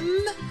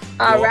in.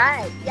 All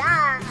right,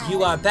 yeah.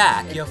 You are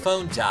back. Your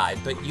phone died,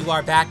 but you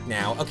are back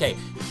now. Okay,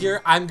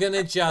 here I'm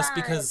gonna just,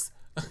 because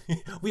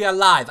we are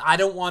live, I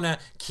don't want to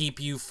keep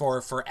you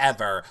for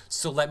forever,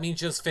 so let me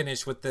just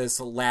finish with this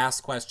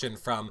last question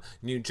from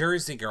New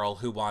Jersey Girl,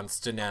 who wants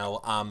to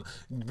know,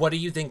 what do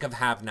you think of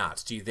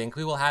have-nots? Do you think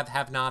we will have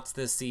have-nots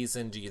this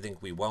season? Do you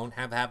think we won't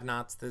have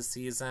have-nots this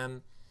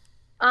season?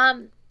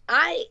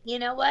 You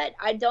know what?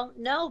 I don't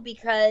know,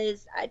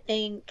 because I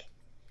think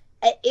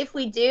if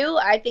we do,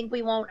 I think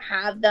we won't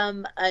have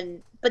them,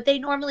 but they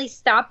normally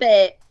stop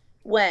it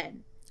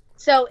when?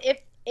 So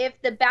if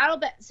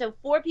the so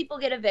 4 people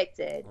get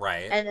evicted,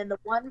 right, and then the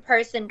one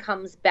person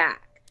comes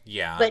back.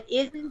 Yeah. But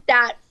isn't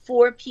that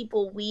 4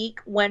 people week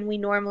when we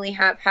normally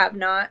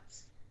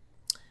have-nots?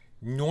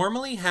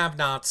 Normally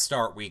have-nots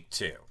start week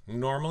 2.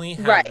 Normally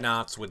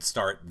have-nots would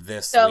start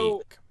this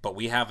week, but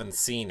we haven't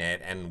seen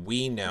it, and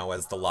we know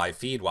as the live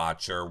feed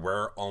watcher,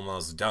 we're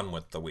almost done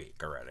with the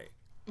week already.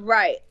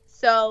 Right.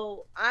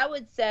 So I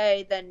would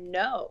say then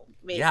no.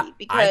 Yeah, I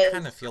because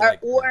kind of feel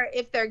like or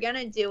if they're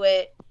gonna do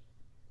it,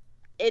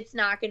 it's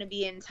not gonna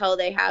be until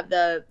they have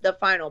the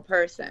final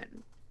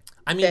person.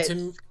 I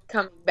mean,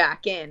 coming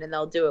back in, and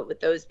they'll do it with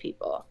those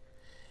people.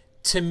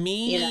 To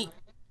me,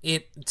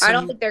 I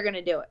don't think they're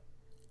gonna do it.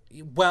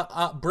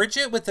 Well,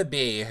 Bridget with a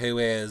B, who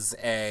is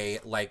a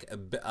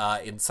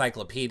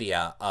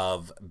encyclopedia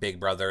of Big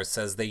Brother,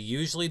 says they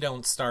usually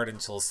don't start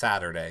until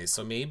Saturday.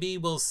 So maybe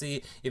we'll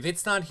see. If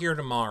it's not here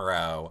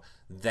tomorrow,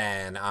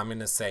 then I'm going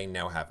to say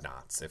no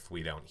have-nots if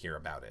we don't hear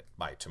about it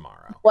by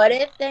tomorrow. What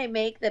if they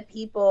make the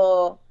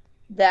people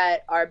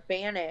that are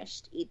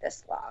banished eat the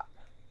slop?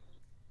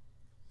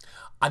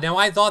 Now,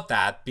 I thought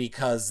that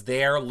because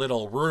their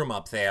little room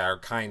up there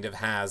kind of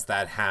has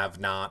that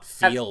have-not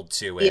feel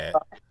to it.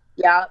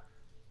 Yeah.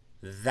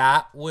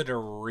 That would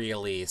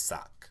really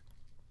suck.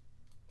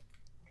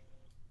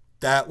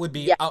 That would be...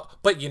 Yeah.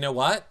 But you know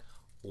what?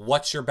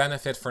 What's your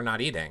benefit for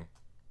not eating?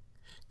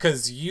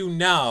 Because you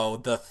know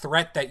the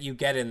threat that you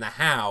get in the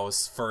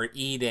house for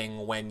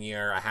eating when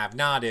you're a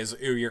have-not is,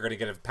 ooh, you're going to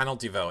get a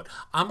penalty vote.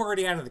 I'm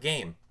already out of the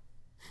game.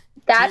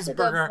 That's a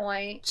good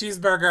point.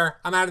 Cheeseburger,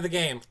 I'm out of the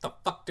game. What the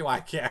fuck do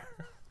I care?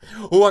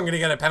 Ooh, I'm going to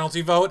get a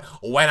penalty vote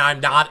when I'm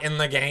not in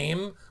the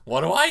game?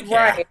 What do I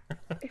care?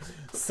 Right.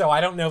 So I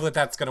don't know that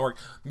that's going to work.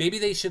 Maybe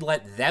they should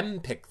let them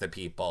pick the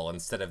people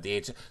instead of the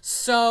agent.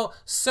 So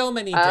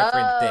many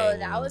different things.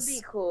 That would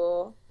be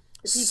cool.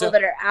 The people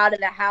that are out of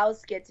the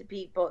house get to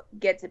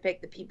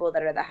pick the people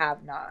that are the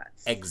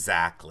have-nots.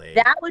 Exactly.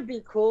 That would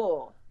be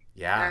cool.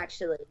 Yeah.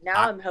 Actually,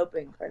 now I'm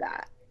hoping for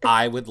that.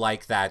 I would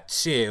like that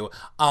too.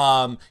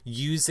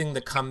 Using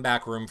the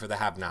comeback room for the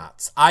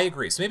have-nots. I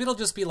agree. So maybe it'll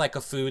just be like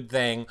a food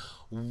thing.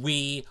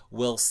 We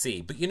will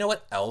see. But you know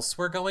what else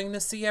we're going to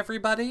see,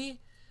 everybody?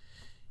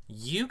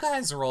 You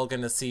guys are all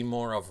going to see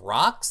more of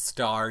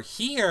Rockstar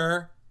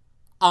here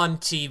on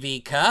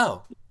TV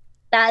Co.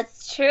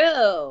 That's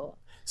true.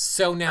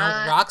 So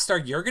now,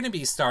 Rockstar, you're going to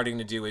be starting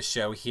to do a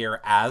show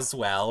here as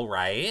well,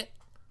 right?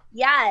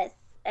 Yes.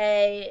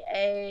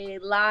 A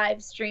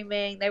live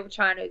streaming. They were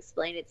trying to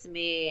explain it to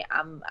me.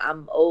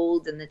 I'm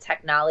old in the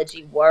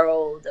technology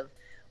world of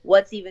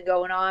what's even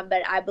going on,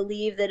 but I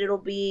believe that it'll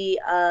be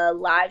a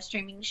live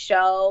streaming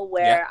show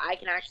where I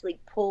can actually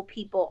pull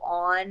people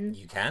on.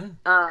 You can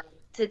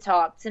to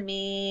talk to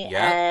me,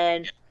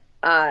 and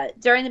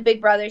during the Big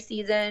Brother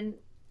season,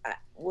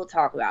 we'll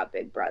talk about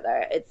Big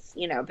Brother. It's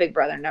Big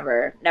Brother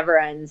never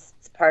ends.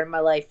 It's part of my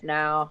life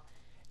now.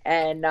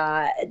 And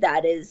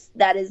that is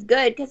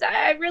good because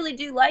I really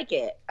do like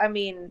it. I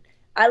mean,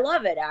 I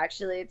love it,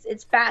 actually.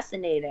 It's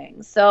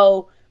fascinating.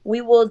 So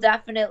we will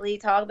definitely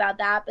talk about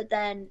that, but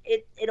then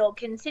it'll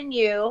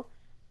continue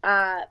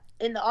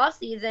in the off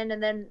season,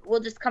 and then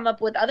we'll just come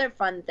up with other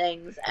fun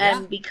things.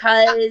 And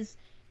because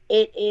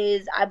it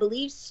is, I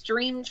believe,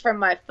 streamed from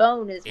my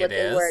phone is what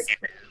they were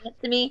explaining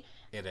to me.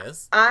 It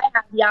is. I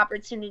have the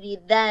opportunity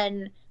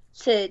then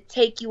to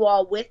take you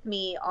all with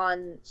me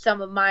on some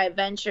of my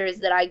adventures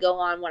that I go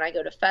on when I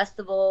go to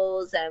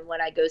festivals and when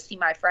I go see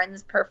my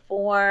friends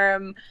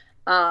perform.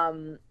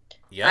 I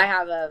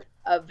have a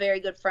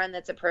very good friend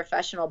that's a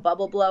professional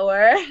bubble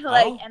blower.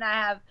 And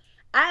I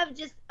have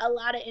just a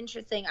lot of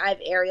interesting, I have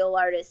aerial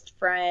artist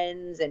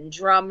friends and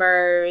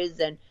drummers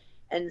and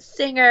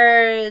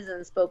singers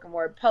and spoken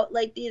word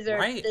this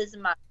is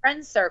my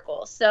friend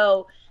circle.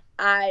 So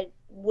I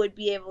would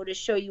be able to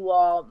show you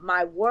all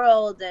my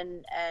world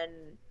and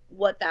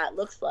what that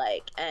looks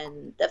like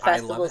and the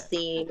festival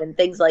scene and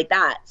things like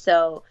that.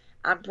 So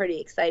I'm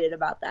pretty excited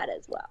about that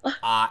as well.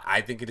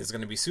 I think it is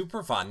going to be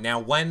super fun. Now,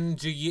 when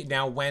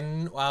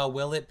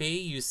will it be?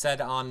 You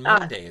said on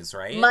Mondays,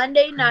 right?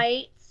 Monday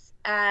nights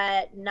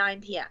at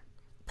 9 p.m.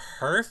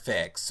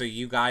 Perfect. So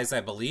you guys,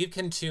 I believe,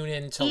 can tune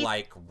in to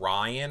like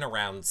Ryan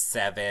around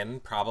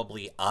 7,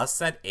 probably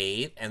us at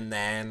 8, and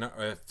then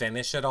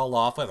finish it all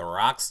off with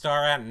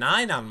Rockstar at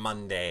 9 on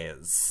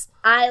Mondays.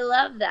 I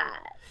love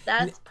that.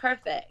 That's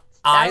perfect.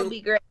 That would be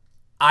great.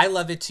 I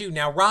love it too.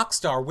 Now,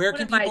 Rockstar, where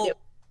can people... do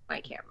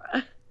my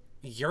camera?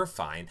 You're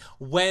fine.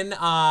 Where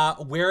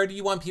do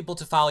you want people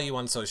to follow you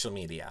on social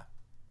media?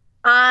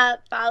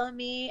 Follow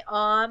me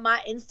on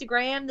my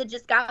Instagram that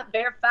just got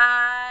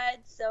verified.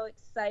 So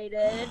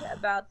excited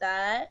about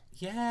that.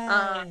 Yay.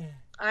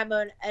 I'm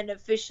an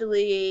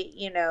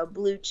officially,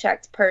 blue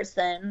checked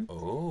person.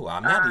 Oh,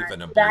 I'm not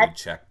even a blue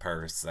check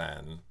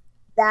person.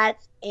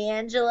 That's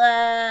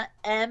Angela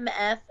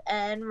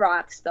MFN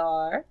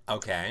Rockstar.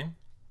 Okay.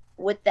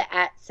 With the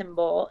 @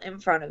 symbol in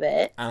front of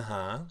it.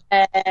 Uh-huh.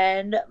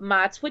 And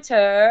my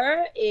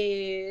Twitter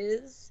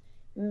is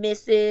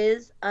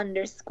Mrs._A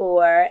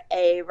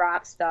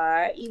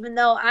Rockstar, even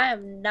though I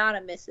am not a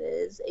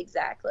Mrs.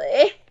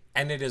 exactly.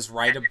 And it is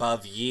right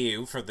above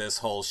you for this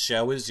whole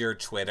show is your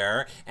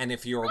Twitter. And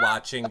if you're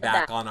watching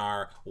back on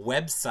our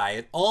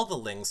website, all the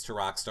links to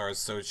Rockstar's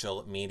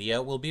social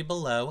media will be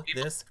below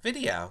this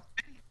video.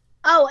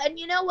 Oh, and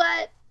you know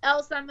what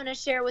else I'm going to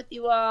share with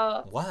you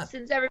all? What?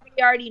 Since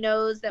everybody already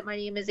knows that my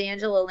name is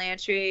Angela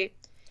Lantry,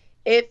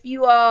 if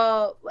you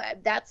all,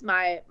 that's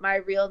my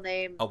real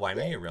name. Oh, I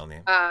know your real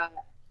name.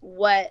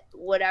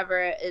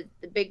 whatever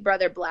the Big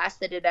Brother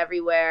blasted it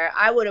everywhere,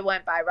 I would have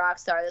went by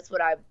Rockstar. That's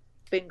what I've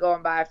been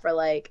going by for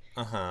like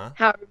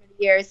however many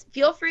years.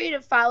 Feel free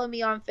to follow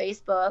me on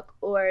Facebook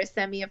or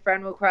send me a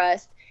friend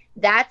request.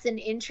 That's an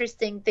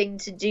interesting thing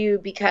to do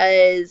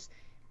because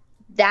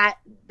that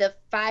the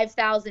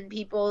 5,000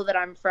 people that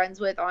I'm friends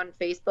with on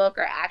Facebook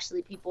are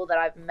actually people that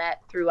I've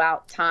met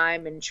throughout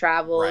time and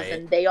travels,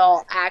 and they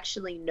all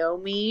actually know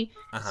me.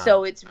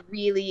 So it's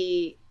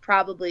really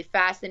probably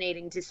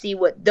fascinating to see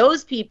what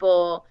those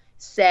people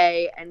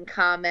say and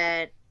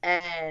comment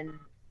and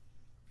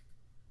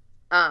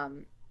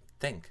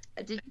think.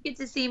 Did you get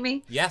to see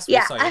me? Yes, we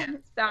saw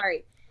you.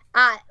 Sorry.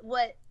 How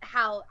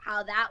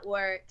that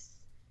works.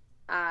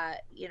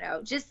 You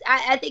know, just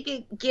I think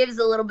it gives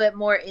a little bit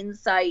more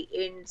insight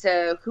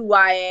into who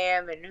I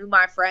am and who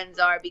my friends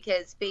are,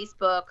 because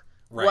Facebook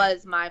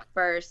was my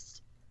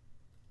first.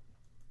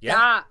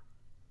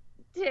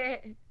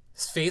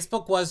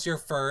 Facebook was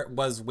your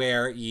was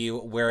where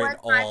it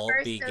all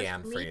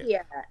began for you.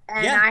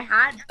 And I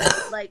had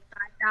like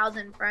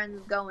 5,000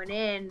 friends going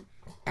in,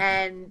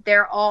 and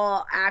they're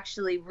all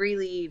actually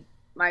really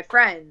my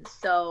friends.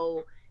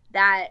 So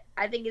that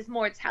I think is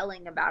more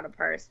telling about a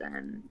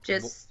person.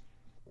 Just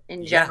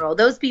in general,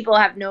 those people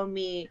have known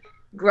me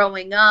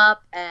growing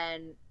up,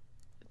 and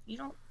you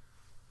know.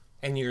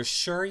 And you're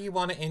sure you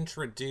want to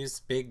introduce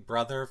Big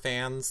Brother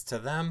fans to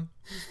them?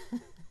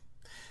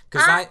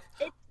 Because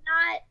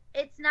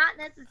it's not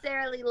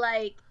necessarily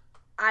like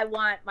I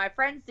want my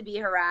friends to be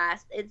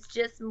harassed. It's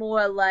just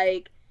more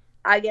like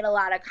I get a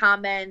lot of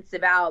comments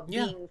about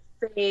being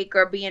fake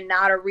or being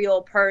not a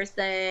real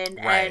person,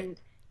 and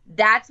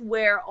that's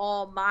where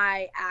all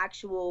my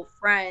actual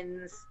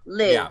friends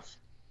live. Yeah.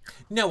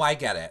 No, I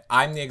get it.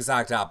 I'm the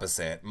exact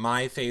opposite.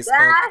 My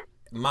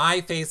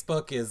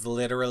Facebook is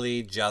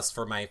literally just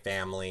for my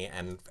family,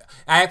 and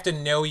I have to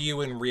know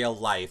you in real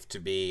life to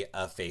be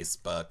a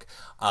Facebook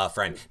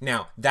friend.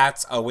 Now,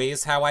 that's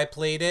always how I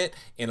played it.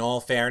 In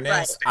all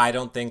fairness, I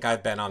don't think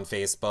I've been on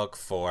Facebook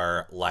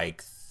for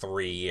like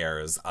 3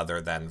 years, other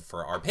than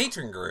for our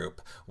patron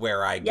group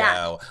where I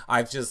go.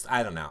 I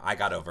don't know. I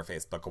got over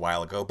Facebook a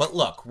while ago. But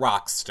look,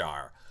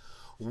 Rockstar.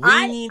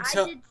 I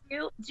did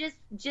too.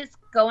 Just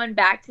going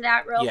back to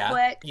that real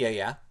quick.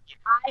 Yeah.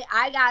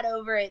 I got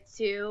over it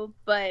too,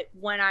 but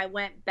when I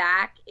went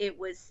back, it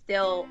was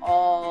still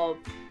all.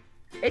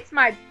 It's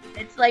my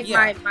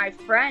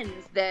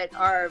friends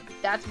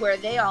that's where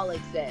they all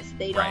exist.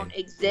 They don't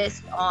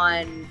exist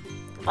on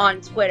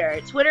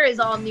Twitter. Twitter is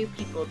all new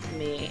people to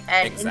me,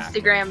 and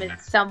Instagram is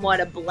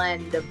somewhat a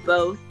blend of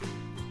both,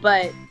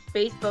 but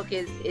Facebook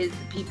is the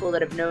people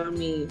that have known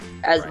me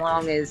as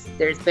long as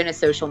there's been a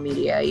social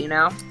media, you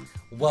know?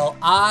 Well,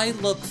 I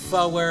look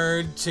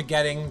forward to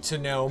getting to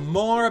know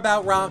more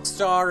about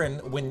Rockstar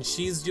and when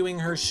she's doing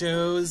her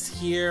shows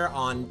here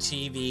on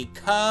TV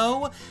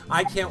Co.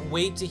 I can't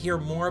wait to hear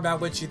more about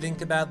what you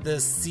think about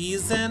this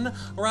season,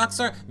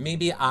 Rockstar.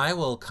 Maybe I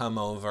will come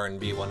over and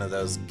be one of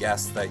those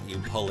guests that you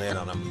pull in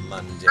on a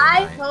Monday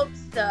night. I hope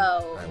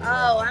so.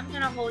 I'm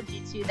going to hold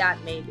you to that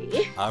maybe.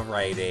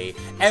 Alrighty.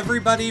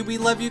 Everybody, we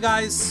love you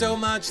guys so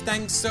much.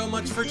 Thanks so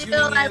much for tuning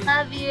in. I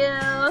love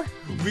you.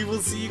 We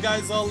will see you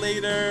guys all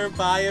later.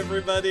 Bye,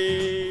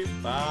 everybody.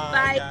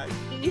 Bye. Guys.